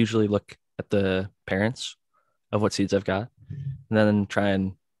 So I usually look at the parents of what seeds I've got, and then try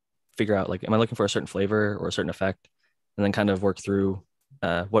and figure out, like, am I looking for a certain flavor or a certain effect, and then kind of work through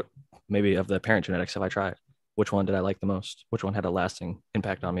what maybe of the parent genetics have I tried, which one did I like the most, which one had a lasting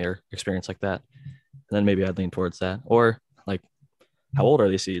impact on me or experience like that, and then maybe I'd lean towards that. Or like, how old are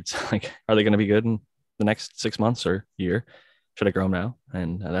these seeds? Like, are they going to be good in the next 6 months or year? Should I grow them now?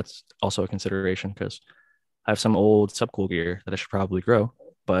 And that's also a consideration, because I have some old subcool gear that I should probably grow,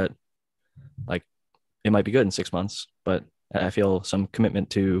 but like, it might be good in 6 months, but I feel some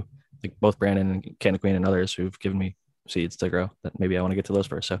commitment to like both Brandon and Canada Queen and others who've given me seeds to grow that maybe I want to get to those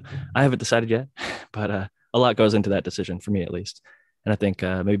first. So I haven't decided yet, but a lot goes into that decision for me at least. And I think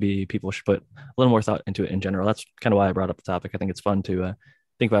maybe people should put a little more thought into it in general. That's kind of why I brought up the topic. I think it's fun to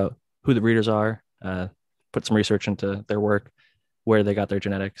think about who the breeders are, put some research into their work, where they got their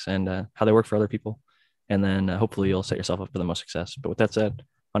genetics, and how they work for other people. And then hopefully you'll set yourself up for the most success. But with that said,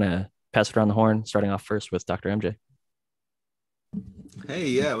 I'm going to pass it around the horn, starting off first with Dr. MJ. Hey,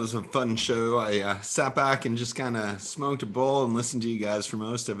 yeah, it was a fun show. I sat back and just kind of smoked a bowl and listened to you guys for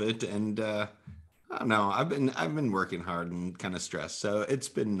most of it. And I don't know, I've been working hard and kind of stressed. So it's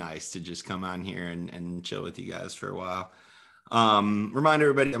been nice to just come on here and chill with you guys for a while. Remind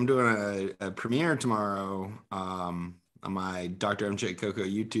everybody, I'm doing a premiere tomorrow on my Dr. MJ Coco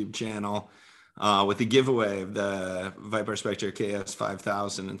YouTube channel with the giveaway of the Viper Spectre KS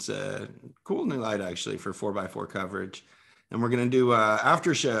 5000. It's a cool new light actually for 4x4 coverage. And we're going to do a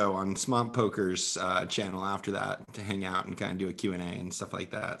after show on Smont Poker's channel after that to hang out and kind of do a Q&A and stuff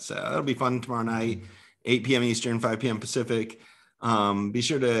like that. So that'll be fun tomorrow night, 8 p.m. Eastern, 5 p.m. Pacific. Be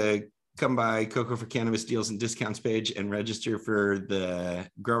sure to come by Coco for Cannabis Deals and Discounts page and register for the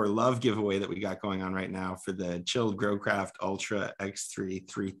Grower Love giveaway that we got going on right now for the Chilled Growcraft Ultra X3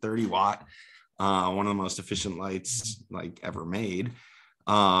 330 watt, one of the most efficient lights like ever made.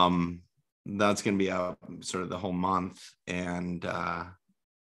 That's going to be out sort of the whole month. And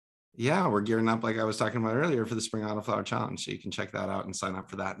yeah, we're gearing up, like I was talking about earlier, for the Spring Autoflower Challenge. So you can check that out and sign up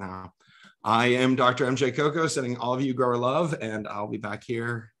for that now. I am Dr. MJ Coco, sending all of you grower love, and I'll be back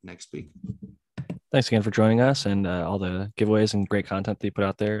here next week. Thanks again for joining us and all the giveaways and great content that you put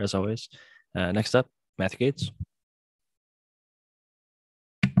out there, as always. Next up, Matthew Gates.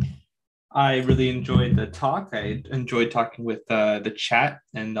 I really enjoyed the talk. I enjoyed talking with the chat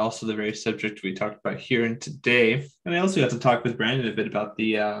and also the very subject we talked about here and today. And I also got to talk with Brandon a bit about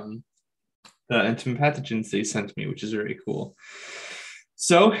the entomopathogens pathogens they sent me, which is very cool.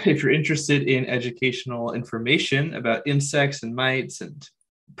 So if you're interested in educational information about insects and mites and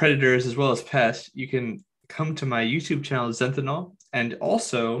predators as well as pests, you can come to my YouTube channel, Zenthanol. And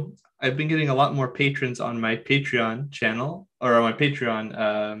also, I've been getting a lot more patrons on my Patreon channel, or on my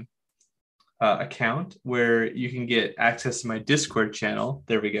Patreon account, where you can get access to my Discord channel.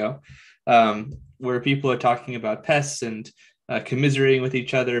 There we go. Where people are talking about pests and commiserating with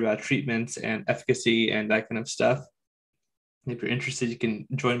each other about treatments and efficacy and that kind of stuff. If you're interested, you can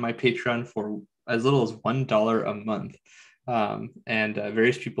join my Patreon for as little as $1 a month. And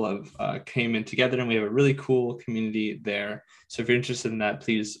various people have came in together, and we have a really cool community there. So if you're interested in that,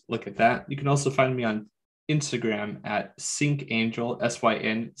 please look at that. You can also find me on Instagram at SyncAngel,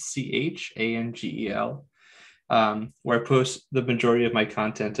 SYNCHANGEL, where I post the majority of my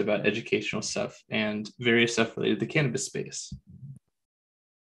content about educational stuff and various stuff related to the cannabis space.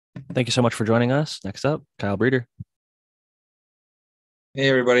 Thank you so much for joining us. Next up, Kyle Breeder. Hey,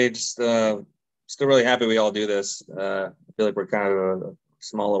 everybody. Just still really happy we all do this. I feel like we're kind of a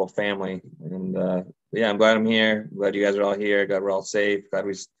small little family. And yeah, I'm glad I'm here. I'm glad you guys are all here. Glad we're all safe. Glad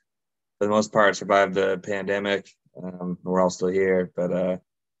we, for the most part, survived the pandemic. We're all still here. But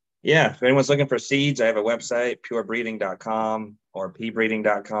yeah, if anyone's looking for seeds, I have a website, purebreeding.com or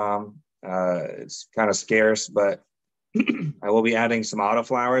pbreeding.com. It's kind of scarce, but I will be adding some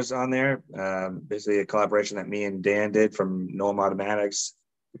autoflowers on there. Basically a collaboration that me and Dan did from Noam Automatics,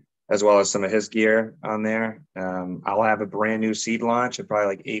 as well as some of his gear on there. I'll have a brand new seed launch in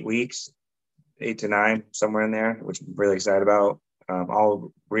probably like 8 weeks, 8 to 9, somewhere in there, which I'm really excited about.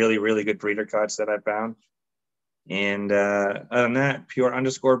 All really, really good breeder cuts that I found. And other than that,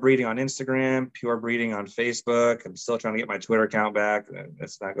 pure_breeding on Instagram, pure breeding on Facebook. I'm still trying to get my Twitter account back.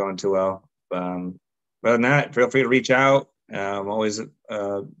 That's not going too well. Other than that, feel free to reach out. I'm always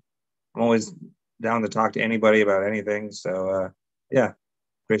down to talk to anybody about anything. So yeah,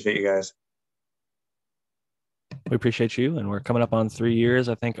 appreciate you guys. We appreciate you, and we're coming up on 3 years.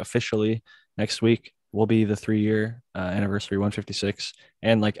 I think officially next week will be the 3-year anniversary, 156,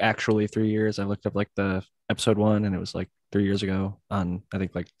 and like actually 3 years. I looked up like the episode 1, and it was like 3 years ago on I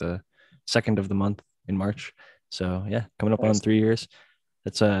think like the 2nd of the month in March. So yeah, coming up on 3 years.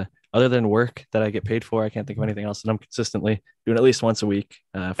 It's other than work that I get paid for, I can't think of anything else that I'm consistently doing at least once a week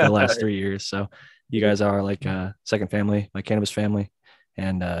for the last 3 years. So you guys are like second family, my cannabis family.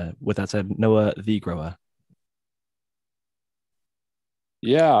 And with that said, Noah the Grower.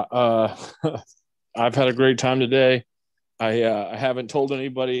 Yeah, I've had a great time today. I haven't told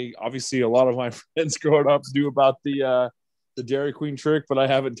anybody. Obviously, a lot of my friends growing up knew about the Dairy Queen trick, but I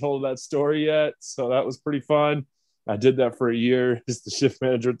haven't told that story yet. So that was pretty fun. I did that for a year as the shift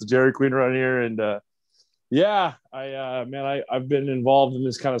manager at the Dairy Queen around here. And yeah, I've been involved in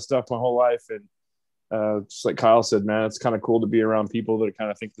this kind of stuff my whole life. And just like Kyle said, man, it's kind of cool to be around people that kind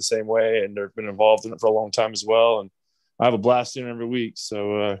of think the same way and they've been involved in it for a long time as well. And I have a blast in every week.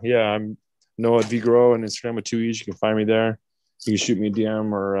 So yeah, I'm Noah D Grow on Instagram with 2 E's. You can find me there. You can shoot me a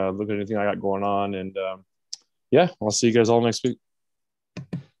DM or look at anything I got going on. And yeah, I'll see you guys all next week.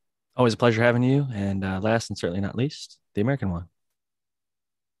 Always a pleasure having you. And last and certainly not least, the American One.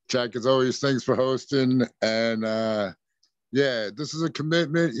 Jack, as always, thanks for hosting. And yeah, this is a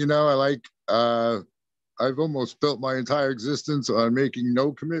commitment. You know, I've almost built my entire existence on making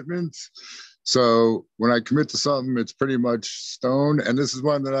no commitments. So when I commit to something, it's pretty much stone. And this is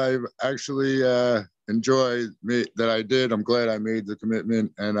one that I've actually enjoyed that I did. I'm glad I made the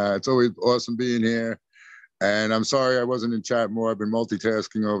commitment. And it's always awesome being here. And I'm sorry I wasn't in chat more. I've been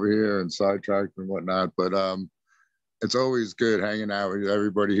multitasking over here and sidetracked and whatnot. But it's always good hanging out with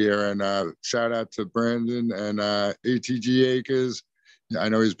everybody here. And shout out to Brandon and ATG Acres. I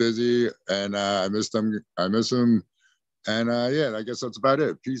know he's busy and I miss him. And yeah, I guess that's about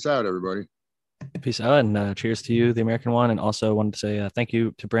it. Peace out, everybody. Peace out, and cheers to you, the American One. And also wanted to say thank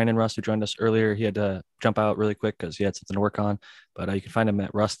you to Brandon Rust, who joined us earlier. He had to jump out really quick because he had something to work on, but you can find him at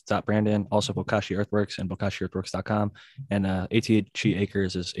rust.brandon, also Bokashi Earthworks and bokashiearthworks.com, and ATG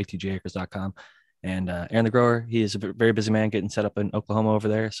Acres is atgacres.com. And Aaron the Grower, he is a very busy man getting set up in Oklahoma over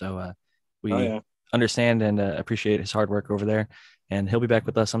there. So we understand and appreciate his hard work over there, and he'll be back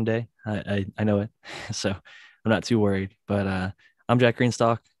with us someday. I know it. So I'm not too worried, but I'm Jack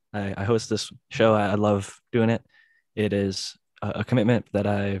Greenstock. I host this show. I love doing it. It is a commitment that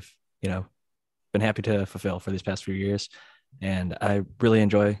I've, been happy to fulfill for these past few years. And I really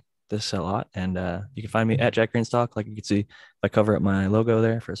enjoy this a lot. And you can find me at Jack Greenstock. Like you can see, if I cover up my logo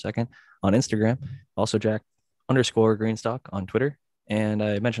there for a second on Instagram, also Jack_Greenstock on Twitter. And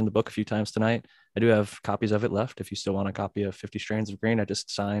I mentioned the book a few times tonight. I do have copies of it left. If you still want a copy of 50 Strains of Green, I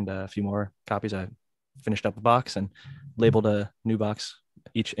just signed a few more copies. I finished up a box and labeled a new box,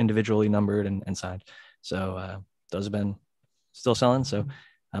 each individually numbered and signed. So those have been still selling. So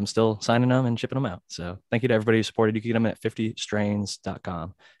I'm still signing them and shipping them out. So thank you to everybody who supported. You can get them at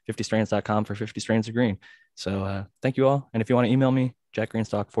 50strains.com, 50strains.com for 50 Strains of Green. So thank you all. And if you want to email me,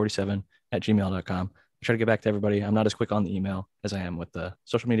 jackgreenstock47@gmail.com. I try to get back to everybody. I'm not as quick on the email as I am with the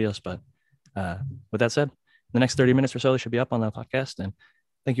social medias, but with that said, the next 30 minutes or so, they should be up on the podcast. And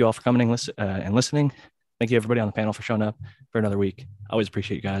thank you all for coming and listening. Thank you, everybody on the panel, for showing up for another week. I always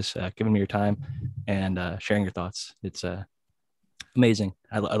appreciate you guys giving me your time and sharing your thoughts. It's amazing.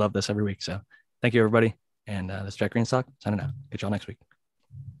 I love this every week. So thank you, everybody. And this is Jack Greenstock signing out. Get y'all next week.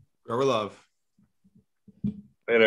 Grow love.